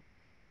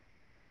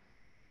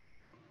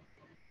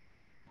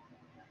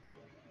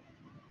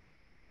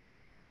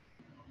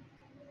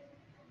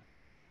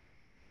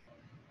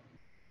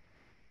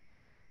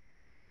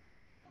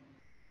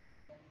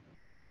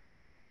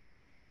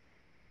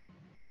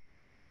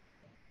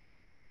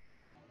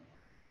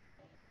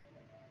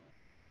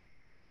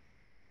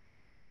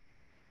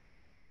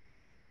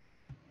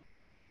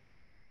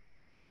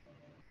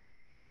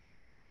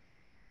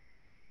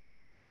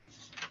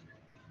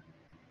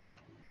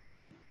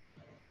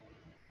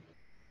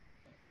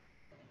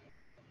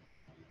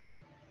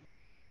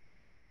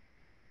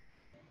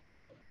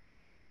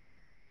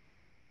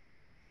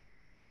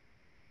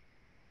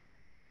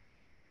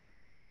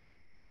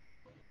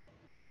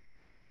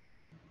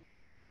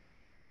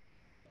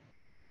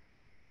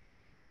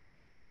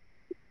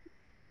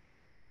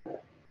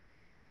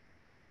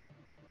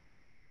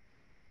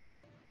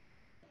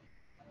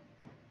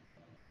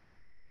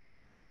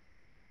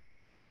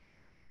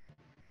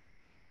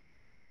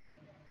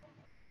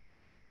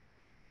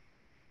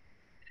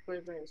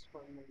 further is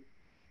formal.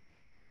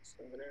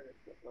 So,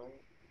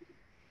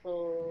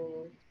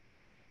 so,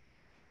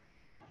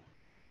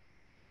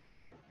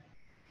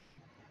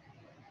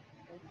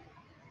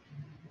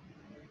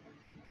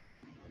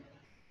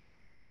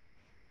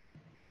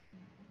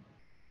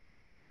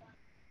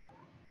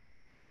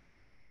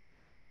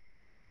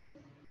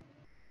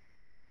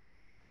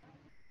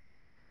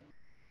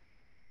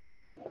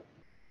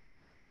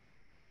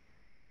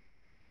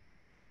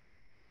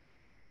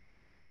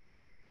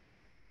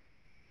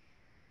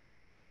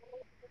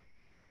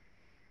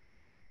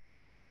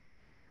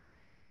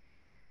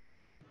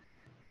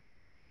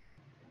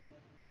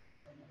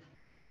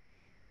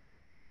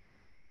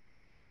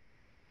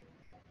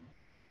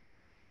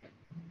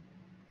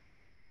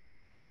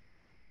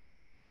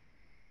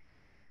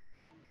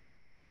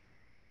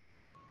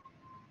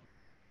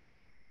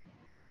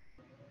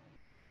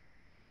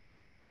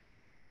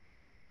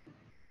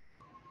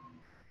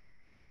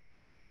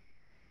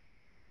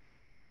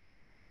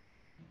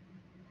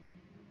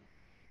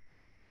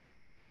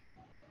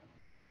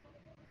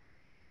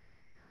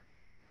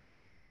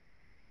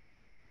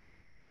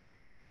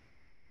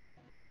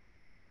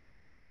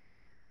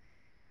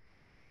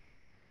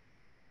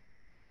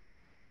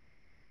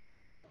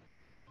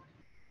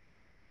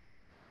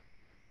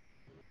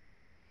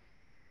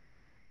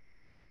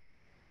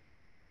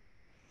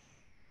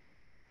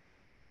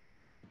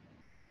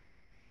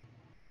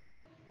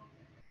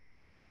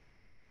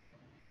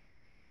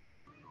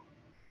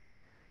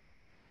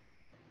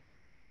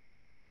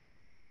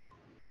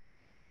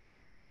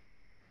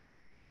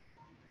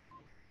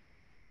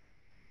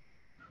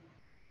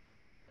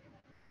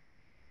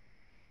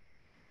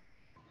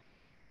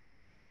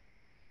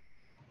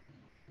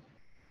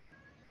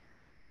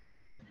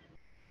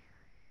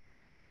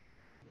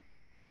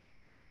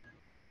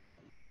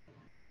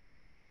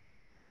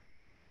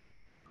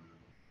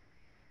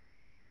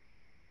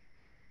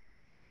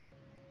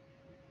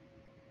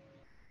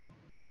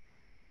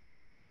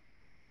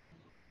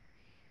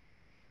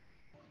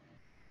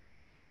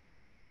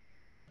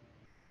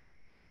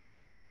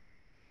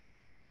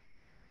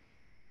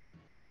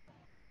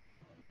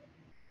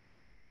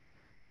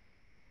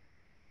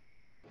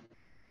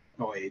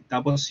 Okay.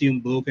 Tapos yung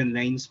broken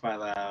lines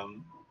para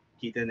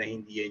kita na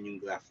hindi yan yung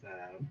graph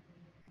na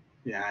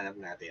hinahanap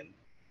natin.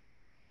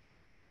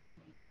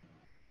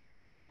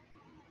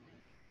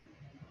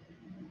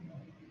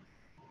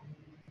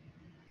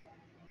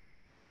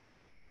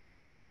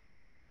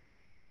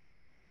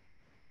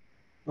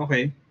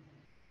 Okay.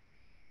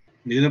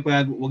 Hindi na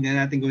pa, wag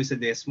na natin gawin sa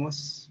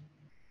Desmos.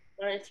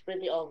 it's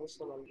pretty obvious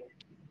naman din.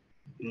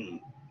 Hmm.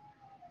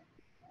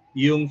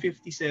 Yung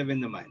 57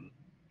 naman,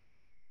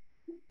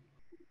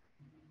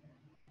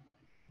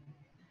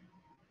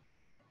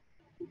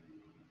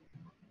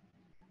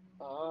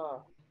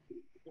 Ah,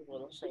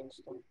 walang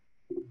science to.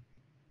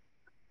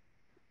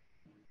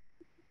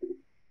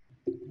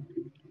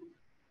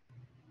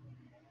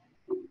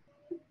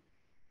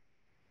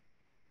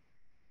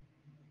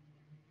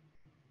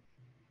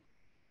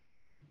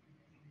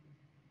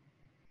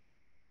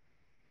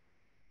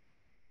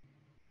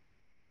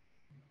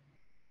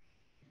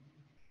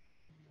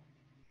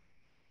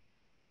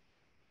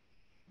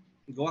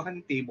 gawa ka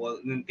ng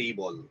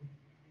table.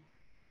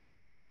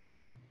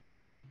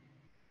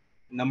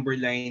 Number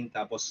line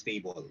tapos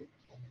table.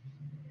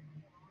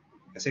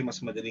 Kasi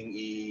mas madaling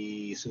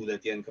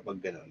isulat yan kapag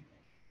ganun.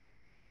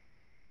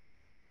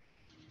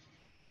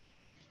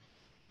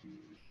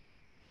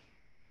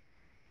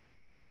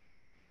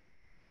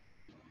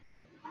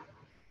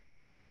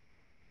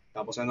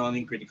 Tapos ano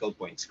yung critical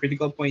points?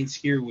 Critical points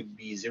here would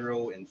be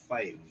 0 and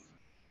 5.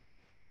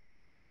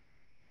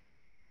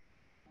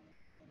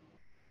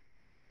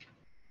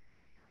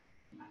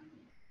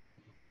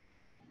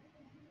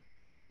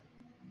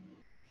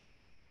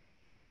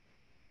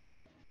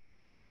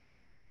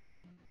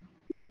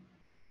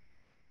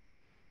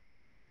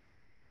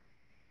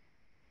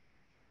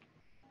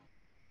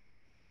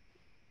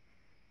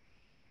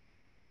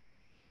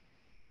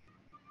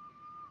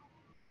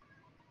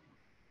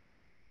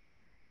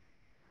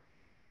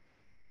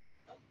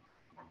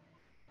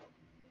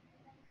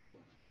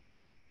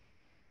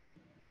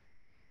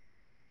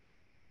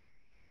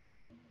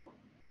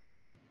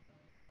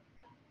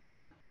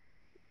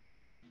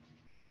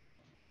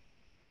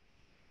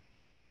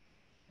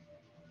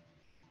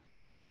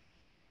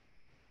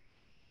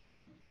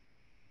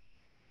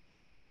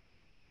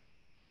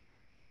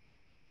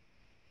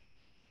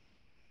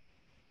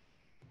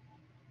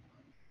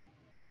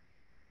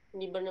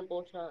 Hindi ba na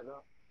po siya,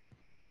 ano?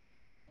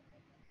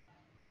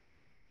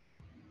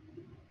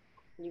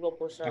 Hindi ba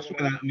po siya Actually,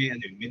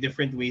 gumana? may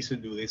different ways to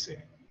do this eh.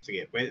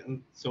 Sige,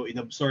 so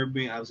inabsorb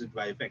mo yung absolute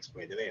value of x,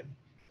 pwede rin.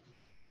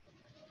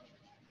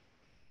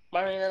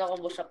 Parang inala ko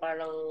po siya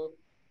parang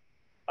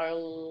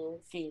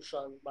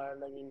fusion. Parang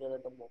naging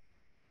ganito po.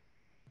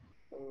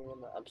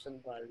 Ang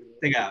absent value.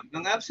 Teka,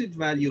 ang absolute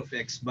value of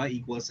x ba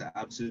equals sa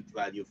absolute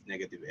value of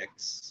negative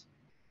x?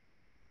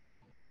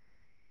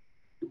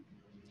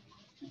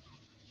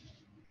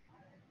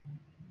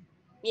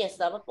 Yes,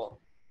 dapat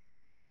po.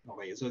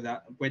 Okay, so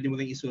pwede mo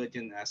rin isulat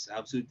yan as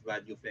absolute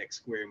value of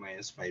x squared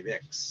minus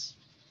 5x.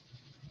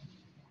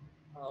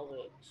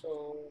 Okay.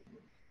 So,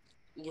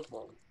 yun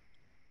po.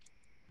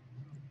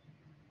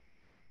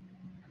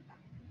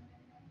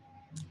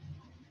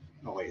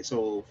 Okay,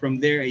 so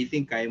from there, I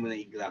think kaya mo na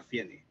i-graph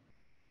yan eh.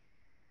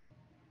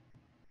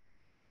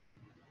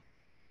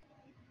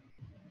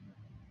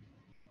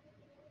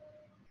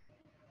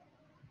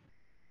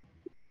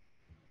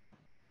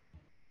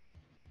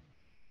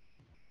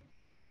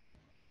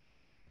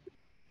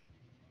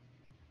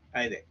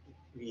 Ay, hindi.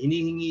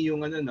 Hinihingi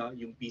yung ano, no,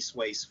 yung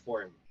piecewise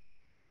form.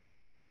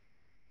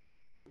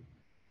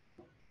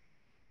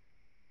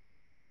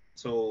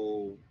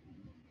 So,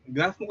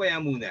 graph mo kaya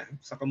muna,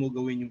 saka mo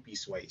gawin yung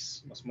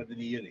piecewise. Mas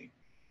madali yun eh.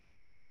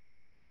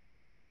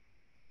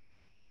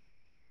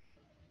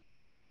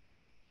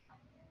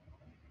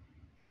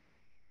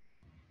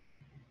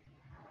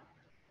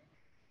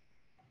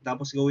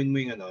 Tapos gawin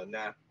mo yung ano,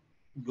 na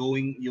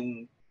going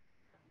yung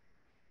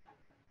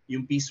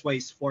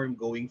piecewise form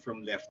going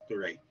from left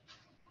to right.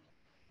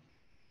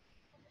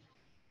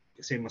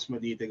 Kasi mas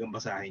madidig ang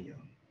basahin nyo.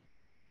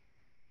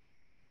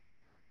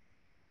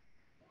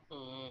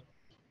 Mm.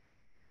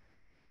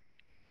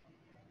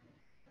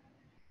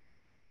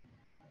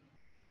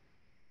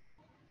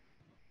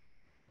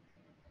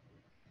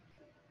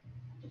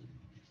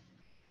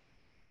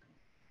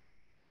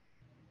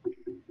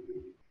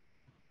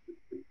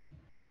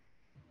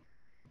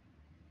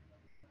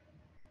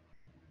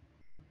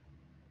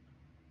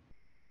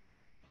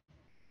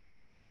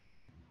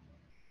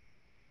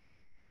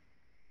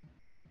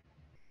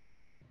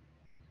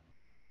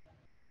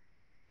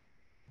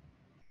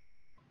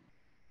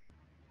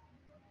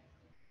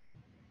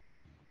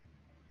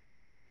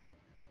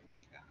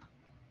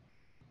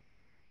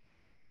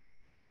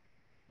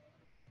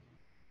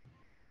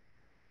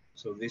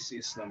 So this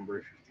is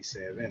number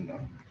 57,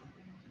 no?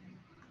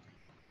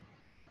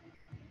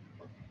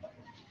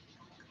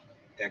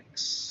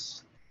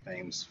 X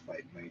times 5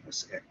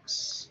 minus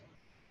x,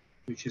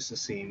 which is the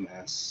same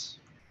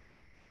as,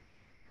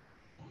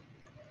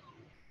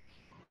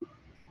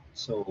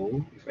 so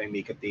if I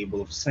make a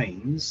table of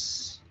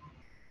signs,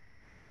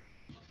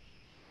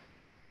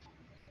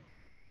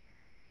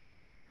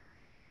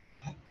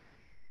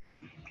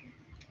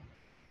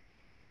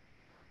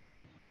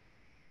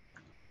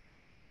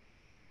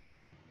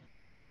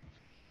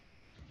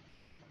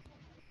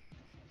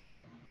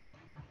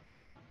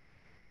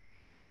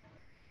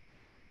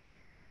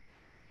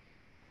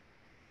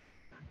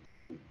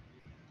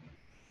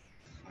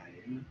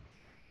 fine.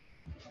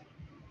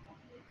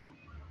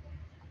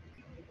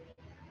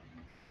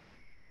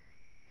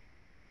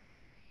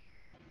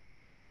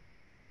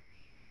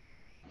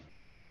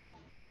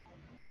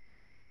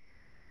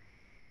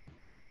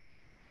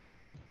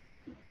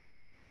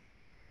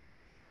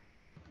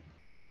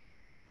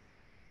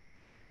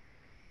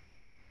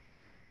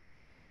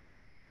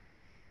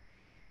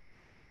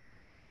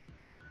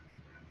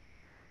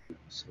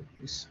 So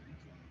this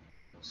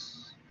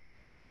becomes,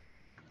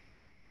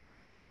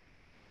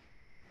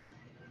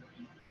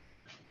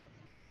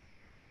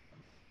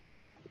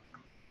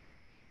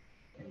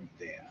 and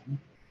then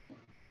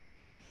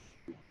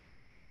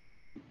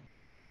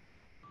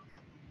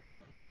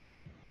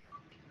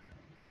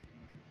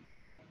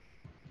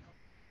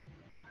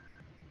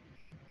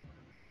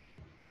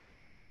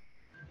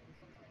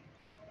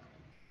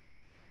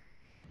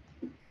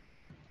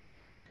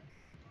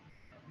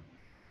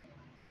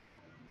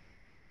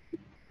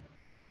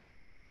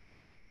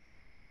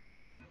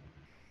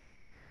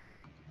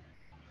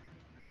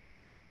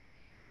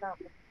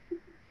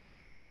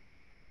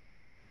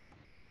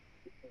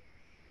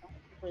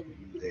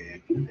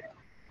Then,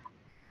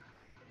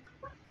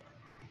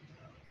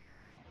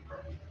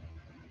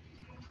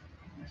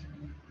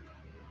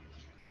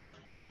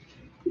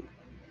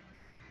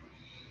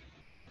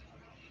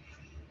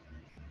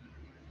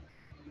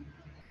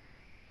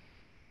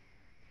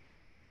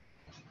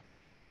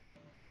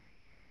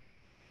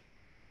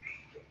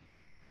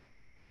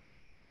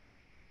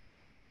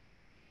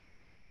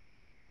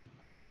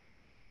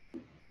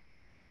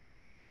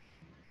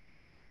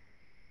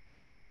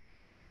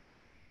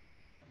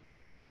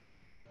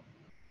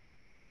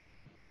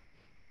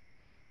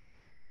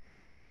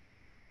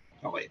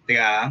 okay,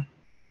 teka.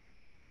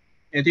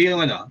 Ito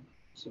yung ano.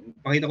 So,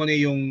 pakita ko na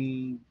yung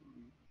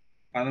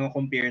para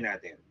ma-compare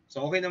natin.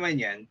 So, okay naman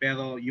yan,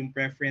 pero yung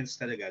preference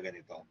talaga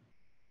ganito.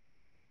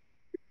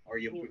 Or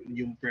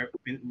yung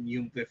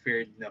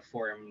preferred na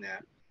form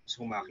na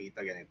gusto kong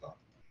makita ganito.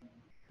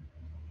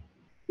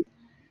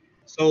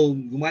 So,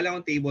 gumala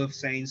akong table of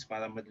signs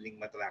para madaling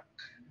matrack.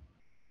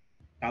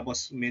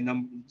 Tapos,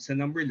 sa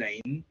number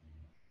line,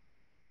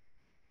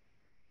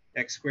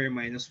 x squared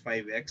minus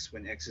 5x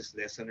when x is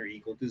less than or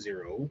equal to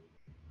 0.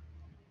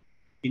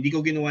 Hindi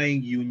ko ginawa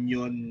yung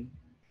union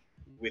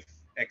with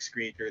x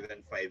greater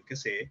than 5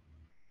 kasi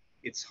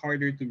it's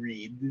harder to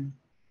read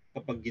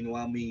kapag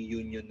ginawa mo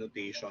yung union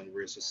notation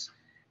versus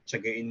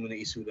tsagain mo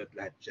na isulat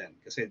lahat dyan.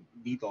 Kasi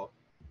dito,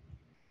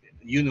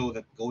 you know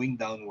that going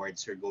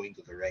downwards, you're going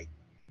to the right.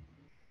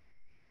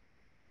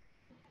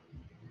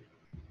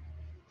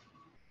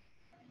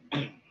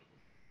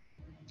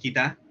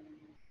 Kita?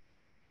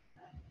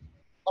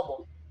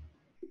 Opo.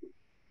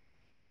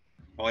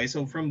 Okay,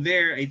 so from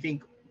there, I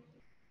think,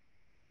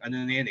 ano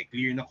na yan eh,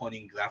 clear na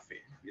koning graph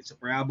eh. It's a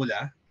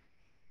parabola.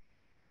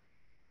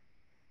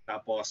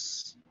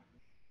 Tapos,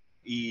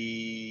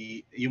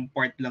 yung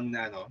part lang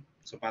na ano,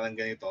 so parang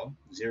ganito,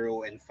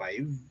 0 and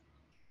 5.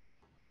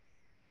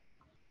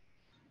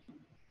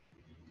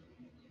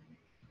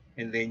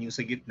 And then yung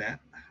sa gitna,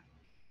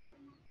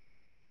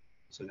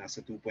 so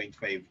nasa 2.5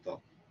 to,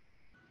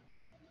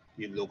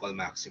 yung local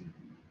maximum.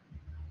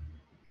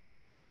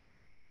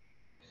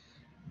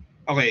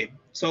 Okay,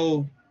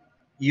 so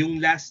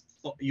yung last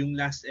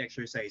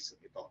exercise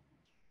ito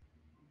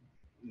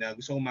na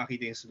gusto kong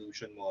makita yung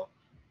solution mo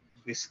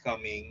this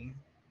coming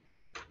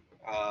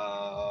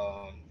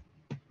uh,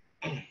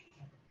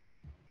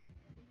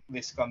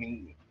 this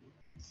coming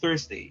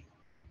Thursday.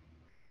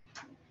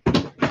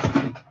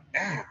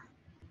 Ah,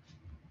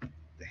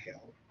 the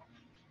hell.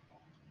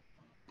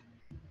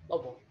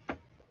 Opo.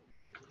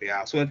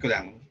 Kaya sulat ko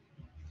lang.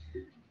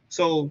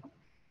 So,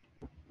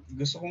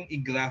 gusto kong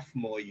i-graph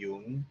mo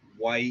yung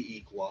y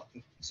equal.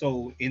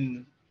 So,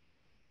 in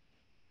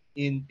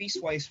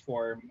piecewise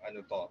form,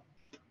 ano to?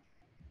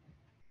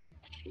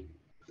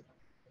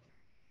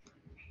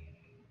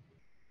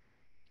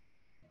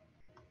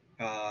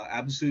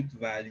 Absolute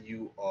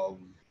value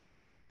of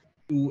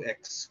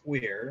 2x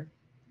squared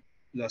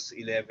plus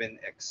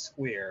 11x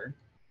squared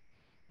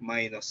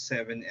minus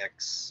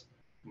 7x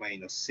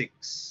minus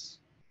 6.